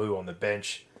Sablu on the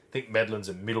bench. I think Medlin's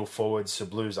a middle forward,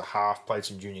 Sablu's a half, played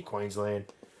some junior Queensland.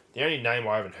 The only name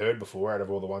I haven't heard before out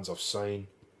of all the ones I've seen,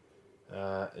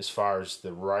 as far as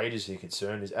the Raiders are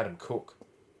concerned, is Adam Cook.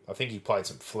 I think he played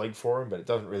some Flegg for him, but it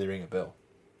doesn't really ring a bell.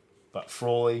 But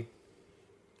Frawley,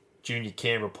 junior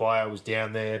Canberra player, was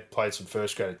down there, played some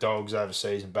first grade Dogs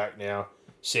overseas and back now.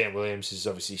 Sam Williams is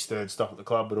obviously his third stop at the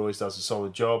club, but always does a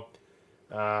solid job.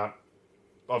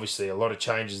 Obviously, a lot of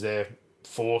changes there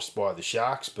forced by the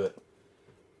Sharks, but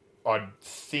I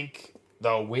think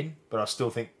they'll win. But I still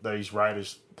think these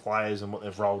Raiders players and what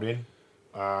they've rolled in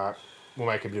will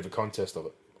make a bit of a contest of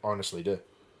it. I honestly do.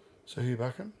 So who you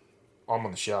backing? I'm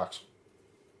on the Sharks.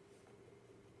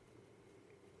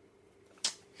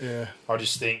 Yeah. I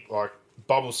just think,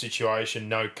 bubble situation,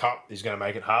 no cup is going to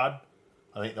make it hard.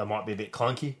 I think they might be a bit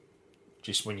clunky.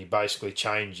 Just when you basically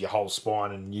change your whole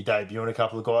spine and you debut in a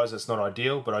couple of guys, that's not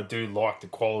ideal, but I do like the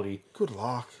quality Good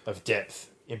luck. of depth.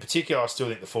 In particular, I still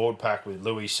think the forward pack with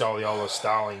Louis, Soliola,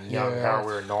 Starling, Young,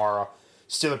 Harawira and Naira,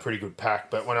 still a pretty good pack.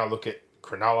 But when I look at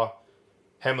Cronulla,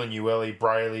 Hamlin, Ueli,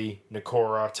 Brayley,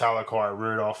 Nakora, Talakai,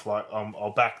 Rudolph,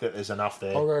 I'll back that there's enough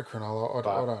there. I'll go Cronulla.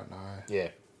 I don't know. Yeah.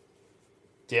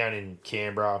 Down in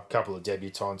Canberra, a couple of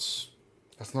debutants.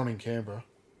 That's not in Canberra.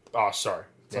 Oh, sorry.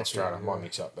 That's right. I right, might yeah.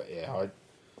 mix up. But yeah, a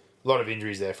lot of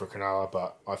injuries there for Cronulla.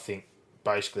 But I think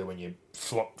basically when you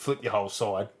flip your whole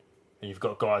side and you've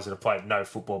got guys that have played no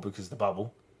football because of the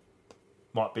bubble,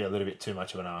 might be a little bit too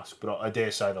much of an ask. But I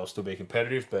dare say they'll still be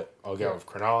competitive. But I'll go with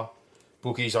Cronulla.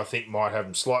 Bookies, I think, might have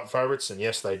them slight favourites. And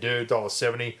yes, they do.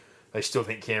 $1.70. They still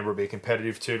think Canberra will be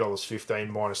competitive. $2.15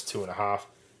 minus 2.5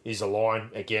 is a line.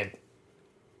 Again,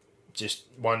 just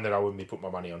one that I wouldn't be putting my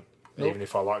money on. Nope. Even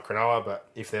if I like Cronulla, but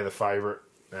if they're the favourite,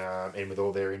 and with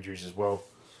all their injuries as well,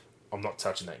 I'm not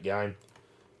touching that game.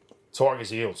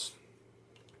 Tigers Eels.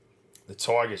 The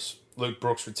Tigers. Luke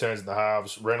Brooks returns in the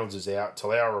halves. Reynolds is out.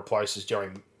 Talau replaces Joey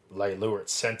Leilua at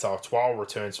centre. Twal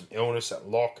returns from illness at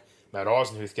lock. Matt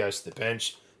Eisenhuth goes to the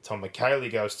bench. Tom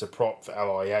McKaylee goes to prop for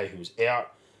LIA, who's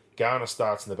out. Garner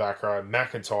starts in the back row.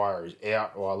 McIntyre is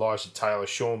out, while Elijah Taylor,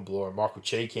 Sean Bloor, and Michael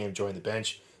Cheekham join the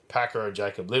bench. Packer and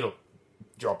Jacob Little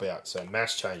drop out, so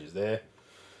mass changes there.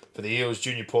 For the Eels,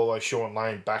 Junior Paulo, Sean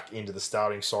Lane back into the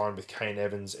starting side with Kane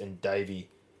Evans and Davey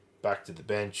back to the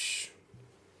bench.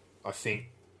 I think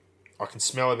I can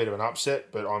smell a bit of an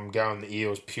upset, but I'm going the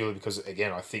Eels purely because,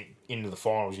 again, I think into the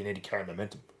finals you need to carry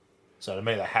momentum. So to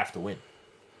me, they have to win.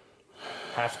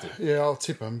 Have to. Yeah, I'll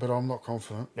tip them, but I'm not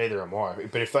confident. Neither am I.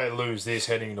 But if they lose this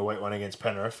heading into week 1 against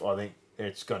Penrith, I think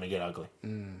it's going to get ugly.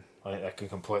 I think that can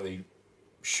completely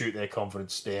shoot their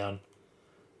confidence down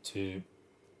to,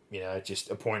 just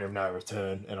a point of no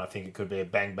return. And I think it could be a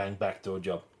bang, bang backdoor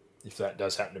job if that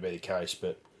does happen to be the case.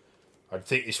 But I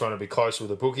think this one will be closer with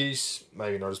the bookies.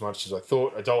 Maybe not as much as I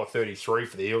thought. $1.33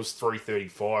 for the Eels,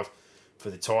 $3.35 for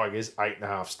the Tigers,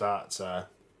 8.5 start. So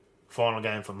final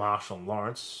game for Marshall and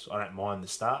Lawrence. I don't mind the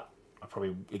start. I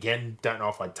probably, again, don't know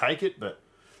if I'd take it, but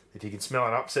if you can smell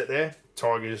an upset there,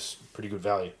 Tigers, pretty good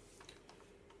value.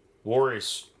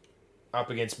 Warriors up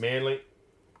against Manly.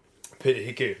 Peter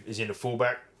Hiku is into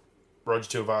fullback.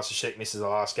 Roger Tuivasa-Sheck misses the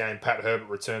last game. Pat Herbert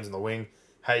returns on the wing.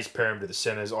 Hayes Perham to the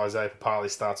centres. Isaiah Papali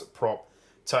starts at prop.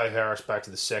 Toe Harris back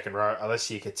to the second row.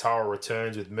 Alessia Katoa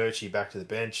returns with Murchie back to the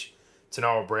bench.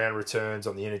 Tanoa Brown returns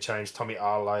on the interchange. Tommy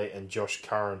Arley and Josh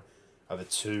Curran are the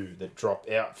two that drop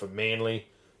out for Manly.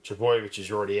 Trebojevic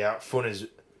is already out. Funner's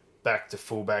back to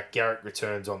fullback. Garrick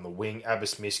returns on the wing.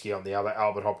 Abbas Miski on the other.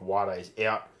 Albert Hopewade is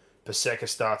out. Paseka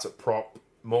starts at prop.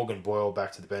 Morgan Boyle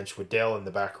back to the bench. Waddell in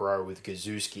the back row with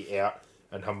Gazuski out.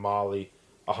 And Hamoli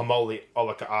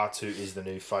Olaka-Atu is the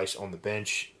new face on the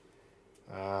bench.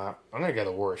 I'm going to go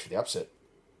the Warriors for the upset.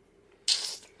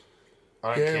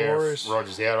 I don't care Warriors. if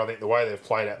Rogers out. I think the way they've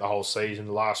played out the whole season,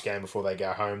 the last game before they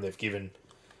go home, they've given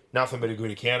nothing but a good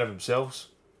account of themselves.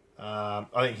 I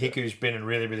think Hiku's been in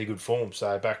really, really good form,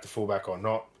 so back to fullback or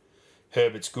not.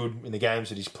 Herbert's good in the games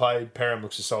that he's played. Perham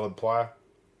looks a solid player.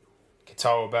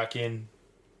 Katoa back in.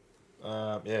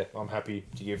 I'm happy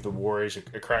to give the Warriors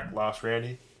a crack last round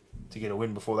here to get a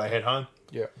win before they head home.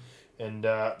 Yeah. And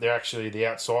they're actually the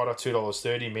outsider,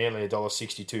 $2.30. Manly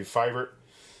 $1.62 favourite.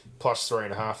 Plus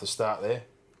 3.5 to start there.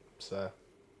 So,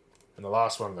 and the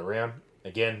last one of the round,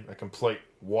 again, a complete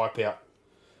wipeout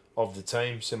of the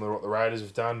team, similar to what the Raiders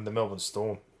have done. The Melbourne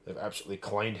Storm, they've absolutely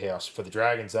cleaned house. For the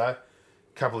Dragons, though, a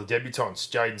couple of debutants.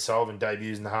 Jaden Sullivan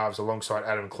debuts in the halves alongside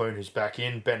Adam Clune, who's back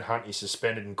in. Ben Hunt is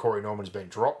suspended and Corey Norman has been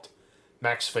dropped.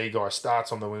 Max Feagai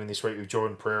starts on the wing this week with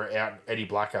Jordan Pereira out. Eddie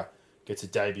Blacker gets a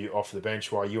debut off the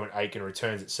bench, while Ewan Aiken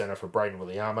returns at centre for Braden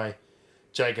Williame.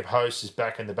 Jacob Host is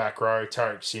back in the back row.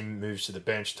 Tarek Sim moves to the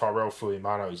bench. Tyrell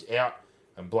Fulimano is out.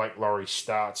 And Blake Laurie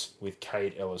starts with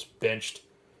Cade Ellis benched.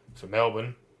 For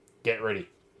Melbourne, get ready.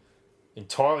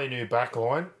 Entirely new back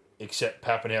line, except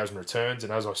Pappenhausen returns.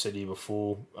 And as I said to you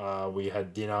before, we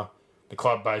had dinner. The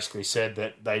club basically said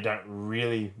that they don't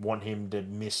really want him to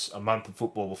miss a month of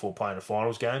football before playing a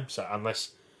finals game. So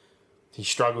unless he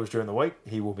struggles during the week,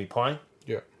 he will be playing.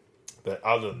 Yeah. But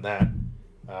other than that,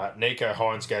 Nico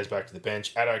Hines goes back to the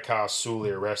bench. Adokar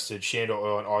Suli arrested. Shandor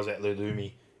Earl and Isaac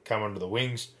Lulumi come under the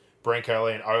wings. Branko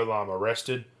Lee and Olam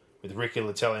arrested, with Ricky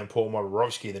Latelli and Paul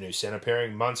Moborowski the new centre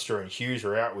pairing. Munster and Hughes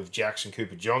are out with Jackson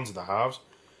Cooper-Johns in the halves.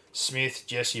 Smith,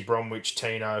 Jesse Bromwich,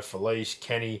 Tino, Felice,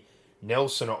 Kenny,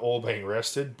 Nelson are all being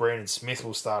rested. Brandon Smith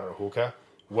will start at hooker.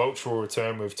 Welch will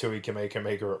return with Tui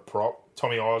Kamika at prop.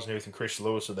 Tommy Eisenhuth and Chris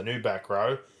Lewis are the new back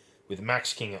row, with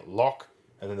Max King at lock.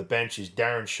 And then the bench is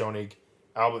Darren Schoenig,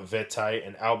 Albert Vete,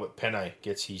 and Albert Penne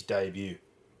gets his debut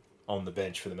on the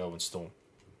bench for the Melbourne Storm.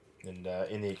 And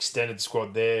in the extended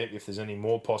squad there, if there's any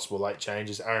more possible late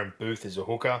changes, Aaron Booth is a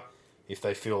hooker. If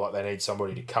they feel like they need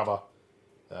somebody to cover,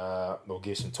 or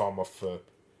give some time off for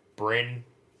Bren.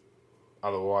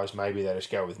 Otherwise, maybe they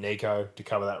just go with Nico to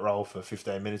cover that role for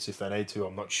 15 minutes if they need to.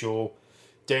 I'm not sure.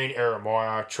 Dean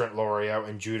Eremaya, Trent Lorio,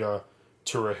 and Judah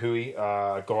Turahui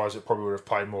are guys that probably would have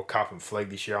played more cup and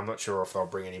flag this year. I'm not sure if they'll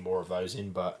bring any more of those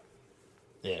in, but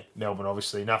yeah, Melbourne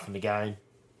obviously nothing to gain,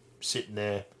 sitting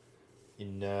there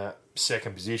in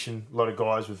second position. A lot of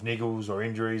guys with niggles or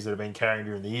injuries that have been carrying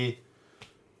during the year.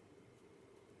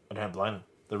 I don't blame them.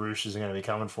 The Roosters are going to be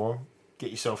coming for them.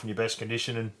 Get yourself in your best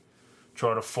condition and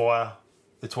try to fire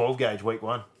the 12 gauge week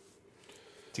 1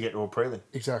 to get to a prelim.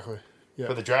 Exactly. Yeah.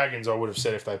 For the Dragons, I would have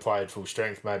said if they played full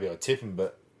strength, maybe I'd tip them,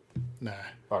 but Nah.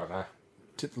 I don't know.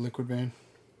 Tip the liquid man.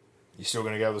 You still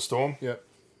going to go with the Storm? Yep.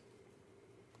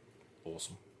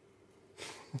 Awesome.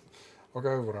 I'll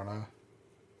go with what I know.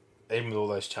 Even with all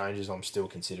those changes, I'm still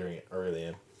considering it. I really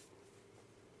am.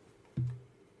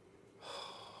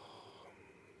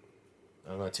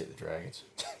 I'm going to tip the Dragons.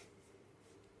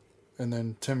 And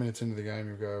then 10 minutes into the game,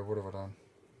 you go, what have I done?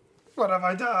 What have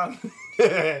I done?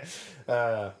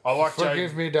 I like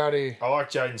Forgive me, Daddy. I like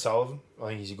Jaden Sullivan. I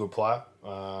think he's a good player.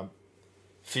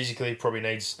 Physically, probably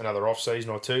needs another off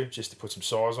season or two just to put some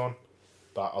size on.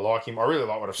 But I like him. I really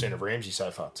like what I've seen of Ramsey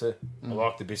so far too. I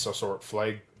like the bits I saw at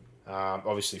Flegg.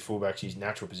 Obviously, fullback's his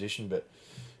natural position, but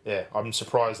yeah, I'm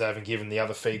surprised they haven't given the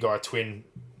other Fee guy twin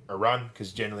a run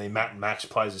because generally Matt and Max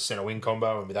plays a centre wing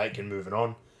combo, and with Aitken moving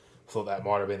on, I thought that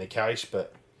might have been the case.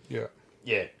 But yeah,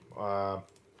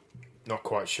 not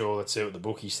quite sure. Let's see what the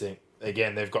bookies think.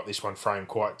 Again, they've got this one framed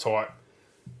quite tight.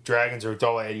 Dragons are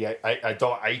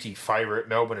 $1.80 favourite.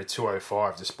 Melbourne are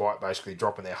 $2.05, despite basically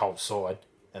dropping their whole side,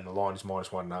 and the line is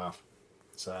 -1.5.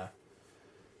 So,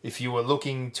 if you were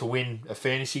looking to win a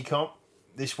fantasy comp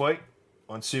this week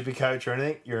on Supercoach or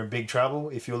anything, you're in big trouble.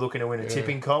 If you're looking to win a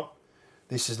tipping comp,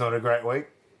 this is not a great week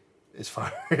as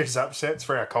far as upsets.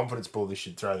 For our confidence pool, this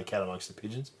should throw the cat amongst the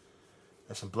pigeons.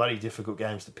 There's some bloody difficult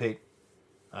games to pick.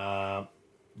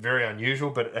 Very unusual,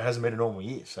 but it hasn't been a normal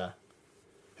year, so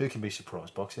who can be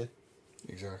surprised, Boxhead?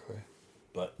 Exactly.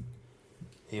 But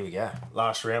here we go.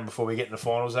 Last round before we get into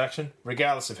finals action.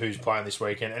 Regardless of who's playing this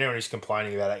weekend, anyone who's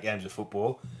complaining about 8 games of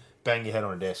football, bang your head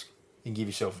on a desk and give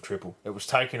yourself a triple. It was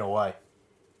taken away.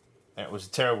 And it was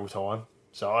a terrible time,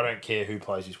 so I don't care who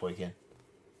plays this weekend.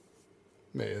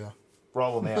 Me either.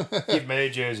 Roll them out. Give me a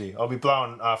jersey. I'll be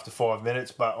blowing after 5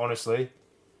 minutes, but honestly,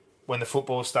 when the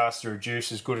football starts to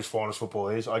reduce as good as finals football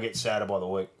is, I get sadder by the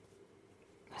week.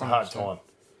 It's a hard 100%. time.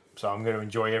 So I'm going to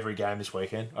enjoy every game this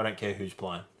weekend. I don't care who's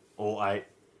playing. All 8.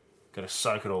 Got to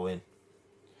soak it all in.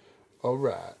 All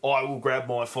right. I will grab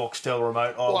my Foxtel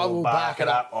remote. I will back it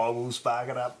up. I will spark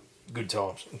it up. Good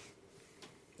times.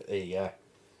 There you go.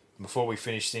 Before we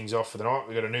finish things off for the night,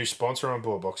 we've got a new sponsor on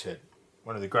board, Boxhead.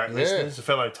 One of the great listeners, a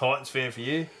fellow Titans fan for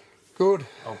you. Good.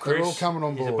 Oh, Chris, they're all coming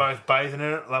on board. You're both bathing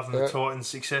in it, loving the Titans'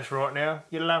 success right now.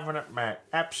 You're loving it, mate.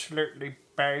 Absolutely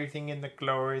bathing in the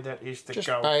glory that is the Just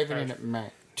Gold bathing Coast in it,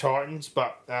 mate. Titans.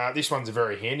 But this one's a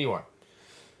very handy one.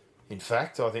 In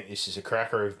fact, I think this is a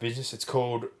cracker of business. It's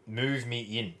called Move Me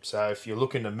In. So if you're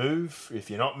looking to move, if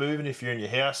you're not moving, if you're in your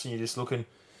house and you're just looking,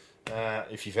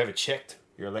 if you've ever checked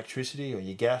your electricity or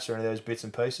your gas or any of those bits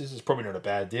and pieces, it's probably not a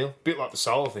bad deal. Bit like the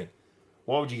solar thing.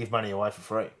 Why would you give money away for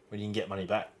free when you can get money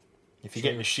back? If you're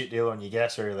getting a shit deal on your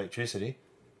gas or your electricity,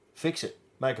 fix it.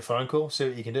 Make a phone call, see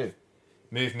what you can do.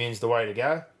 Move Me In's the way to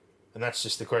go. And that's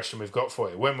just the question we've got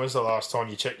for you. When was the last time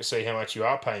you checked to see how much you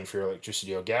are paying for your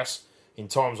electricity or gas? In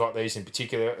times like these in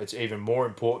particular, it's even more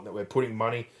important that we're putting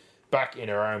money back in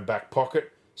our own back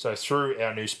pocket. So through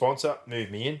our new sponsor, Move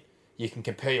Me In, you can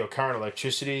compare your current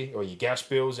electricity or your gas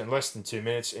bills in less than 2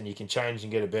 minutes, and you can change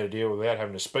and get a better deal without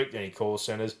having to speak to any call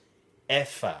centres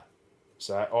ever.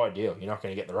 So ideal. You're not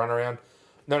going to get the runaround.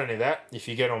 Not only that, if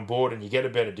you get on board and you get a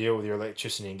better deal with your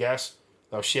electricity and gas,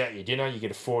 they'll shout your dinner. You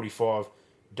get a $45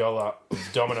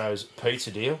 Domino's pizza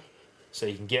deal. So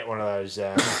you can get one of those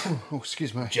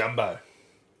excuse me. jumbo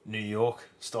New York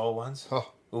style ones.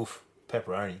 Oh. Oof,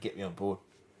 pepperoni, get me on board.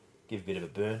 Give a bit of a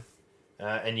burn.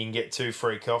 And you can get 2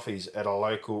 free coffees at a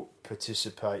local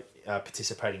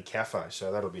participating cafe.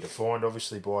 So that'll be defined,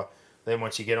 obviously, by them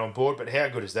once you get on board. But how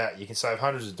good is that? You can save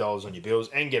hundreds of dollars on your bills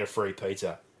and get a free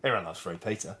pizza. Everyone loves free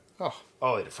pizza. Oh.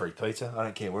 I'll eat a free pizza. I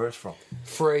don't care where it's from.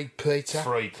 Free pizza.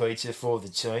 Free pizza for the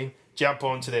team. Jump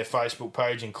onto their Facebook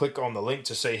page and click on the link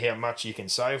to see how much you can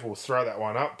save. We'll throw that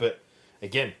one up. But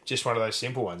again, just one of those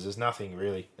simple ones. There's nothing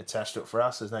really attached to it for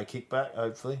us. There's no kickback,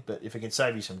 hopefully. But if it can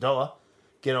save you some dollar,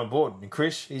 get on board. And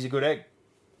Chris, he's a good egg.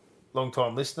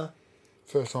 Long-time listener.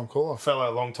 First time caller.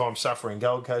 Fellow long-time suffering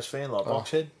Gold Coast fan like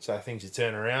Boxhead. So things are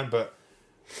turning around. But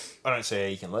I don't see how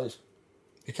you can lose.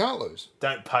 You can't lose.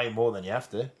 Don't pay more than you have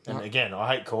to. And No. again,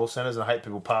 I hate call centres and I hate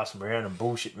people passing around and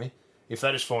bullshit me. If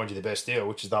they just find you the best deal,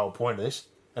 which is the whole point of this,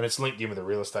 and it's linked in with a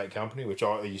real estate company, which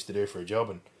I used to do for a job,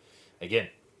 and again,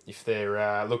 if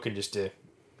they're looking just to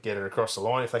get it across the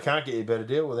line, if they can't get you a better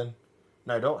deal, well then,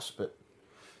 no dice. But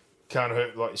can't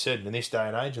hurt, like you said, in this day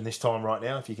and age and this time right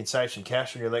now, if you can save some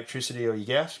cash on your electricity or your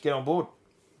gas, get on board.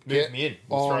 Move me in.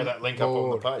 We'll throw that link up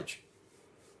on the page.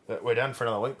 But we're done for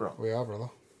another week, bro. We are, brother.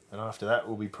 And after that,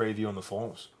 we'll be previewing the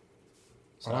finals.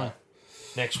 So, I know.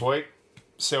 next week,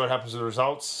 see what happens with the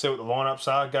results, see what the lineups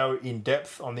are, go in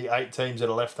depth on the 8 teams that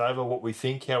are left over, what we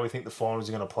think, how we think the finals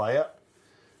are going to play out.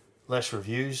 Less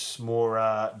reviews,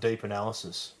 more deep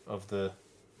analysis of the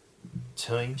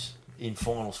teams in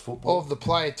finals football. Of the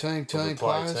player team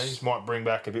players. Teams. Might bring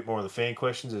back a bit more of the fan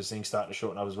questions as things start to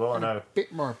shorten up as well. I know. A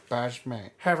bit more buzz,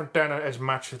 mate. Haven't done as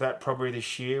much of that probably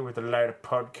this year with a load of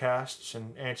podcasts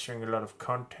and answering a lot of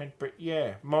content. But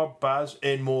yeah, more buzz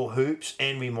and more hoops.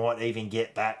 And we might even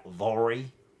get back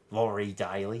Laurie Laurie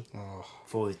Daly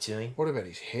for the team. What about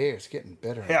his hair? It's getting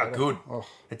better. How better. good. Oh,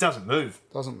 It doesn't move.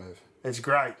 doesn't move. It's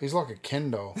great. He's like a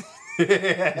Ken doll. How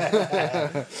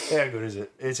good is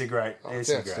it? It's a great.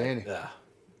 It's outstanding.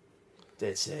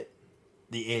 That's it.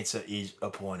 The answer is a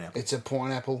pineapple. It's a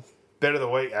pineapple. Bet of the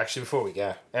week, actually, before we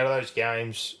go. Out of those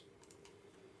games,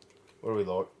 what do we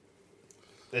like?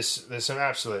 There's some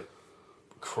absolute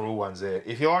cruel ones there.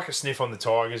 If you like a sniff on the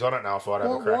Tigers, I don't know if I'd have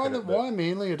a crack at it. Why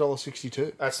Manly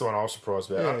 $1.62? That's the one I was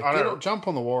surprised about. Yeah, I know, jump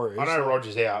on the Warriors. I know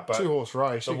Rogers out, but 2-horse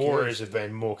race. the Warriors have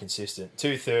been more consistent.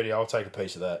 230, I'll take a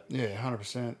piece of that. Yeah,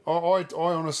 100%.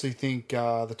 I honestly think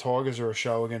the Tigers are a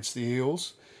show against the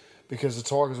Eels because the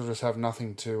Tigers will just have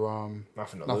nothing to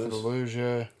lose.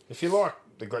 Yeah. If you like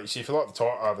the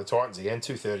Titans again,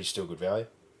 230 is still good value.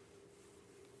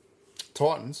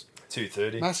 Titans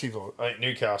 230, massive. I think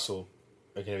Newcastle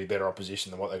are going to be better opposition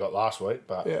than what they got last week.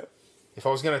 But Yeah. if I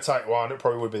was going to take one, it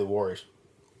probably would be the Warriors.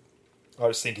 I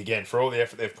just think, again, for all the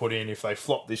effort they've put in, if they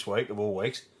flop this week, of all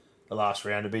weeks, the last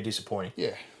round would be disappointing.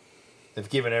 Yeah. They've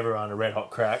given everyone a red-hot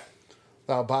crack.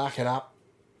 They'll bark it up.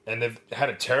 And they've had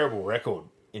a terrible record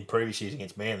in previous years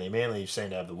against Manly. Manly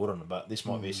seem to have the wood on them, but this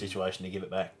might be a situation to give it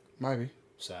back. Maybe.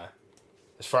 So,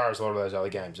 as far as a lot of those other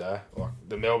games are, like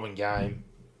the Melbourne game,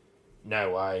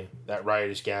 no way. That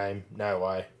Raiders game, no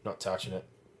way. Not touching it.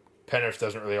 Penrith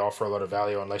doesn't really offer a lot of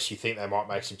value unless you think they might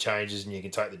make some changes and you can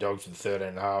take the Dogs with the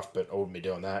 13.5, but I wouldn't be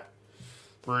doing that.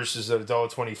 Roosters at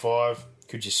 $1.25.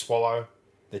 Could you swallow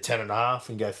the 10.5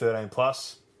 and go 13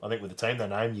 plus? I think with the team they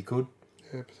named, you could.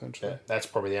 Yeah, potentially. Yeah, that's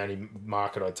probably the only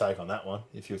market I'd take on that one.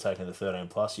 If you're taking the 13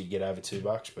 plus, you'd get over $2.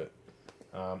 But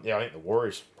I think the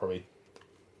Warriors probably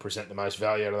present the most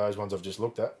value out of those ones I've just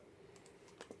looked at.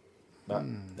 But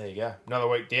there you go. Another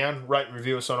week down. Rate and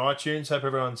review us on iTunes. Hope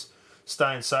everyone's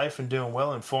staying safe and doing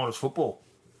well in finals football.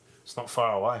 It's not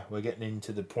far away. We're getting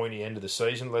into the pointy end of the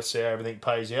season. Let's see how everything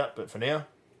pays out. But for now,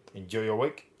 enjoy your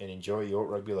week and enjoy your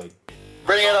rugby league.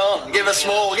 Bring it on. Give us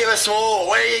more. Give us more.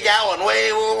 Where are you going?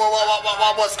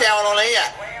 What's going on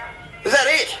here? Is that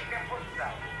it?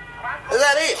 Is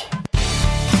that it?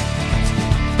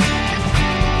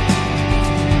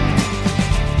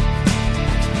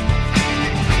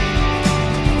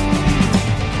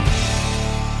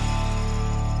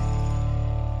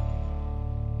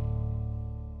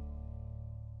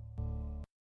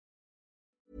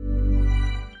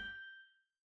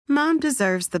 Mom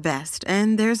deserves the best,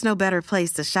 and there's no better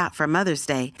place to shop for Mother's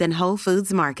Day than Whole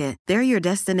Foods Market. They're your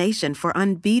destination for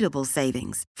unbeatable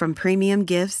savings, from premium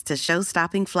gifts to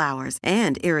show-stopping flowers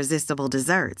and irresistible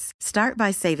desserts. Start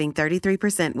by saving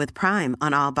 33% with Prime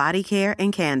on all body care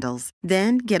and candles.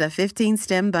 Then get a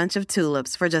 15-stem bunch of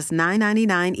tulips for just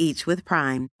 $9.99 each with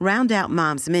Prime. Round out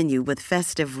Mom's menu with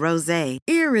festive rosé,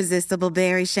 irresistible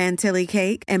berry chantilly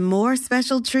cake, and more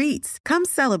special treats. Come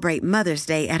celebrate Mother's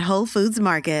Day at Whole Foods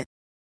Market.